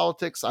on with the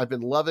politics, I've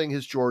been loving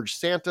his George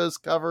Santos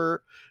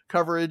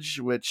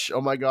coverage, which,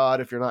 oh my God,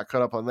 if you're not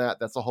caught up on that,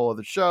 that's a whole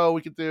other show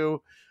we could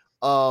do.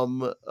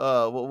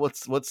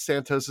 What's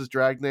Santos's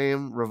drag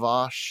name?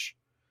 Ravash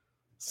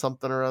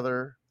something or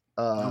other.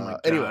 Oh my God,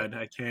 anyway,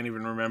 I can't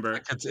even remember.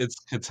 It's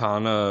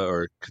Katana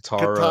or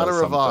Katara. Katana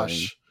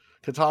Ravash.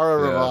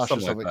 Katara Ravash or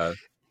something. Like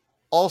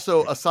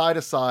Also,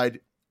 aside,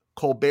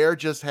 Colbert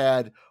just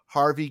had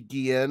Harvey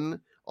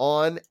Guillen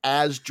on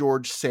as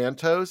George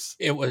Santos.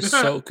 It was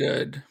so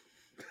good.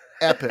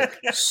 Epic.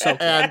 So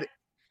good. And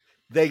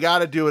they got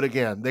to do it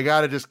again. They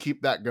got to just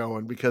keep that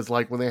going, because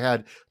like when they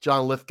had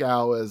John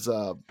Lithgow as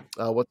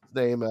what's his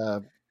name,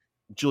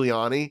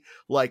 Giuliani,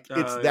 like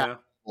it's that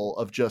level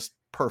of just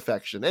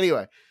perfection.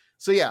 Anyway,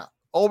 so yeah,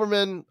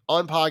 Olbermann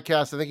on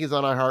podcast. I think he's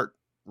on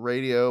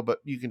iHeartRadio, but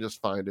you can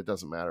just find it.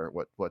 Doesn't matter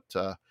what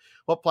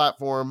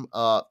platform.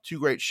 Two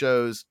great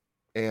shows,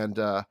 and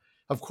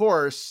of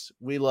course,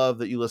 we love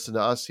that you listen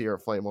to us here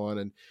at Flame On,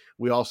 and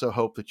we also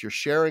hope that you're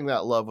sharing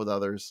that love with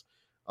others.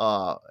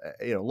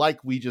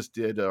 Like we just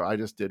did, or I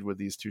just did with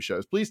these two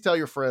shows. Please tell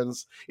your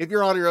friends. If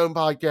you're on your own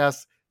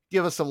podcast,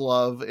 give us some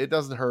love. It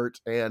doesn't hurt,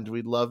 and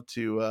we'd love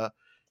to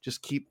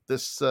just keep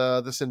this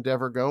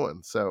endeavor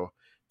going. So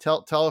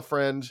tell a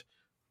friend,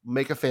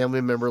 make a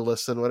family member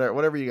listen,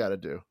 whatever you got to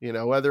do.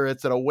 Whether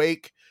it's at a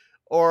wake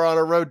or on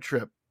a road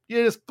trip,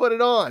 you just put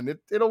it on.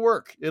 It'll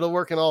work. It'll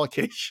work in all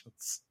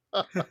occasions.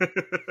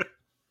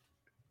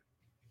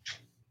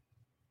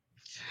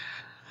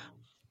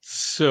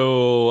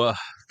 So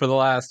for the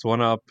last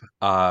one up,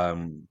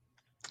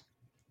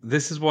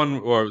 this is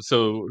one,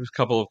 so a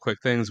couple of quick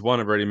things. One,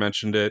 I've already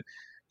mentioned it.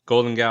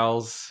 Golden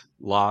Gals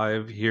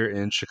live here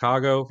in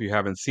Chicago. If you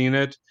haven't seen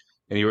it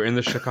and you were in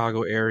the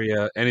Chicago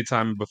area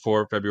anytime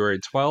before February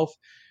 12th,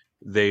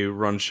 they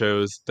run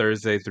shows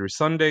Thursday through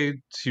Sunday,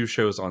 2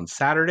 shows on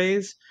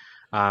Saturdays.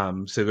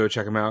 So go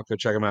check them out. Go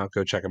check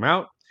them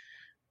out.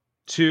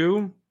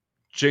 2,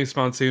 Jinx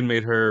Monsoon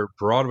made her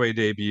Broadway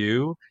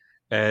debut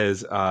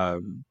as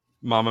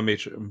Mama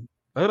Morton.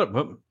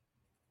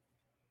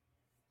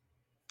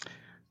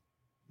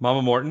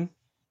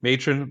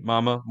 Matron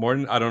Mama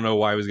Morton. I don't know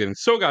why I was getting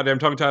so goddamn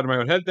tongue-tied in my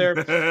own head there.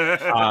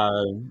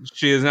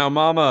 She is now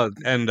Mama,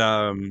 and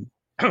I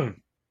think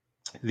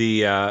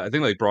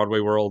like Broadway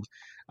World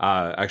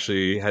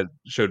actually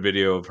showed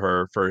video of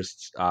her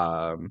first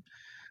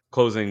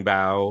closing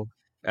bow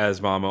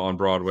as Mama on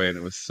Broadway, and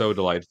it was so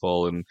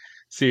delightful. And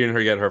seeing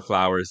her get her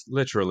flowers,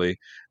 literally,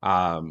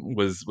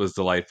 was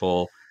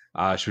delightful.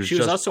 She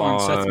was also on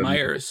Seth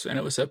Meyers, and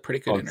it was a pretty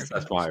good interview.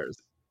 Seth Meyers.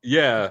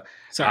 Yeah.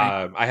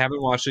 Sorry. I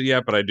haven't watched it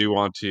yet, but I do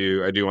want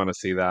to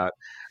see that.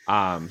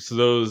 So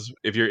those,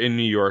 if you're in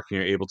New York and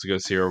you're able to go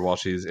see her while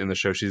she's in the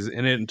show, she's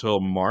in it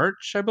until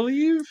March, I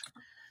believe.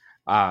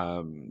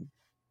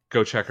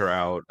 Go check her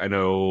out. I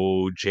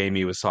know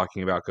Jamie was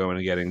talking about going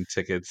and getting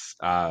tickets,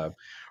 or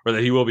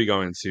that he will be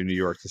going to New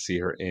York to see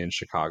her in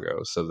Chicago.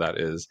 So that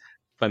is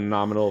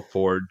phenomenal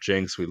for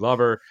Jinx. We love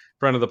her,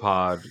 friend of the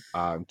pod.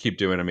 Keep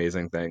doing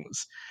amazing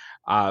things.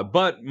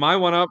 But my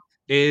one up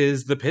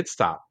is the pit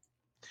stop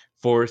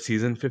for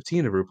season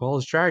 15 of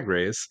RuPaul's Drag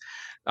Race.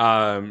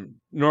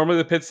 Normally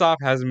the pit stop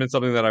hasn't been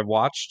something that I've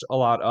watched a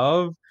lot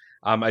of.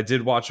 I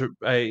did watch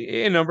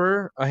a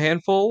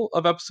handful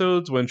of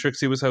episodes when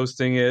Trixie was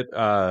hosting it.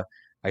 I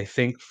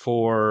think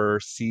for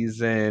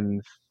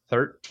season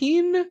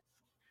 13,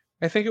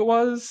 I think it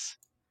was.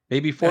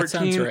 Maybe 14. That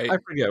sounds right. I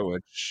forget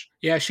which.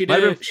 Yeah, she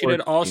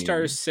did All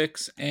Stars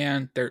 6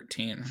 and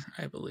 13,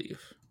 I believe.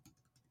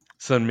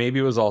 So maybe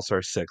it was All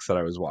Star 6 that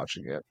I was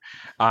watching it.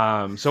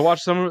 So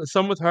watch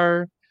some with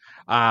her.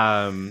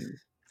 I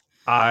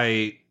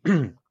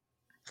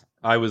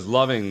was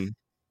loving.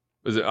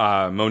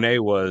 Monet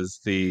was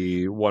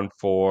the one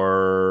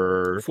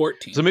for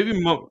 14. So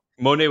maybe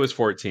Monet was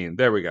 14.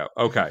 There we go.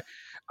 Okay.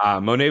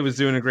 Monet was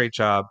doing a great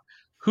job.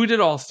 Who did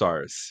All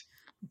Stars?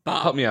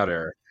 Bob. Help me out,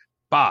 Eric.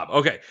 Bob.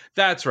 Okay,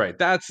 that's right.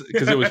 That's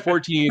because it was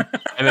 14,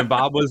 and then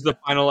Bob was the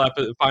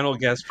final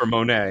guest for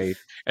Monet,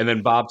 and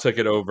then Bob took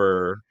it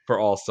over for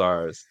All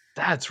Stars.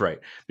 That's right.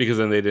 Because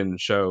then they didn't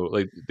show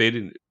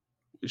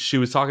she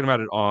was talking about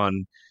it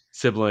on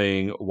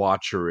Sibling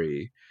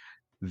Watchery.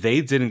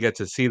 They didn't get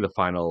to see the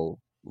final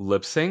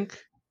lip sync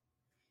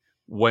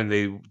when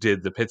they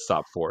did the pit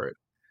stop for it.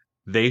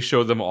 They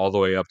showed them all the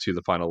way up to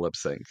the final lip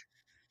sync.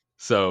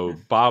 So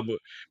Bob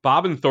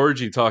and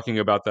Thorgy talking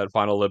about that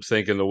final lip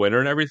sync and the winner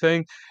and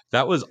everything,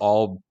 that was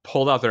all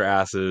pulled out their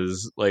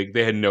asses. Like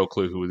they had no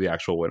clue who the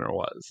actual winner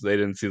was. They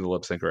didn't see the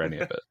lip sync or any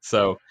of it.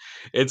 So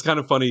it's kind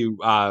of funny.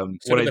 So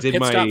when I did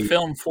pit stop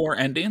film 4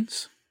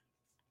 endings.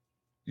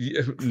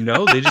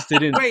 No, they just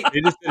didn't.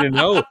 They just didn't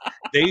know.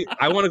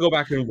 I want to go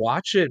back and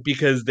watch it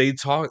because they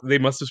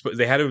must have.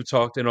 They had to have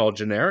talked in all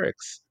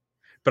generics,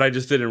 but I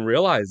just didn't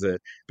realize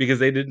it because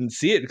they didn't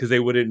see it because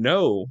they wouldn't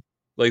know.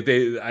 Like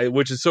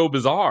which is so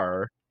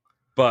bizarre,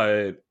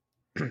 but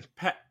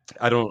Pat,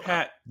 I don't.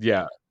 Pat,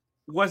 yeah.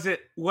 Was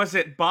it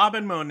Bob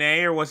and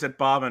Monet or was it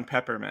Bob and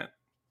Peppermint?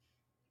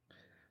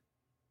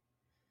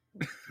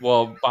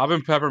 Well, Bob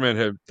and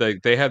Peppermint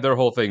they had their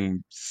whole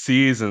thing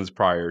seasons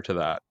prior to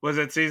that. Was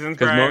it seasons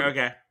prior?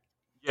 Okay.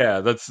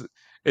 Yeah,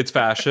 it's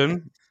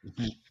fashion.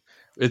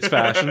 It's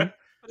fashion.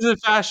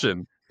 It's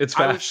fashion. It's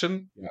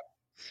fashion. Yeah.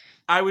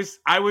 I was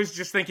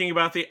just thinking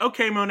about the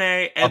okay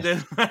Monet, and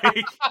then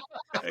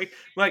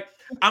like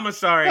I'm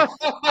sorry.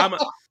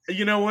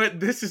 You know what?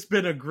 This has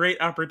been a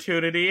great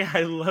opportunity.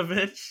 I love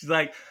it. She's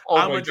like,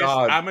 I'm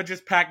gonna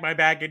just pack my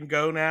bag and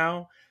go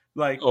now.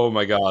 Like, oh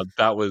my god,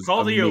 that was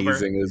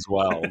amazing as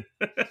well.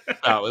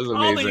 That was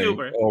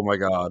amazing. Oh my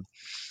god.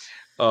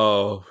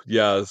 Oh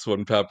yes,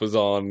 when Pep was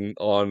on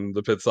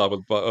the pit stop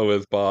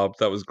with Bob,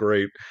 that was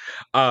great.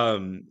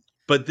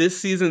 But this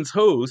season's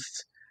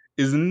host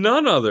is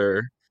none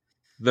other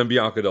than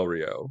Bianca Del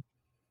Rio.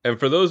 And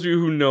for those of you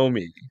who know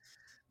me,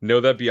 know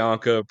that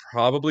Bianca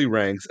probably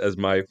ranks as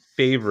my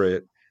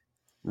favorite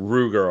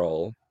Ru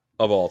girl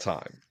of all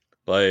time.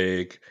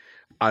 Like,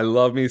 I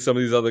love me some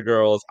of these other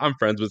girls. I'm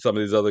friends with some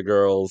of these other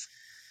girls.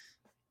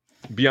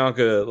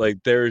 Bianca, like,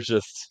 there's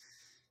just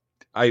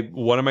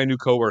one of my new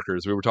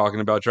coworkers, we were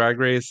talking about Drag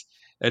Race,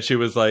 and she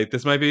was like,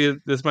 this might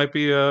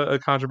be a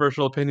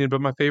controversial opinion,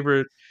 but my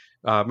favorite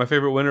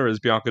winner is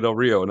Bianca Del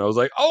Rio. And I was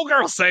like, oh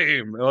girl,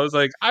 same. And I was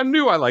like, I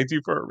knew I liked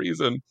you for a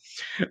reason.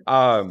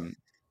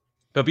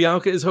 But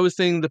Bianca is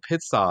hosting the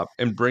pit stop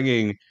and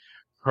bringing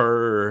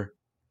her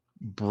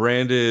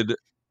branded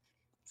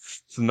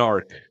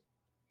snark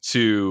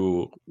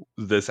to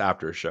this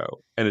after show.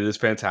 And it is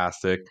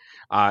fantastic.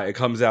 It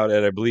comes out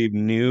at, I believe,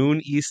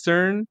 noon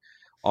Eastern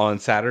on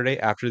Saturday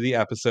after the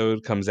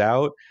episode comes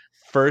out.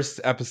 The first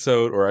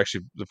episode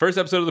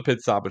of the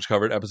pit stop, which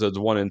covered episodes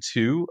 1 and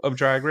 2 of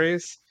Drag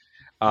Race.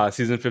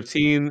 Season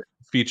 15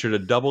 featured a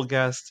double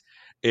guest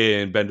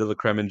in Ben de la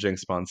Creme and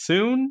Jinx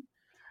Monsoon.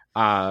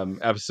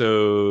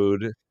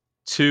 Episode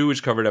 2,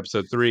 which covered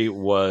episode 3,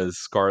 was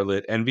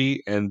Scarlet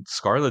Envy, and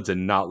Scarlet did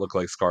not look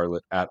like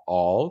Scarlet at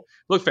all.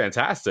 Looked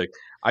fantastic.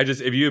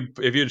 If you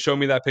had shown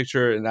me that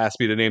picture and asked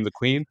me to name the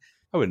queen,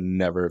 I would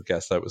never have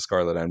guessed that was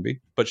Scarlet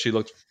Envy. But she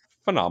looked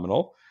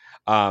phenomenal.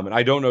 And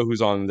I don't know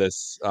who's on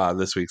this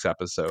week's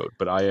episode,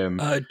 but I am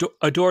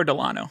Adore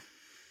Delano.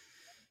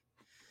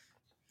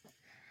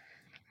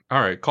 All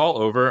right, call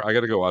over. I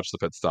got to go watch the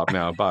pit stop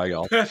now. Bye,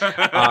 y'all.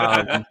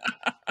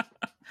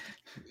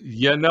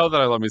 You know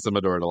that I love me some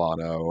Adore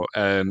Delano,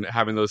 and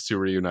having those two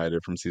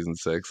reunited from season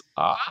 6.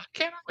 I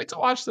can't wait to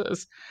watch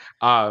this.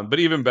 But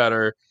even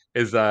better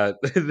is that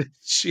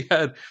she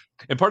had,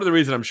 and part of the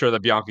reason I'm sure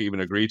that Bianca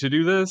even agreed to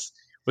do this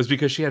was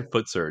because she had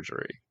foot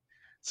surgery,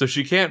 so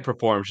she can't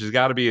perform. She's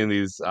got to be in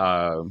these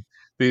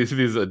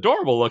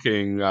adorable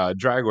looking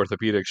drag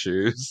orthopedic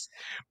shoes.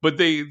 But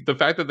the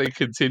fact that they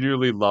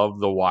continually love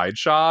the wide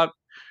shot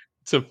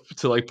to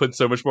like put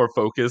so much more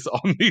focus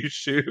on these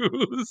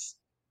shoes.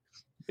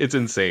 It's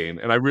insane.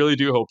 And I really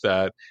do hope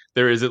that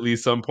there is at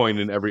least some point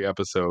in every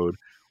episode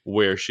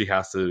where she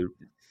has to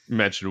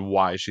mention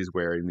why she's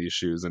wearing these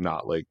shoes and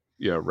not like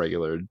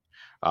regular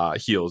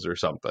heels or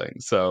something.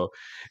 So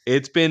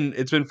it's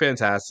been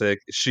fantastic.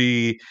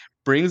 She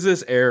brings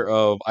this air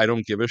of I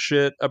don't give a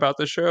shit about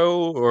the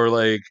show, or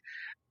like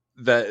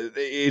that.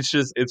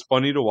 It's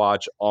funny to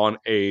watch on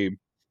a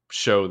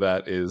show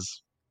that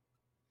is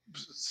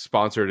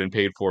sponsored and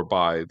paid for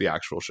by the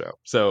actual show.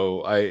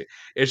 So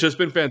it's just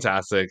been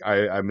fantastic.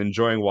 I'm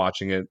enjoying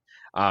watching it.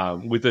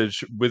 With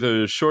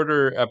a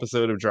shorter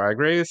episode of Drag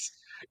Race,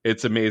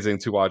 it's amazing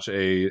to watch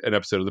an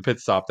episode of The Pit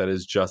Stop that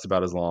is just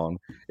about as long,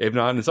 if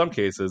not in some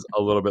cases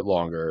a little bit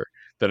longer,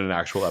 than an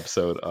actual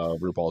episode of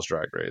RuPaul's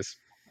Drag Race.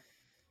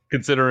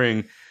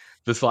 Considering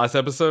this last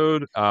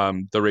episode,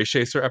 the Race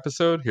Chaser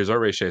episode, here's our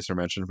Race Chaser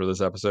mention for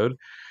this episode.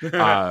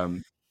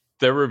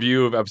 Their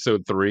review of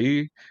episode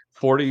 3,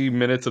 40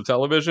 minutes of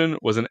television,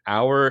 was an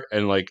hour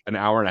and an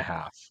hour and a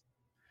half,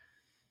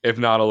 if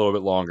not a little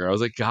bit longer. I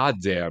was like, God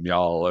damn,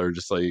 y'all are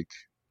just like,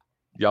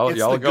 y'all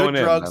are going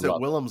in. Drugs that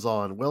Willem's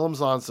on. Willem's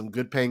on some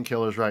good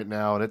painkillers right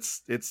now, and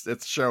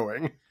it's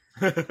showing.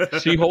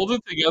 She holds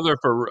it together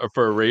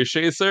for a Race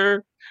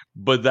Chaser,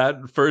 but that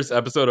first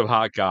episode of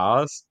Hot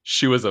Goss,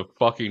 she was a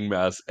fucking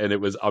mess, and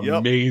it was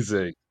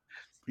amazing.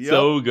 Yep.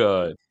 So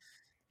good.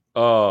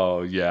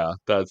 Oh yeah,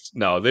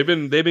 they've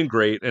been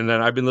great. And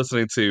then I've been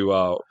listening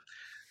to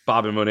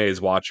Bob and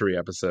Monet's Watchery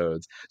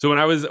episodes. So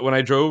when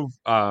I drove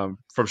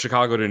from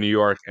Chicago to New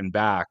York and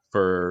back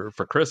for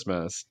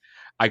Christmas,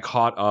 I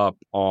caught up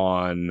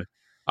on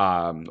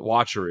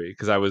Watchery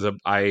because I was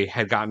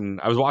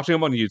watching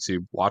them on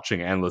YouTube,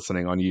 watching and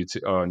listening on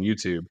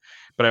YouTube,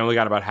 but I only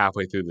got about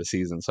halfway through the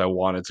season, so I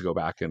wanted to go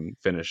back and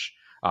finish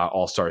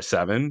All Star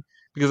 7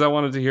 because I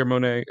wanted to hear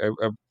Monet.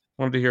 I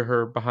wanted to hear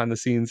her behind the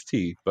scenes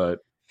tea, but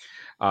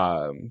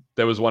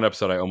there was one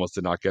episode I almost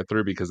did not get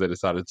through because they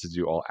decided to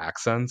do all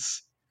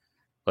accents.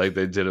 Like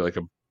they did it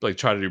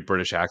try to do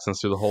British accents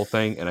through the whole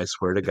thing, and I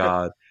swear to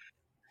God,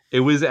 it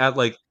was at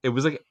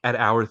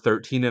hour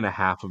 13 and a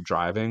half of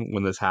driving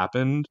when this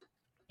happened,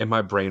 and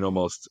my brain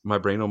almost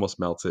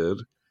melted,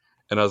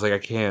 and I was like, I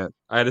can't.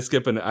 I had to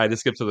skip to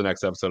the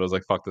next episode. I was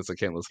like, fuck this, I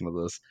can't listen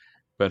to this.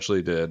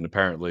 Eventually did, and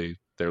apparently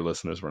their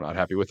listeners were not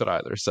happy with it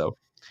either. So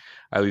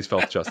I at least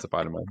felt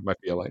justified in my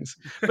feelings.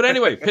 But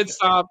anyway, Pit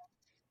Stop.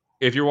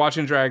 If you're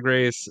watching Drag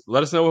Race,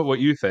 let us know what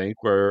you think.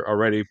 We're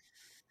already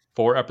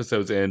 4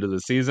 episodes into the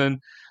season.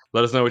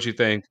 Let us know what you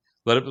think.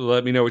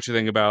 Let me know what you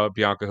think about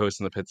Bianca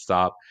hosting the Pit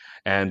Stop.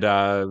 And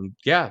that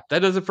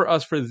does it for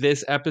us for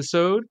this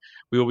episode.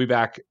 We will be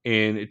back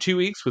in 2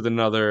 weeks with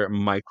another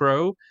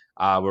micro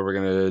where we're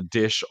going to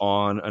dish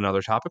on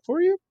another topic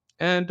for you.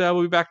 And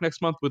we'll be back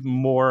next month with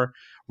more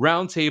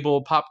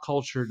roundtable pop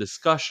culture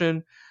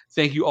discussion.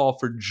 Thank you all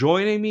for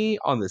joining me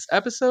on this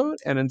episode.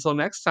 And until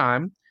next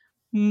time,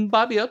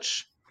 bye,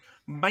 bitch.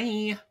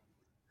 Bye.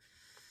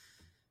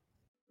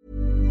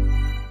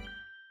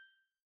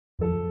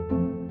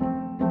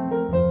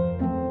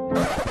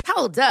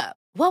 Hold up.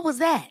 What was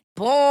that?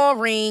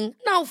 Boring.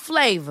 No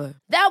flavor.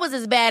 That was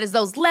as bad as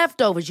those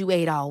leftovers you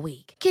ate all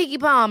week. Keke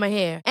Palmer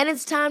here. And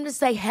it's time to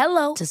say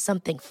hello to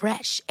something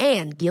fresh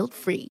and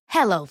guilt-free.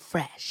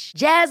 HelloFresh.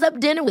 Jazz up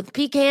dinner with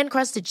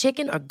pecan-crusted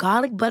chicken or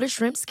garlic butter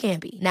shrimp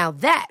scampi. Now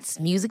that's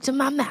music to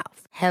my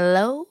mouth.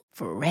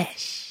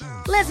 HelloFresh.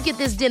 Let's get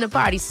this dinner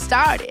party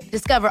started.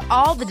 Discover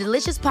all the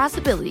delicious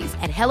possibilities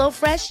at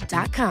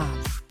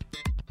HelloFresh.com.